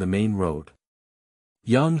along the main road.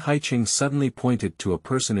 Yang Haicheng suddenly pointed to a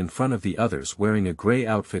person in front of the others wearing a gray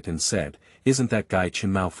outfit and said, "Isn't that guy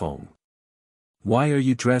Chen Maofeng? Why are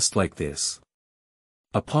you dressed like this?"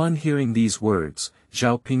 Upon hearing these words,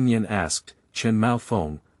 Zhao Pingyan asked, Chen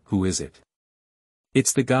Maofeng, who is it?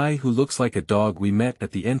 It's the guy who looks like a dog we met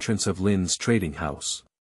at the entrance of Lin's trading house.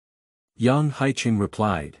 Yang Haiqing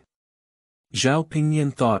replied. Zhao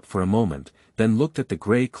Pingyan thought for a moment, then looked at the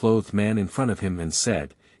gray-clothed man in front of him and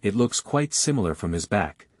said, it looks quite similar from his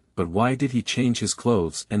back, but why did he change his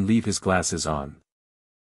clothes and leave his glasses on?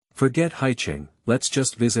 Forget Haiqing, let's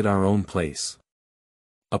just visit our own place.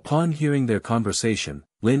 Upon hearing their conversation,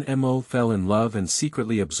 Lin Mo fell in love and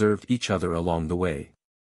secretly observed each other along the way.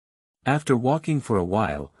 After walking for a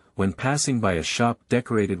while, when passing by a shop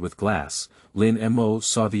decorated with glass, Lin Mo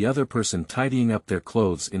saw the other person tidying up their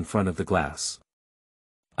clothes in front of the glass.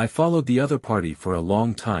 I followed the other party for a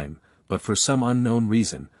long time, but for some unknown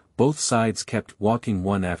reason, both sides kept walking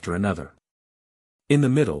one after another. In the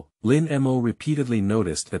middle, Lin Mo repeatedly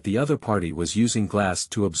noticed that the other party was using glass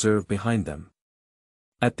to observe behind them.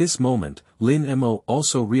 At this moment, Lin Mo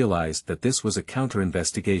also realized that this was a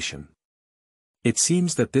counter-investigation. It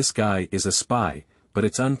seems that this guy is a spy, but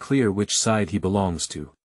it's unclear which side he belongs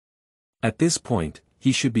to. At this point,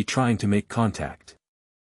 he should be trying to make contact.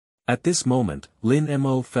 At this moment, Lin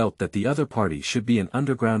Mo felt that the other party should be an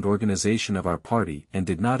underground organization of our party and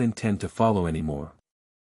did not intend to follow anymore.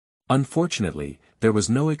 Unfortunately, there was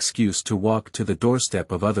no excuse to walk to the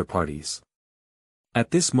doorstep of other parties.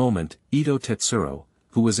 At this moment, Ito Tetsuro,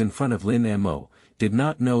 who was in front of Lin Mo, did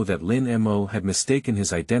not know that Lin Mo had mistaken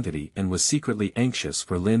his identity and was secretly anxious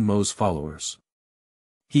for Lin Mo's followers.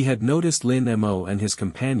 He had noticed Lin Mo and his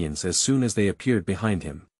companions as soon as they appeared behind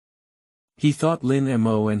him. He thought Lin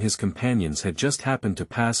Mo and his companions had just happened to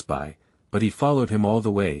pass by, but he followed him all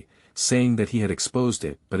the way, saying that he had exposed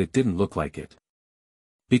it but it didn't look like it.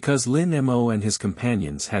 Because Lin Mo and his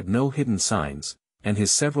companions had no hidden signs, and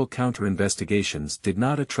his several counter-investigations did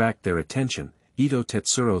not attract their attention, Ito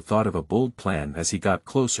Tetsuro thought of a bold plan as he got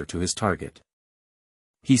closer to his target.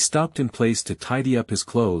 He stopped in place to tidy up his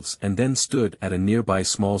clothes and then stood at a nearby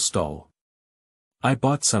small stall. I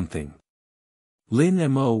bought something.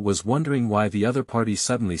 Lin Mo was wondering why the other party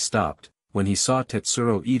suddenly stopped. When he saw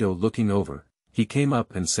Tetsuro Ito looking over, he came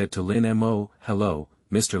up and said to Lin Mo, hello,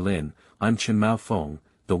 Mr. Lin, I'm Chen Maofeng,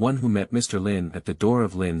 the one who met Mr. Lin at the door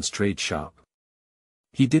of Lin's trade shop.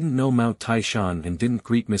 He didn't know Mount Taishan and didn't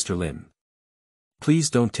greet Mr. Lin.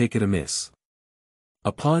 Please don't take it amiss.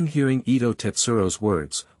 Upon hearing Ito Tetsuro's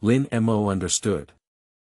words, Lin Mo understood.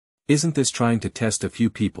 Isn't this trying to test a few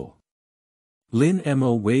people? Lin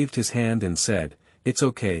Mo waved his hand and said, it's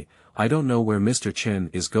okay, I don't know where Mr.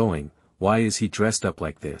 Chen is going, why is he dressed up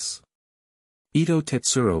like this? Ito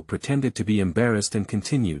Tetsuro pretended to be embarrassed and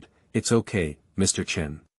continued, it's okay, Mr.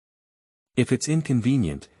 Chen. If it's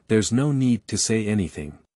inconvenient, there's no need to say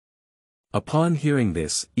anything. Upon hearing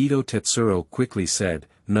this, Ito Tetsuro quickly said,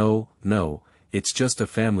 no, it's just a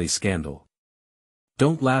family scandal.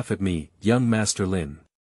 Don't laugh at me, young Master Lin.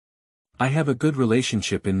 I have a good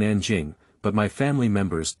relationship in Nanjing, but my family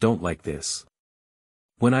members don't like this.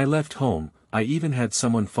 When I left home, I even had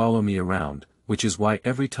someone follow me around, which is why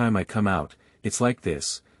every time I come out, it's like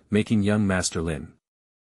this, making young Master Lin.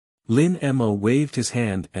 Lin Mo waved his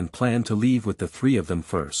hand and planned to leave with the three of them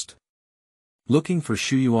first. Looking for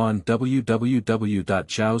Shuyuan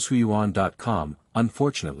www.zhaoshuyuan.com,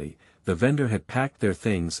 unfortunately, the vendor had packed their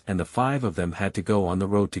things and the five of them had to go on the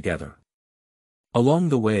road together. Along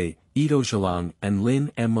the way, Ito Zhelang and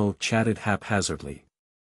Lin Mo chatted haphazardly.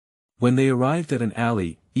 When they arrived at an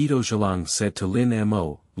alley, Ito Zhelang said to Lin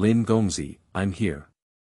Mo, Lin Gongzi, I'm here.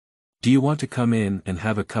 Do you want to come in and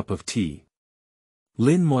have a cup of tea?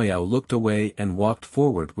 Lin Moyao looked away and walked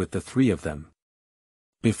forward with the three of them.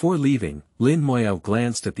 Before leaving, Lin Moyao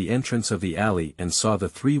glanced at the entrance of the alley and saw the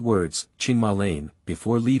three words, Qingma Lane,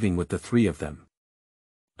 before leaving with the three of them.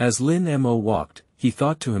 As Lin Mo walked, he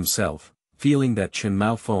thought to himself, feeling that Chen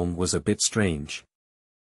Maofeng was a bit strange.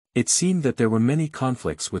 It seemed that there were many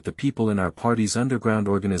conflicts with the people in our party's underground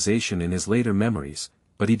organization in his later memories,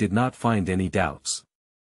 but he did not find any doubts.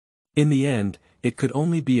 In the end, it could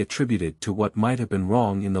only be attributed to what might have been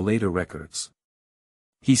wrong in the later records.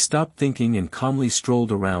 He stopped thinking and calmly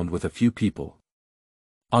strolled around with a few people.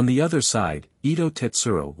 On the other side, Ito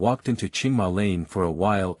Tetsuro walked into Qingma Lane for a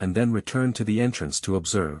while and then returned to the entrance to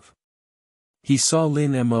observe. He saw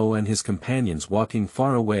Lin Mo and his companions walking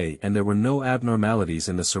far away and there were no abnormalities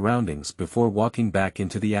in the surroundings before walking back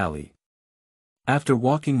into the alley. After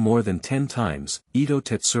walking more than 10 times, Ito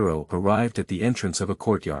Tetsuro arrived at the entrance of a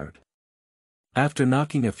courtyard. After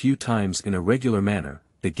knocking a few times in a regular manner,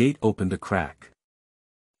 the gate opened a crack.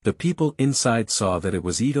 The people inside saw that it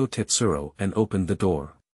was Ito Tetsuro and opened the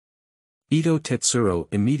door. Ito Tetsuro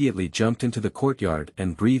immediately jumped into the courtyard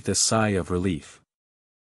and breathed a sigh of relief.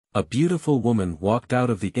 A beautiful woman walked out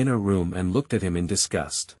of the inner room and looked at him in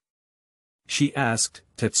disgust. She asked,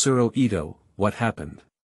 "Tetsuro Ito, what happened?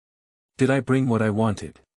 Did I bring what I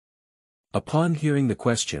wanted?" Upon hearing the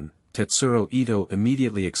question, Tetsuro Ito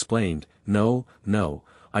immediately explained, No,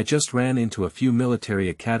 I just ran into a few military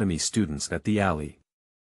academy students at the alley.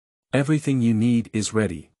 Everything you need is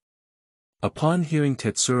ready." Upon hearing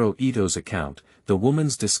Tetsuro Ito's account, the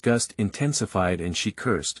woman's disgust intensified and she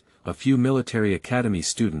cursed, "A few military academy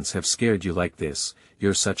students have scared you like this,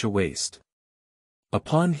 you're such a waste."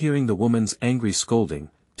 Upon hearing the woman's angry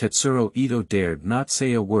scolding, Tetsuro Ito dared not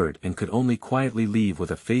say a word and could only quietly leave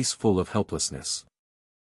with a face full of helplessness.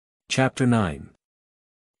 Chapter 9.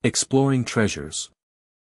 Exploring Treasures.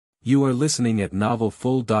 You are listening at Novel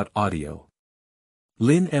Full.audio.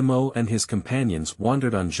 Lin Mo and his companions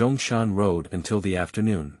wandered on Zhongshan Road until the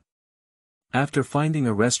afternoon. After finding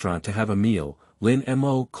a restaurant to have a meal, Lin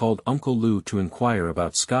Mo called Uncle Lu to inquire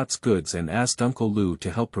about Scott's goods and asked Uncle Lu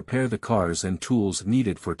to help prepare the cars and tools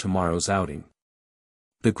needed for tomorrow's outing.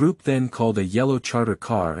 The group then called a yellow charter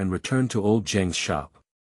car and returned to Old Zheng's shop.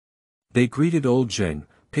 They greeted Old Zheng,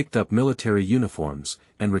 picked up military uniforms,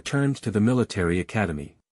 and returned to the military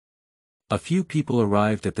academy. A few people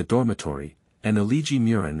arrived at the dormitory, and Eliji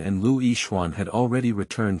Murin and Lu Yixuan had already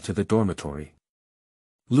returned to the dormitory.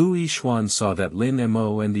 Lu Yixuan saw that Lin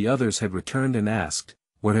Mo and the others had returned and asked,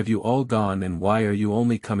 "Where have you all gone and why are you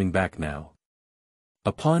only coming back now?"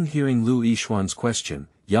 Upon hearing Lu Yixuan's question,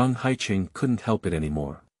 Yang Haiqing couldn't help it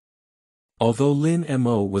anymore. Although Lin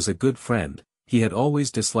Mo was a good friend, he had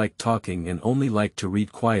always disliked talking and only liked to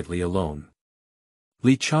read quietly alone.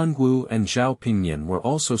 Li Changwu and Zhao Pingyan were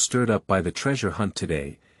also stirred up by the treasure hunt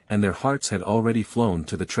today, and their hearts had already flown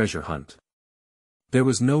to the treasure hunt. There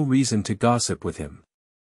was no reason to gossip with him.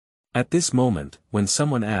 At this moment, when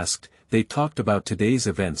someone asked, they talked about today's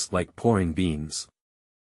events like pouring beans.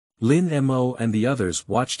 Lin Mo and the others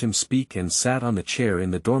watched him speak and sat on the chair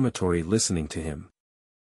in the dormitory listening to him.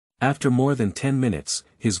 After more than 10 minutes,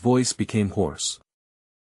 his voice became hoarse.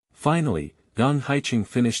 Finally, Yang Haiqing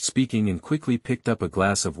finished speaking and quickly picked up a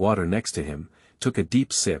glass of water next to him, took a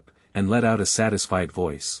deep sip, and let out a satisfied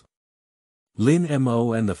voice. Lin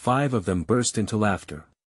Mo and the 5 of them burst into laughter.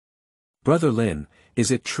 "Brother Lin,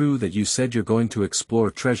 is it true that you said you're going to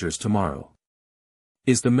explore treasures tomorrow?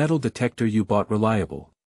 Is the metal detector you bought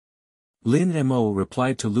reliable?" Lin Mo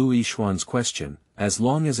replied to Lu Yixuan's question, "As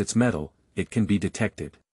long as it's metal, it can be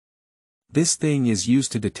detected. This thing is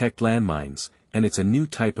used to detect landmines, and it's a new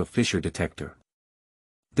type of fissure detector.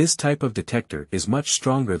 This type of detector is much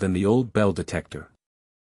stronger than the old bell detector.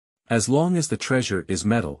 As long as the treasure is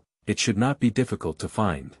metal, it should not be difficult to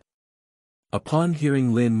find." Upon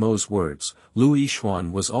hearing Lin Mo's words, Lu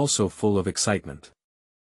Yixuan was also full of excitement.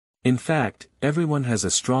 In fact, everyone has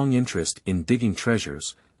a strong interest in digging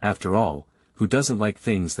treasures, after all, who doesn't like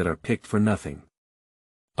things that are picked for nothing?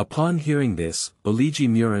 Upon hearing this, Eliji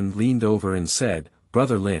Murin leaned over and said,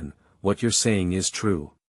 "Brother Lin, what you're saying is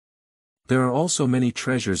true. There are also many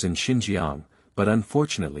treasures in Xinjiang, but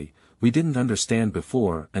unfortunately, we didn't understand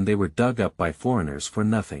before and they were dug up by foreigners for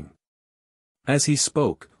nothing." As he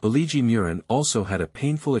spoke, Eliji Murin also had a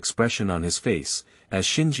painful expression on his face, as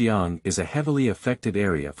Xinjiang is a heavily affected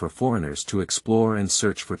area for foreigners to explore and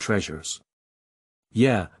search for treasures.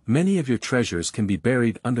 "Yeah, many of your treasures can be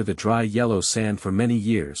buried under the dry yellow sand for many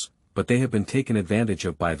years, but they have been taken advantage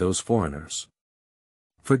of by those foreigners.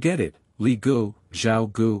 Forget it, Li Gu, Zhao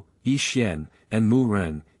Gu, Yi Xian, and Mu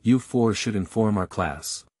Ren, you 4 should inform our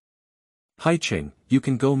class. Haiqing, you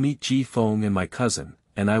can go meet Ji Feng and my cousin,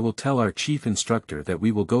 and I will tell our chief instructor that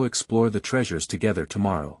we will go explore the treasures together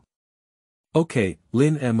tomorrow." "Okay,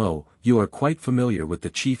 Lin Mo, you are quite familiar with the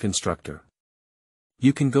chief instructor.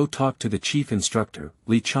 You can go talk to the chief instructor,"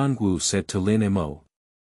 Li Changwu said to Lin Mo.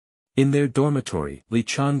 In their dormitory, Li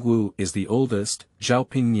Changwu is the oldest, Zhao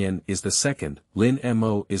Pingyan is the second, Lin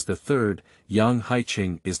Mo is the third, Yang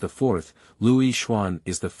Haiqing is the fourth, Lu Yixuan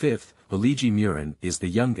is the fifth, Eliji Murin is the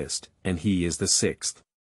youngest, and he is the sixth.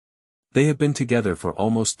 They have been together for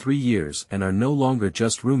almost 3 years and are no longer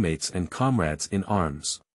just roommates and comrades in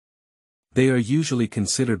arms. They are usually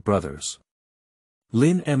considered brothers.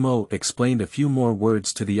 Lin Mo explained a few more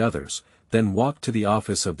words to the others, then walked to the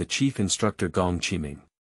office of the chief instructor Gong Qiming.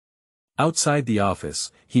 Outside the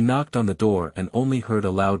office, he knocked on the door and only heard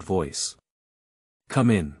a loud voice. "Come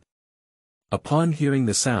in." Upon hearing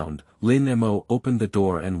the sound, Lin Mo opened the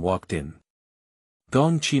door and walked in.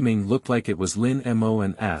 Gong Qiming looked like it was Lin Mo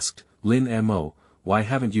and asked, "Lin Mo, why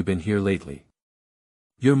haven't you been here lately?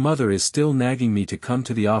 Your mother is still nagging me to come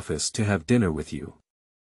to the office to have dinner with you.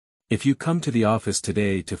 If you come to the office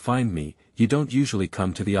today to find me, you don't usually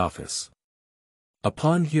come to the office."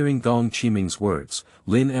 Upon hearing Gong Qiming's words,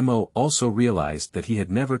 Lin Mo also realized that he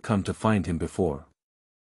had never come to find him before.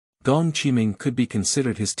 Gong Qiming could be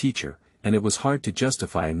considered his teacher, and it was hard to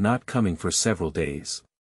justify not coming for several days.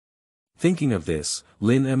 Thinking of this,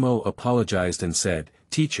 Lin Mo apologized and said,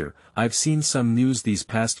 "Teacher, I've seen some news these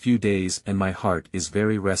past few days and my heart is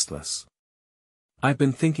very restless. I've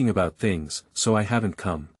been thinking about things, so I haven't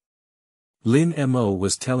come." Lin Mo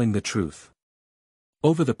was telling the truth.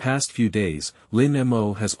 Over the past few days, Lin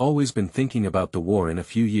Mo has always been thinking about the war in a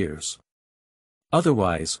few years.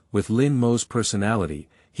 Otherwise, with Lin Mo's personality,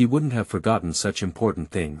 he wouldn't have forgotten such important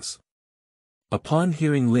things. Upon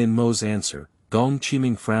hearing Lin Mo's answer, Gong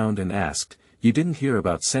Qiming frowned and asked, "You didn't hear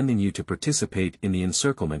about sending you to participate in the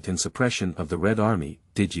encirclement and suppression of the Red Army,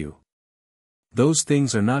 did you? Those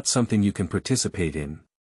things are not something you can participate in."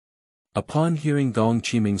 Upon hearing Gong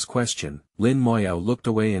Qiming's question, Lin Moyao looked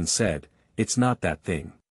away and said, "It's not that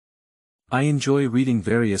thing. I enjoy reading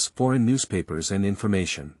various foreign newspapers and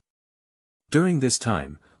information. During this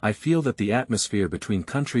time, I feel that the atmosphere between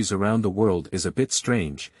countries around the world is a bit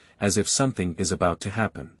strange, as if something is about to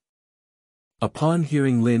happen." Upon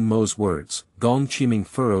hearing Lin Mo's words, Gong Qiming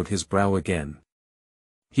furrowed his brow again.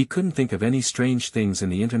 He couldn't think of any strange things in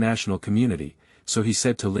the international community, so he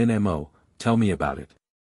said to Lin Mo, "Tell me about it."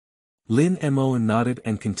 Lin Mo nodded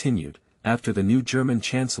and continued, "After the new German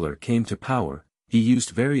chancellor came to power, he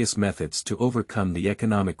used various methods to overcome the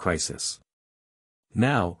economic crisis.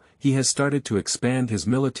 Now, he has started to expand his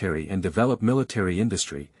military and develop military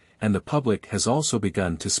industry, and the public has also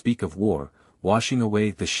begun to speak of war, washing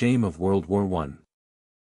away the shame of World War I.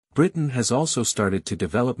 Britain has also started to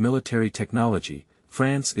develop military technology,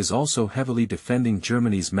 France is also heavily defending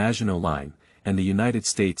Germany's Maginot Line, and the United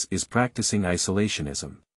States is practicing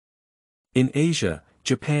isolationism. In Asia,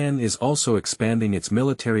 Japan is also expanding its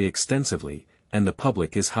military extensively, and the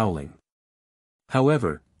public is howling.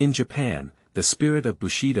 However, in Japan, the spirit of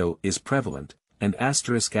Bushido is prevalent, and ******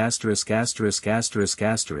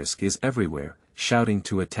 is everywhere, shouting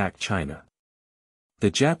to attack China. The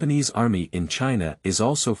Japanese army in China is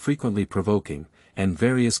also frequently provoking, and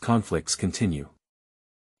various conflicts continue.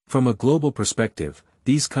 From a global perspective,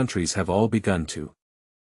 these countries have all begun to.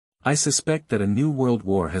 I suspect that a new world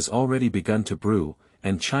war has already begun to brew,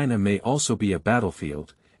 and China may also be a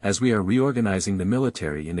battlefield, as we are reorganizing the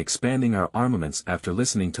military and expanding our armaments." After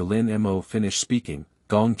listening to Lin Mo finish speaking,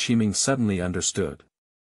 Gong Qiming suddenly understood.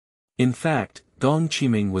 In fact, Gong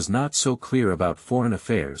Qiming was not so clear about foreign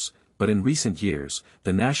affairs, but in recent years,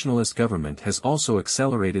 the nationalist government has also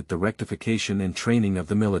accelerated the rectification and training of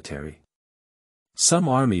the military. Some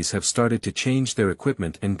armies have started to change their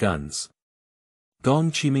equipment and guns.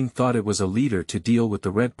 Gong Qiming thought it was a leader to deal with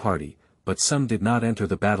the Red Party, but some did not enter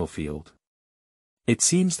the battlefield. It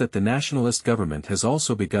seems that the nationalist government has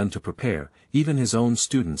also begun to prepare, even his own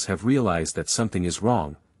students have realized that something is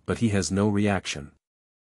wrong, but he has no reaction.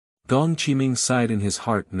 Gong Qiming sighed in his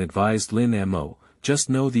heart and advised Lin Mo, "Just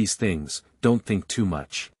know these things, don't think too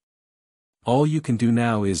much. All you can do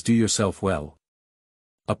now is do yourself well."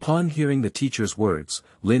 Upon hearing the teacher's words,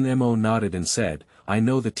 Lin Mo nodded and said, "I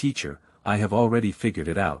know the teacher, I have already figured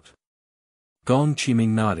it out." Gong Qiming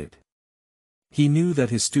nodded. He knew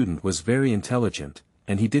that his student was very intelligent,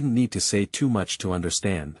 and he didn't need to say too much to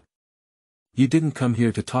understand. "You didn't come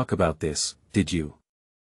here to talk about this, did you?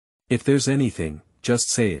 If there's anything, just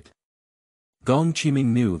say it." Gong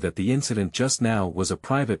Qiming knew that the incident just now was a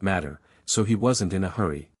private matter, so he wasn't in a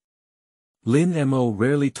hurry. Lin Mo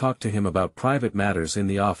rarely talked to him about private matters in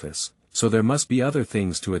the office, so there must be other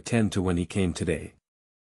things to attend to when he came today.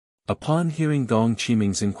 Upon hearing Gong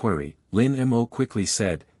Qiming's inquiry, Lin Mo quickly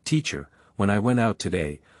said, "Teacher, when I went out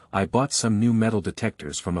today, I bought some new metal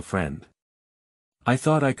detectors from a friend. I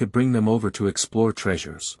thought I could bring them over to explore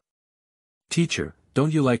treasures. Teacher,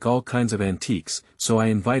 don't you like all kinds of antiques, so I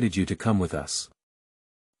invited you to come with us."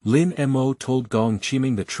 Lin Mo told Gong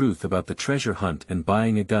Qiming the truth about the treasure hunt and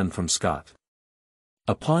buying a gun from Scott.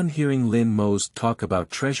 Upon hearing Lin Mo's talk about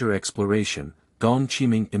treasure exploration, Gong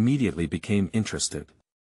Qiming immediately became interested.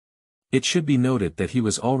 It should be noted that he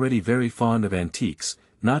was already very fond of antiques,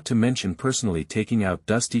 not to mention personally taking out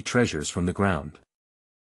dusty treasures from the ground.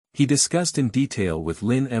 He discussed in detail with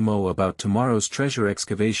Lin Mo about tomorrow's treasure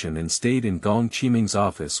excavation and stayed in Gong Qiming's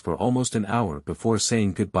office for almost an hour before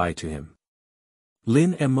saying goodbye to him.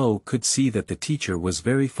 Lin Mo could see that the teacher was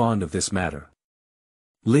very fond of this matter.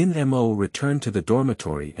 Lin Mo returned to the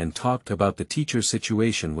dormitory and talked about the teacher's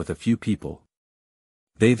situation with a few people.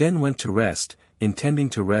 They then went to rest,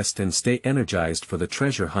 intending to rest and stay energized for the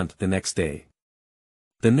treasure hunt the next day.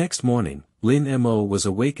 The next morning, Lin Mo was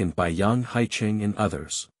awakened by Yang Haicheng and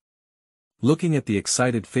others. Looking at the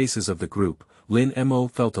excited faces of the group, Lin Mo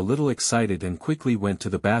felt a little excited and quickly went to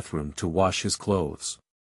the bathroom to wash his clothes.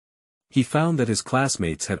 He found that his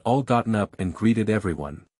classmates had all gotten up and greeted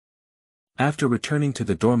everyone. After returning to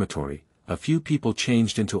the dormitory, a few people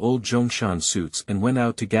changed into old Zhongshan suits and went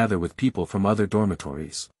out to gather with people from other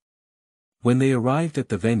dormitories. When they arrived at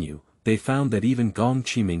the venue, they found that even Gong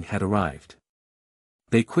Qiming had arrived.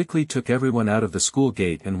 They quickly took everyone out of the school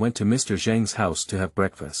gate and went to Mr. Zhang's house to have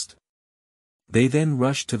breakfast. They then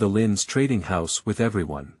rushed to the Lin's trading house with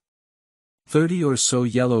everyone. 30 or so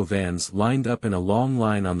yellow vans lined up in a long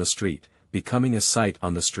line on the street, becoming a sight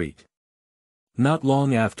on the street. Not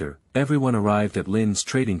long after, everyone arrived at Lin's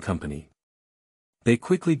trading company. They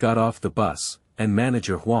quickly got off the bus, and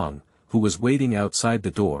manager Huang, who was waiting outside the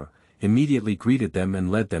door, immediately greeted them and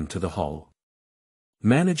led them to the hall.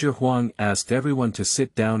 Manager Huang asked everyone to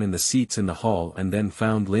sit down in the seats in the hall and then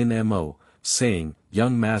found Lin Mo, saying,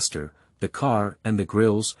 "Young master, the car and the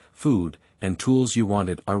grills, food, and tools you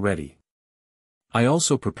wanted are ready. I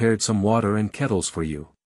also prepared some water and kettles for you.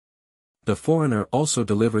 The foreigner also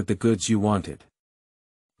delivered the goods you wanted.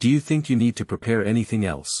 Do you think you need to prepare anything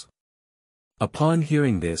else?" Upon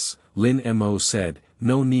hearing this, Lin Mo said,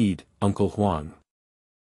 "No need, Uncle Huang.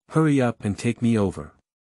 Hurry up and take me over."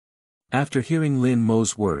 After hearing Lin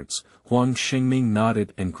Mo's words, Huang Xingming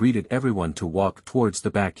nodded and greeted everyone to walk towards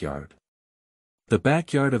the backyard. The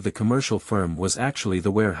backyard of the commercial firm was actually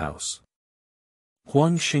the warehouse.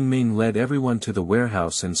 Huang Xingming led everyone to the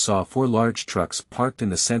warehouse and saw 4 large trucks parked in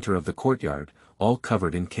the center of the courtyard, all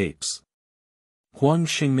covered in capes. Huang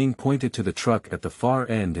Xingming pointed to the truck at the far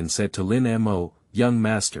end and said to Lin Mo, "Young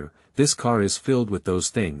master, this car is filled with those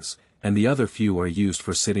things, and the other few are used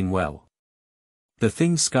for sitting well. The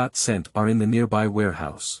things Scott sent are in the nearby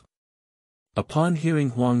warehouse." Upon hearing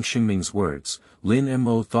Huang Xingming's words, Lin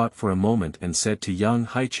Mo thought for a moment and said to young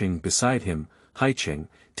Haiqing beside him, "Haiqing,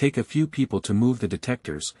 take a few people to move the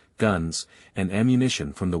detectors, guns, and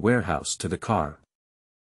ammunition from the warehouse to the car.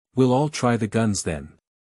 We'll all try the guns then."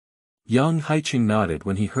 Young Haiqing nodded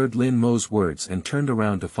when he heard Lin Mo's words and turned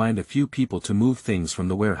around to find a few people to move things from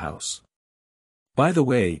the warehouse. "By the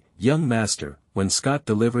way, young master, when Scott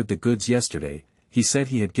delivered the goods yesterday, he said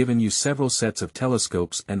he had given you several sets of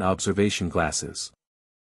telescopes and observation glasses."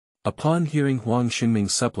 Upon hearing Huang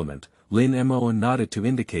Xingming's supplement, Lin Mo nodded to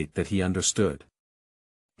indicate that he understood.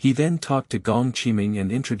 He then talked to Gong Qiming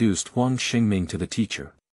and introduced Huang Xingming to the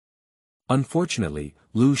teacher. Unfortunately,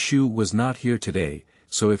 Lu Shu was not here today,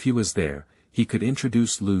 so if he was there, he could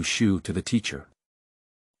introduce Lu Shu to the teacher.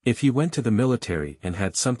 If he went to the military and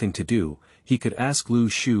had something to do, he could ask Lu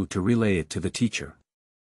Shu to relay it to the teacher.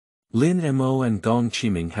 Lin Mo and Gong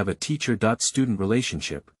Qiming have a teacher-student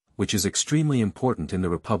relationship, which is extremely important in the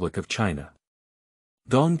Republic of China.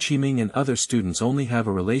 Gong Qiming and other students only have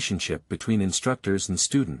a relationship between instructors and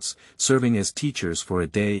students, serving as teachers for a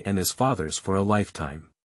day and as fathers for a lifetime.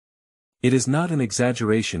 It is not an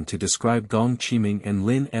exaggeration to describe Gong Qiming and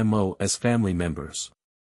Lin Mo as family members.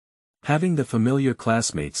 Having the familiar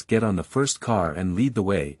classmates get on the first car and lead the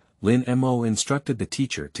way, Lin Mo instructed the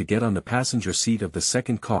teacher to get on the passenger seat of the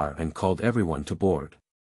second car and called everyone to board.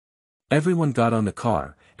 Everyone got on the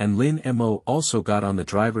car, and Lin Mo also got on the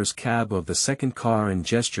driver's cab of the second car and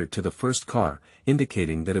gestured to the first car,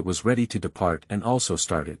 indicating that it was ready to depart and also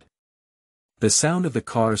started. The sound of the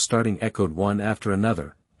car starting echoed one after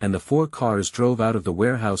another, and the 4 cars drove out of the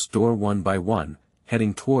warehouse door one by one,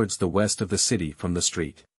 heading towards the west of the city from the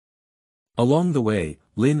street. Along the way,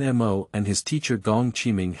 Lin Mo and his teacher Gong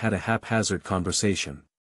Qiming had a haphazard conversation.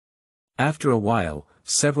 After a while,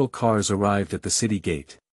 several cars arrived at the city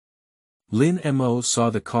gate. Lin Mo saw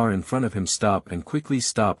the car in front of him stop and quickly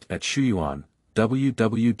stopped at Shuyuan,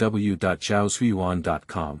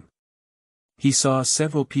 www.zhaoshuyuan.com. He saw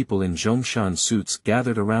several people in Zhongshan suits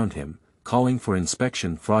gathered around him, calling for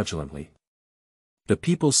inspection fraudulently. The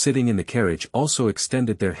people sitting in the carriage also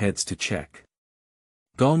extended their heads to check.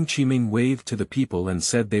 Gong Qiming waved to the people and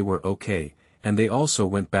said they were okay, and they also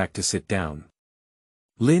went back to sit down.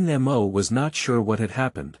 Lin Mo was not sure what had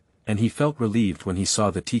happened, and he felt relieved when he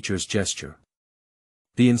saw the teacher's gesture.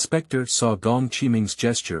 The inspector saw Gong Qiming's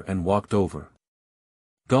gesture and walked over.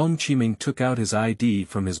 Gong Qiming took out his ID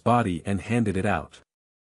from his body and handed it out.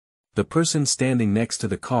 The person standing next to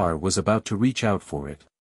the car was about to reach out for it.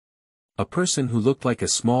 A person who looked like a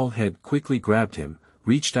small head quickly grabbed him,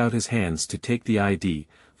 reached out his hands to take the ID,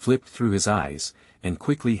 flipped through his eyes, and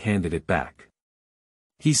quickly handed it back.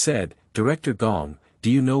 He said, "Director Gong, do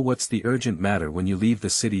you know what's the urgent matter when you leave the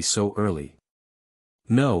city so early?"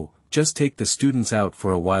 "No, just take the students out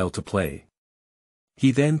for a while to play."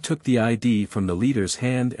 He then took the ID from the leader's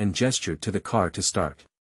hand and gestured to the car to start.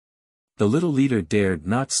 The little leader dared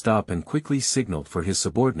not stop and quickly signaled for his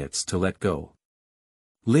subordinates to let go.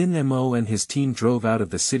 Lin Mo and his team drove out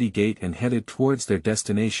of the city gate and headed towards their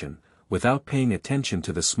destination, without paying attention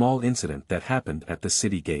to the small incident that happened at the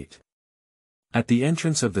city gate. At the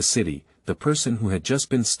entrance of the city, the person who had just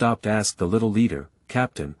been stopped asked the little leader,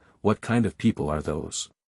 "Captain, what kind of people are those?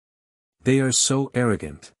 They are so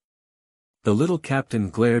arrogant." The little captain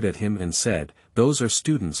glared at him and said, "Those are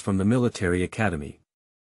students from the military academy.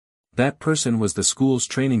 That person was the school's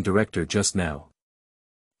training director just now."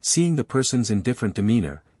 Seeing the person's indifferent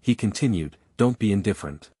demeanor, he continued, "Don't be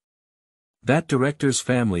indifferent. That director's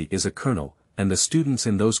family is a colonel, and the students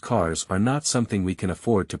in those cars are not something we can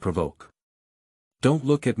afford to provoke. Don't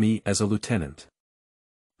look at me as a lieutenant.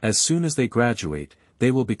 As soon as they graduate, they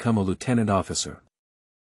will become a lieutenant officer.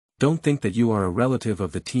 Don't think that you are a relative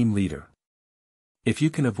of the team leader. If you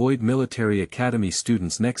can avoid military academy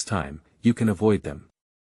students next time, you can avoid them.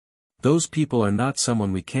 Those people are not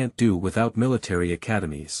someone we can't do without military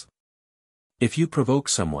academies. If you provoke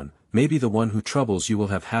someone, maybe the one who troubles you will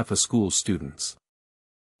have half a school's students."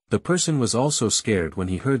 The person was also scared when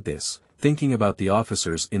he heard this, thinking about the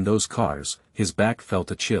officers in those cars, his back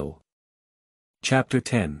felt a chill. Chapter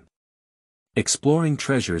 10. Exploring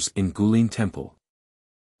Treasures in Gulin Temple.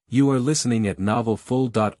 You are listening at Novel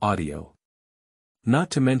Full.audio. Not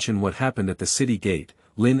to mention what happened at the city gate,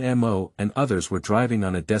 Lin Mo and others were driving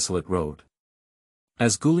on a desolate road.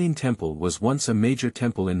 As Gulin Temple was once a major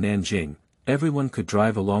temple in Nanjing, everyone could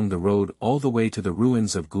drive along the road all the way to the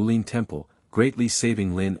ruins of Gulin Temple, greatly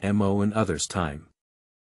saving Lin Mo and others time.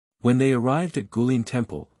 When they arrived at Gulin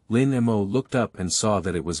Temple, Lin Mo looked up and saw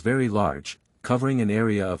that it was very large, covering an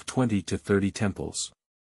area of 20 to 30 temples.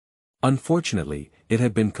 Unfortunately, it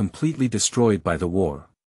had been completely destroyed by the war.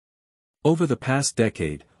 Over the past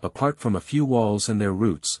decade, apart from a few walls and their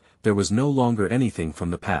roots, there was no longer anything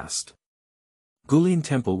from the past. Gulin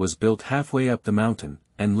Temple was built halfway up the mountain,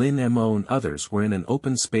 and Lin Mo and others were in an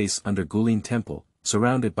open space under Gulin Temple,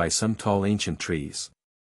 surrounded by some tall ancient trees.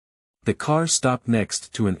 The car stopped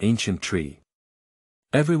next to an ancient tree.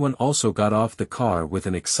 Everyone also got off the car with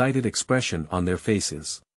an excited expression on their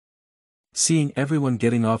faces. Seeing everyone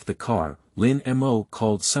getting off the car, Lin Mo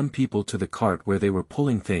called some people to the cart where they were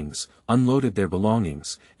pulling things, unloaded their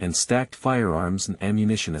belongings, and stacked firearms and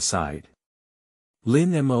ammunition aside.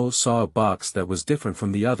 Lin Mo saw a box that was different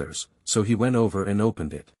from the others, so he went over and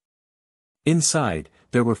opened it. Inside,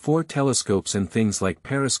 there were 4 telescopes and things like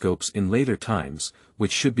periscopes in later times,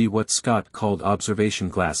 which should be what Scott called observation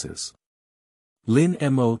glasses. Lin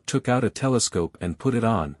Mo took out a telescope and put it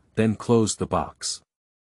on, then closed the box.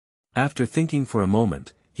 After thinking for a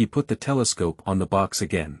moment, he put the telescope on the box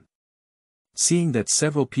again. Seeing that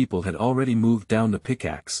several people had already moved down the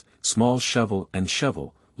pickaxe, small shovel and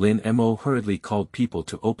shovel, Lin Mo hurriedly called people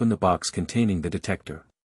to open the box containing the detector.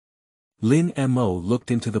 Lin Mo looked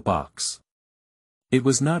into the box. It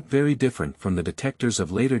was not very different from the detectors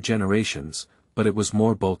of later generations, but it was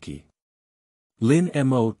more bulky. Lin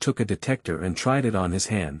Mo took a detector and tried it on his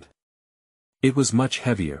hand. It was much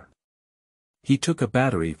heavier. He took a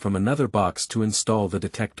battery from another box to install the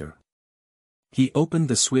detector. He opened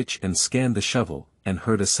the switch and scanned the shovel, and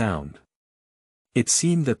heard a sound. It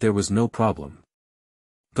seemed that there was no problem.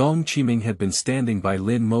 Gong Qiming had been standing by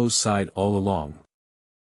Lin Mo's side all along.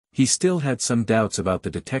 He still had some doubts about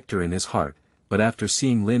the detector in his heart, but after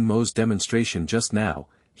seeing Lin Mo's demonstration just now,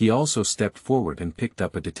 he also stepped forward and picked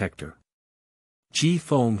up a detector. Ji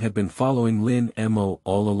Feng had been following Lin Mo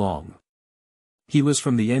all along. He was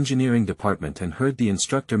from the engineering department and heard the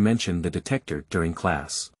instructor mention the detector during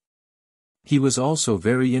class. He was also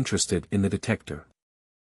very interested in the detector.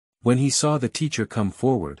 When he saw the teacher come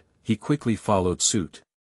forward, he quickly followed suit.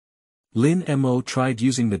 Lin Mo tried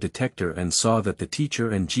using the detector and saw that the teacher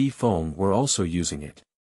and Ji Feng were also using it.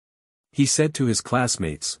 He said to his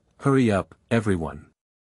classmates, "Hurry up, everyone.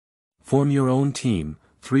 Form your own team,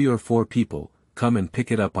 3 or 4 people, come and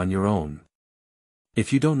pick it up on your own.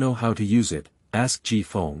 If you don't know how to use it, ask Ji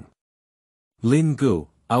Feng. Lin Gu,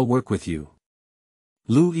 I'll work with you."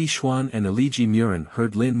 Lu Yixuan and Aliji Murin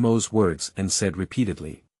heard Lin Mo's words and said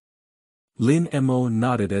repeatedly. Lin Mo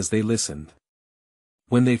nodded as they listened.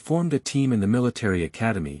 When they formed a team in the military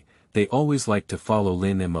academy, they always liked to follow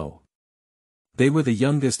Lin Mo. They were the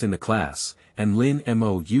youngest in the class, and Lin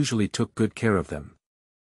Mo usually took good care of them.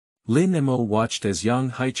 Lin Mo watched as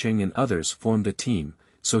Yang Haicheng and others formed a team,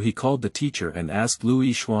 so he called the teacher and asked Lu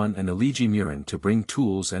Yixuan and Aliji Murin to bring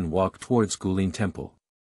tools and walk towards Gulin Temple.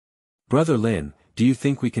 "Brother Lin, do you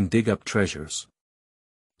think we can dig up treasures?"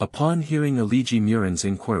 Upon hearing Aliji Murin's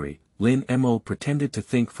inquiry, Lin Mo pretended to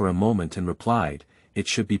think for a moment and replied, "It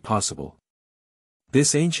should be possible."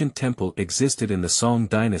 This ancient temple existed in the Song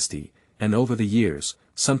dynasty, and over the years,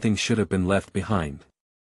 something should have been left behind.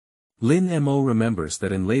 Lin Mo remembers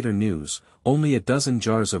that in later news, only a dozen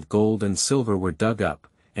jars of gold and silver were dug up,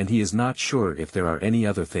 and he is not sure if there are any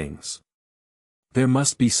other things. There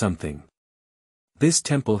must be something. This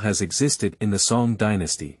temple has existed in the Song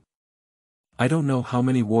dynasty. I don't know how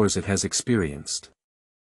many wars it has experienced.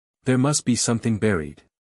 There must be something buried.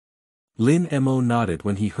 Lin Mo nodded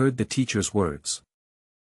when he heard the teacher's words.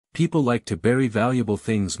 People like to bury valuable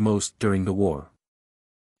things most during the war.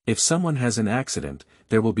 If someone has an accident,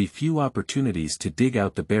 there will be few opportunities to dig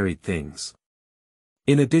out the buried things.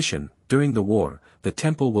 In addition, during the war, the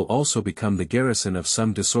temple will also become the garrison of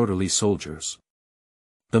some disorderly soldiers.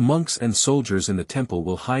 The monks and soldiers in the temple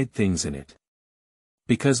will hide things in it.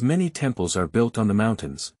 Because many temples are built on the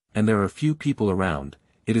mountains, and there are few people around,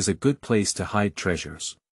 it is a good place to hide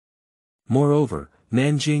treasures. Moreover,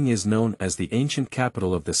 Nanjing is known as the ancient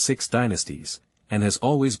capital of the 6 dynasties, and has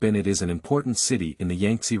always been. It is an important city in the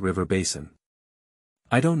Yangtze River basin.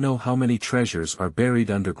 I don't know how many treasures are buried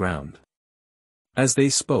underground. As they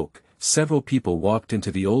spoke, several people walked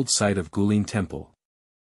into the old site of Gulin Temple.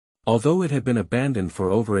 Although it had been abandoned for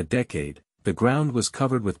over a decade, the ground was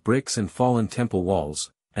covered with bricks and fallen temple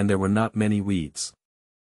walls, and there were not many weeds.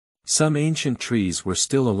 Some ancient trees were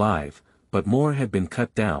still alive, but more had been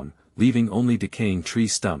cut down, leaving only decaying tree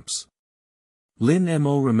stumps. Lin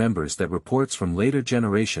Mo remembers that reports from later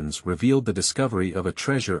generations revealed the discovery of a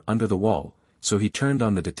treasure under the wall, so he turned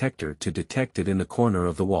on the detector to detect it in the corner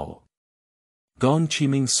of the wall. Gong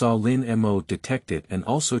Qiming saw Lin Mo detect it and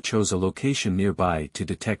also chose a location nearby to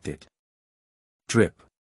detect it. Drip.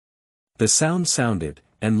 The sound sounded,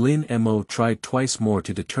 and Lin Mo tried twice more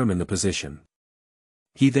to determine the position.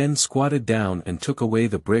 He then squatted down and took away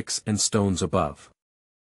the bricks and stones above.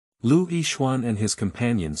 Lu Yixuan and his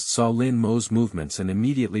companions saw Lin Mo's movements and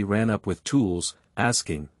immediately ran up with tools,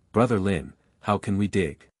 asking, "Brother Lin, how can we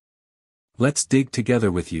dig? Let's dig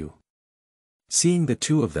together with you." Seeing the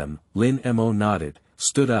two of them, Lin Mo nodded,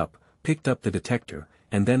 stood up, picked up the detector,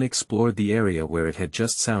 and then explored the area where it had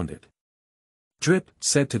just sounded. Drip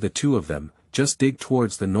said to the two of them, "Just dig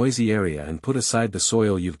towards the noisy area and put aside the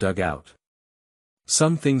soil you've dug out.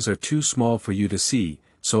 Some things are too small for you to see,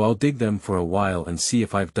 so I'll dig them for a while and see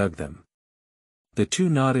if I've dug them." The two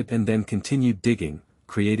nodded and then continued digging,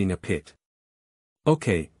 creating a pit.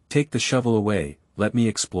 "Okay, take the shovel away, let me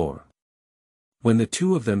explore." When the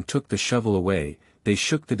two of them took the shovel away, they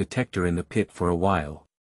shook the detector in the pit for a while.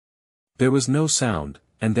 There was no sound,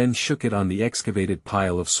 and then shook it on the excavated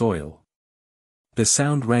pile of soil. The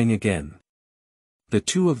sound rang again. The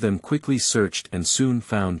two of them quickly searched and soon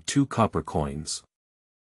found 2 copper coins.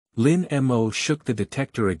 Lin Mo shook the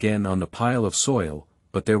detector again on the pile of soil,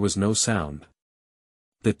 but there was no sound.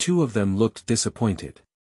 The two of them looked disappointed.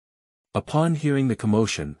 Upon hearing the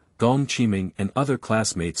commotion, Gong Qiming and other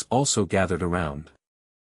classmates also gathered around.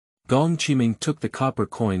 Gong Qiming took the copper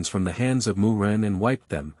coins from the hands of Mu Ren and wiped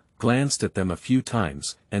them, glanced at them a few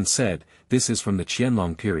times, and said, "This is from the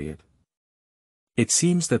Qianlong period. It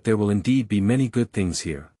seems that there will indeed be many good things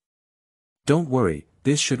here. Don't worry,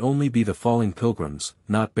 this should only be the falling pilgrims,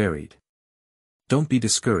 not buried. Don't be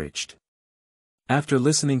discouraged." After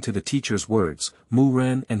listening to the teacher's words, Mu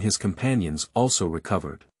Ren and his companions also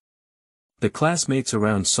recovered. The classmates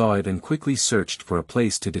around saw it and quickly searched for a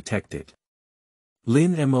place to detect it.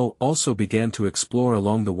 Lin Mo also began to explore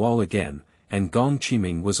along the wall again, and Gong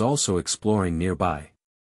Qiming was also exploring nearby.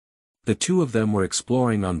 The two of them were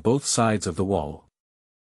exploring on both sides of the wall.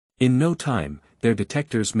 In no time, their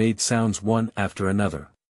detectors made sounds one after another.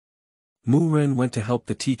 Mu Ren went to help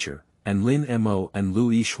the teacher, and Lin Mo and Lu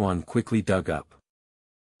Yixuan quickly dug up.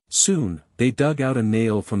 Soon, they dug out a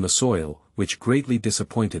nail from the soil, which greatly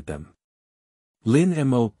disappointed them. Lin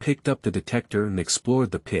Mo picked up the detector and explored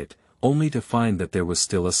the pit, only to find that there was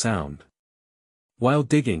still a sound. While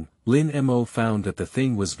digging, Lin Mo found that the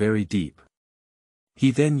thing was very deep. He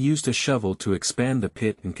then used a shovel to expand the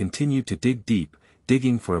pit and continued to dig deep,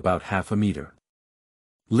 digging for about half a meter.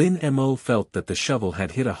 Lin Mo felt that the shovel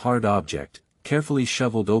had hit a hard object, carefully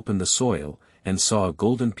shoveled open the soil, and saw a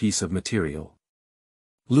golden piece of material.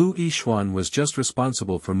 Lu Yixuan was just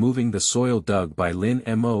responsible for moving the soil dug by Lin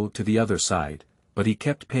Mo to the other side, but he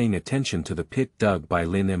kept paying attention to the pit dug by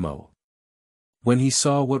Lin Mo. When he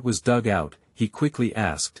saw what was dug out, he quickly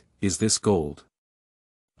asked, "Is this gold?"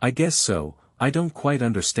 "I guess so, I don't quite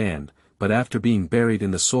understand, but after being buried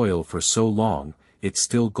in the soil for so long, it's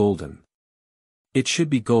still golden." "It should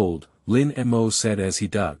be gold," Lin Mo said as he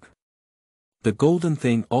dug. The golden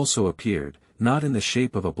thing also appeared, not in the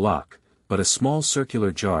shape of a block, but a small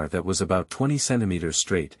circular jar that was about 20 centimeters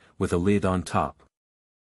straight, with a lid on top.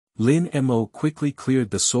 Lin Mo quickly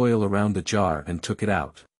cleared the soil around the jar and took it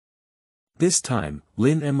out. This time,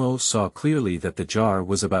 Lin Mo saw clearly that the jar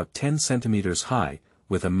was about 10 centimeters high,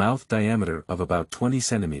 with a mouth diameter of about 20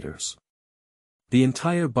 centimeters. The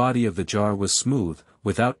entire body of the jar was smooth,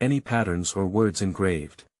 without any patterns or words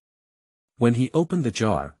engraved. When he opened the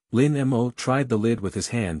jar, Lin Mo tried the lid with his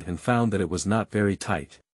hand and found that it was not very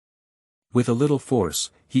tight. With a little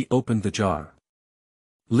force, he opened the jar.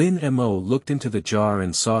 Lin Mo looked into the jar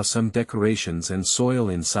and saw some decorations and soil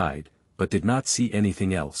inside, but did not see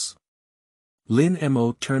anything else. Lin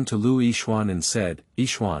Mo turned to Lu Yixuan and said,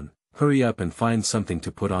 "Yixuan, hurry up and find something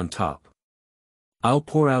to put on top. I'll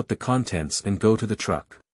pour out the contents and go to the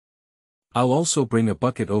truck. I'll also bring a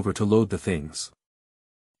bucket over to load the things."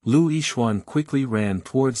 Lu Yixuan quickly ran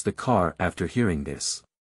towards the car after hearing this.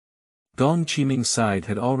 Gong Qiming's side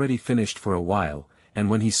had already finished for a while, and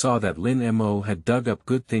when he saw that Lin Mo had dug up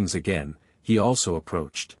good things again, he also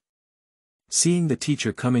approached. Seeing the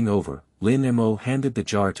teacher coming over, Lin Mo handed the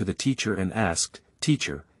jar to the teacher and asked,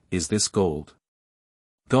 "Teacher, is this gold?"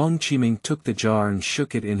 Gong Qiming took the jar and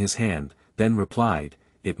shook it in his hand, then replied,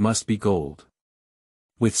 "It must be gold.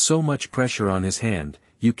 With so much pressure on his hand,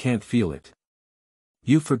 you can't feel it.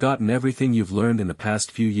 You've forgotten everything you've learned in the past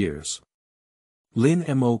few years." Lin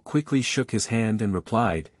Mo quickly shook his hand and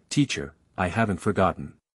replied, "Teacher, I haven't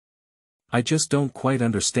forgotten. I just don't quite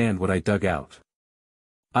understand what I dug out.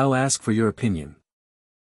 I'll ask for your opinion."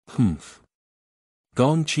 "Humph."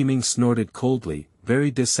 Gong Qiming snorted coldly, very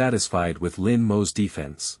dissatisfied with Lin Mo's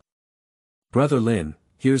defense. "Brother Lin,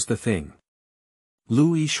 here's the thing."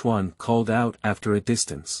 Lu Yixuan called out after a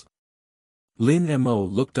distance. Lin Mo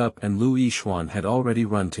looked up and Lu Yixuan had already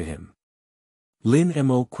run to him. Lin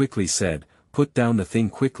Mo quickly said, "Put down the thing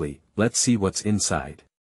quickly, let's see what's inside."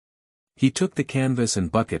 He took the canvas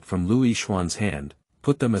and bucket from Lu Yixuan's hand,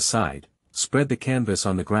 put them aside, spread the canvas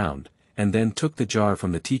on the ground, and then took the jar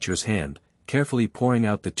from the teacher's hand, carefully pouring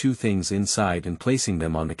out the two things inside and placing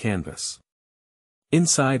them on the canvas.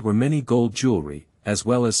 Inside were many gold jewelry, as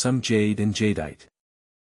well as some jade and jadeite.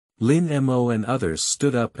 Lin Mo and others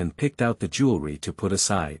stood up and picked out the jewelry to put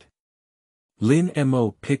aside. Lin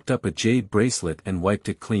Mo picked up a jade bracelet and wiped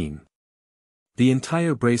it clean. The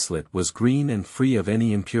entire bracelet was green and free of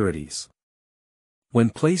any impurities. When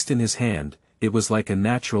placed in his hand, it was like a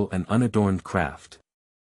natural and unadorned craft.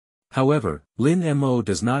 However, Lin Mo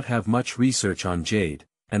does not have much research on jade,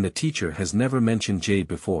 and the teacher has never mentioned jade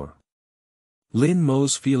before. Lin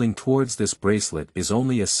Mo's feeling towards this bracelet is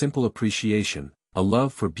only a simple appreciation, a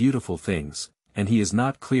love for beautiful things, and he is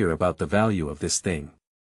not clear about the value of this thing.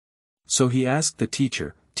 So he asked the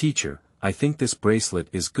teacher, "Teacher, I think this bracelet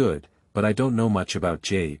is good, but I don't know much about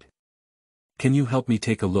jade. Can you help me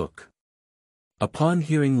take a look?" Upon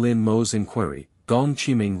hearing Lin Mo's inquiry, Gong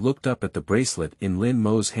Qiming looked up at the bracelet in Lin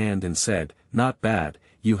Mo's hand and said, "Not bad,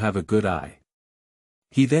 you have a good eye."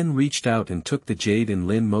 He then reached out and took the jade in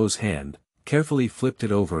Lin Mo's hand, carefully flipped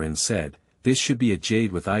it over and said, "This should be a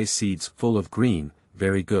jade with eye seeds full of green,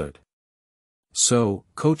 very good. So,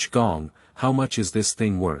 Coach Gong, how much is this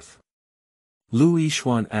thing worth?" Lu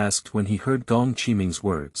Yixuan asked when he heard Gong Qiming's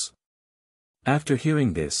words. After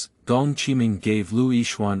hearing this, Gong Qiming gave Lu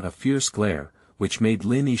Yixuan a fierce glare, which made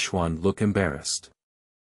Lin Yixuan look embarrassed.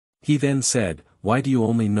 He then said, "Why do you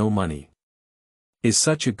only know money? Is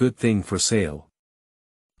such a good thing for sale?"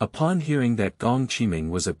 Upon hearing that Gong Qiming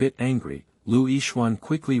was a bit angry, Lu Yixuan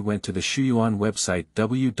quickly went to the Shuyuan website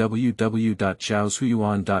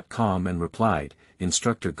www.xiaoshuyuan.com and replied,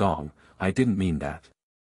 "Instructor Gong, I didn't mean that.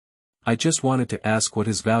 I just wanted to ask what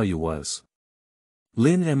his value was."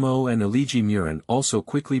 Lin Mo and Eliji Murin also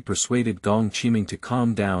quickly persuaded Gong Qiming to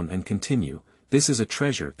calm down and continue, "This is a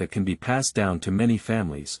treasure that can be passed down to many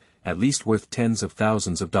families, at least worth tens of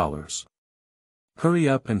thousands of dollars. Hurry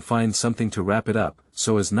up and find something to wrap it up,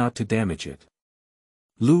 so as not to damage it."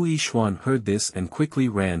 Lu Yixuan heard this and quickly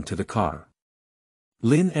ran to the car.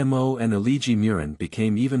 Lin Mo and Eliji Murin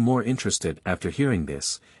became even more interested after hearing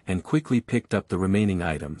this, and quickly picked up the remaining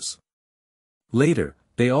items. Later,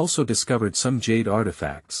 they also discovered some jade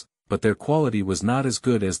artifacts, but their quality was not as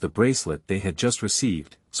good as the bracelet they had just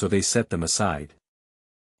received, so they set them aside.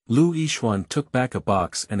 Lu Yixuan took back a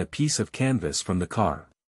box and a piece of canvas from the car.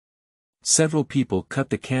 Several people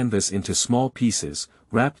cut the canvas into small pieces,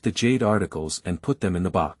 wrapped the jade articles and put them in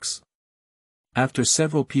the box. After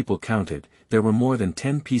several people counted, there were more than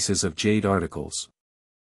 10 pieces of jade articles.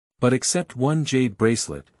 But except one jade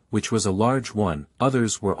bracelet, which was a large one,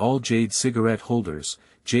 others were all jade cigarette holders,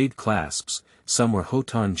 jade clasps, some were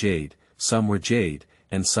Hotan jade, some were jade,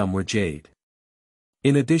 and some were jade.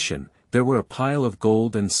 In addition, there were a pile of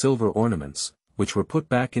gold and silver ornaments, which were put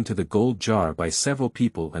back into the gold jar by several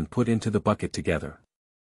people and put into the bucket together.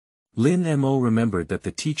 Lin Mo remembered that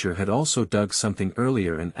the teacher had also dug something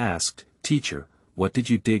earlier and asked, "Teacher, what did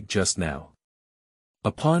you dig just now?"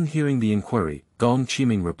 Upon hearing the inquiry, Gong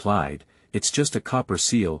Qiming replied, "It's just a copper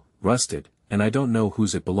seal, rusted, and I don't know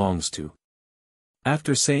whose it belongs to."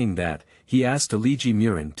 After saying that, he asked Aliji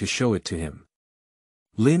Murin to show it to him.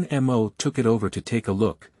 Lin Mo took it over to take a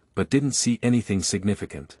look, but didn't see anything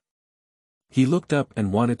significant. He looked up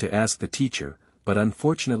and wanted to ask the teacher, but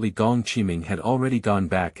unfortunately Gong Qiming had already gone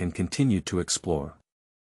back and continued to explore.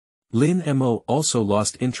 Lin Mo also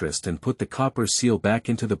lost interest and put the copper seal back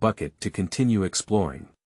into the bucket to continue exploring.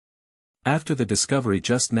 After the discovery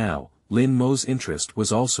just now, Lin Mo's interest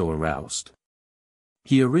was also aroused.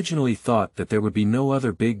 He originally thought that there would be no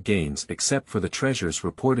other big gains except for the treasures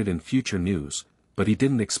reported in future news, but he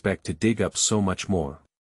didn't expect to dig up so much more.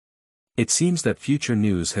 It seems that future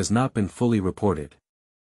news has not been fully reported.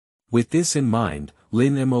 With this in mind,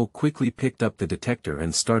 Lin Mo quickly picked up the detector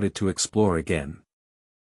and started to explore again.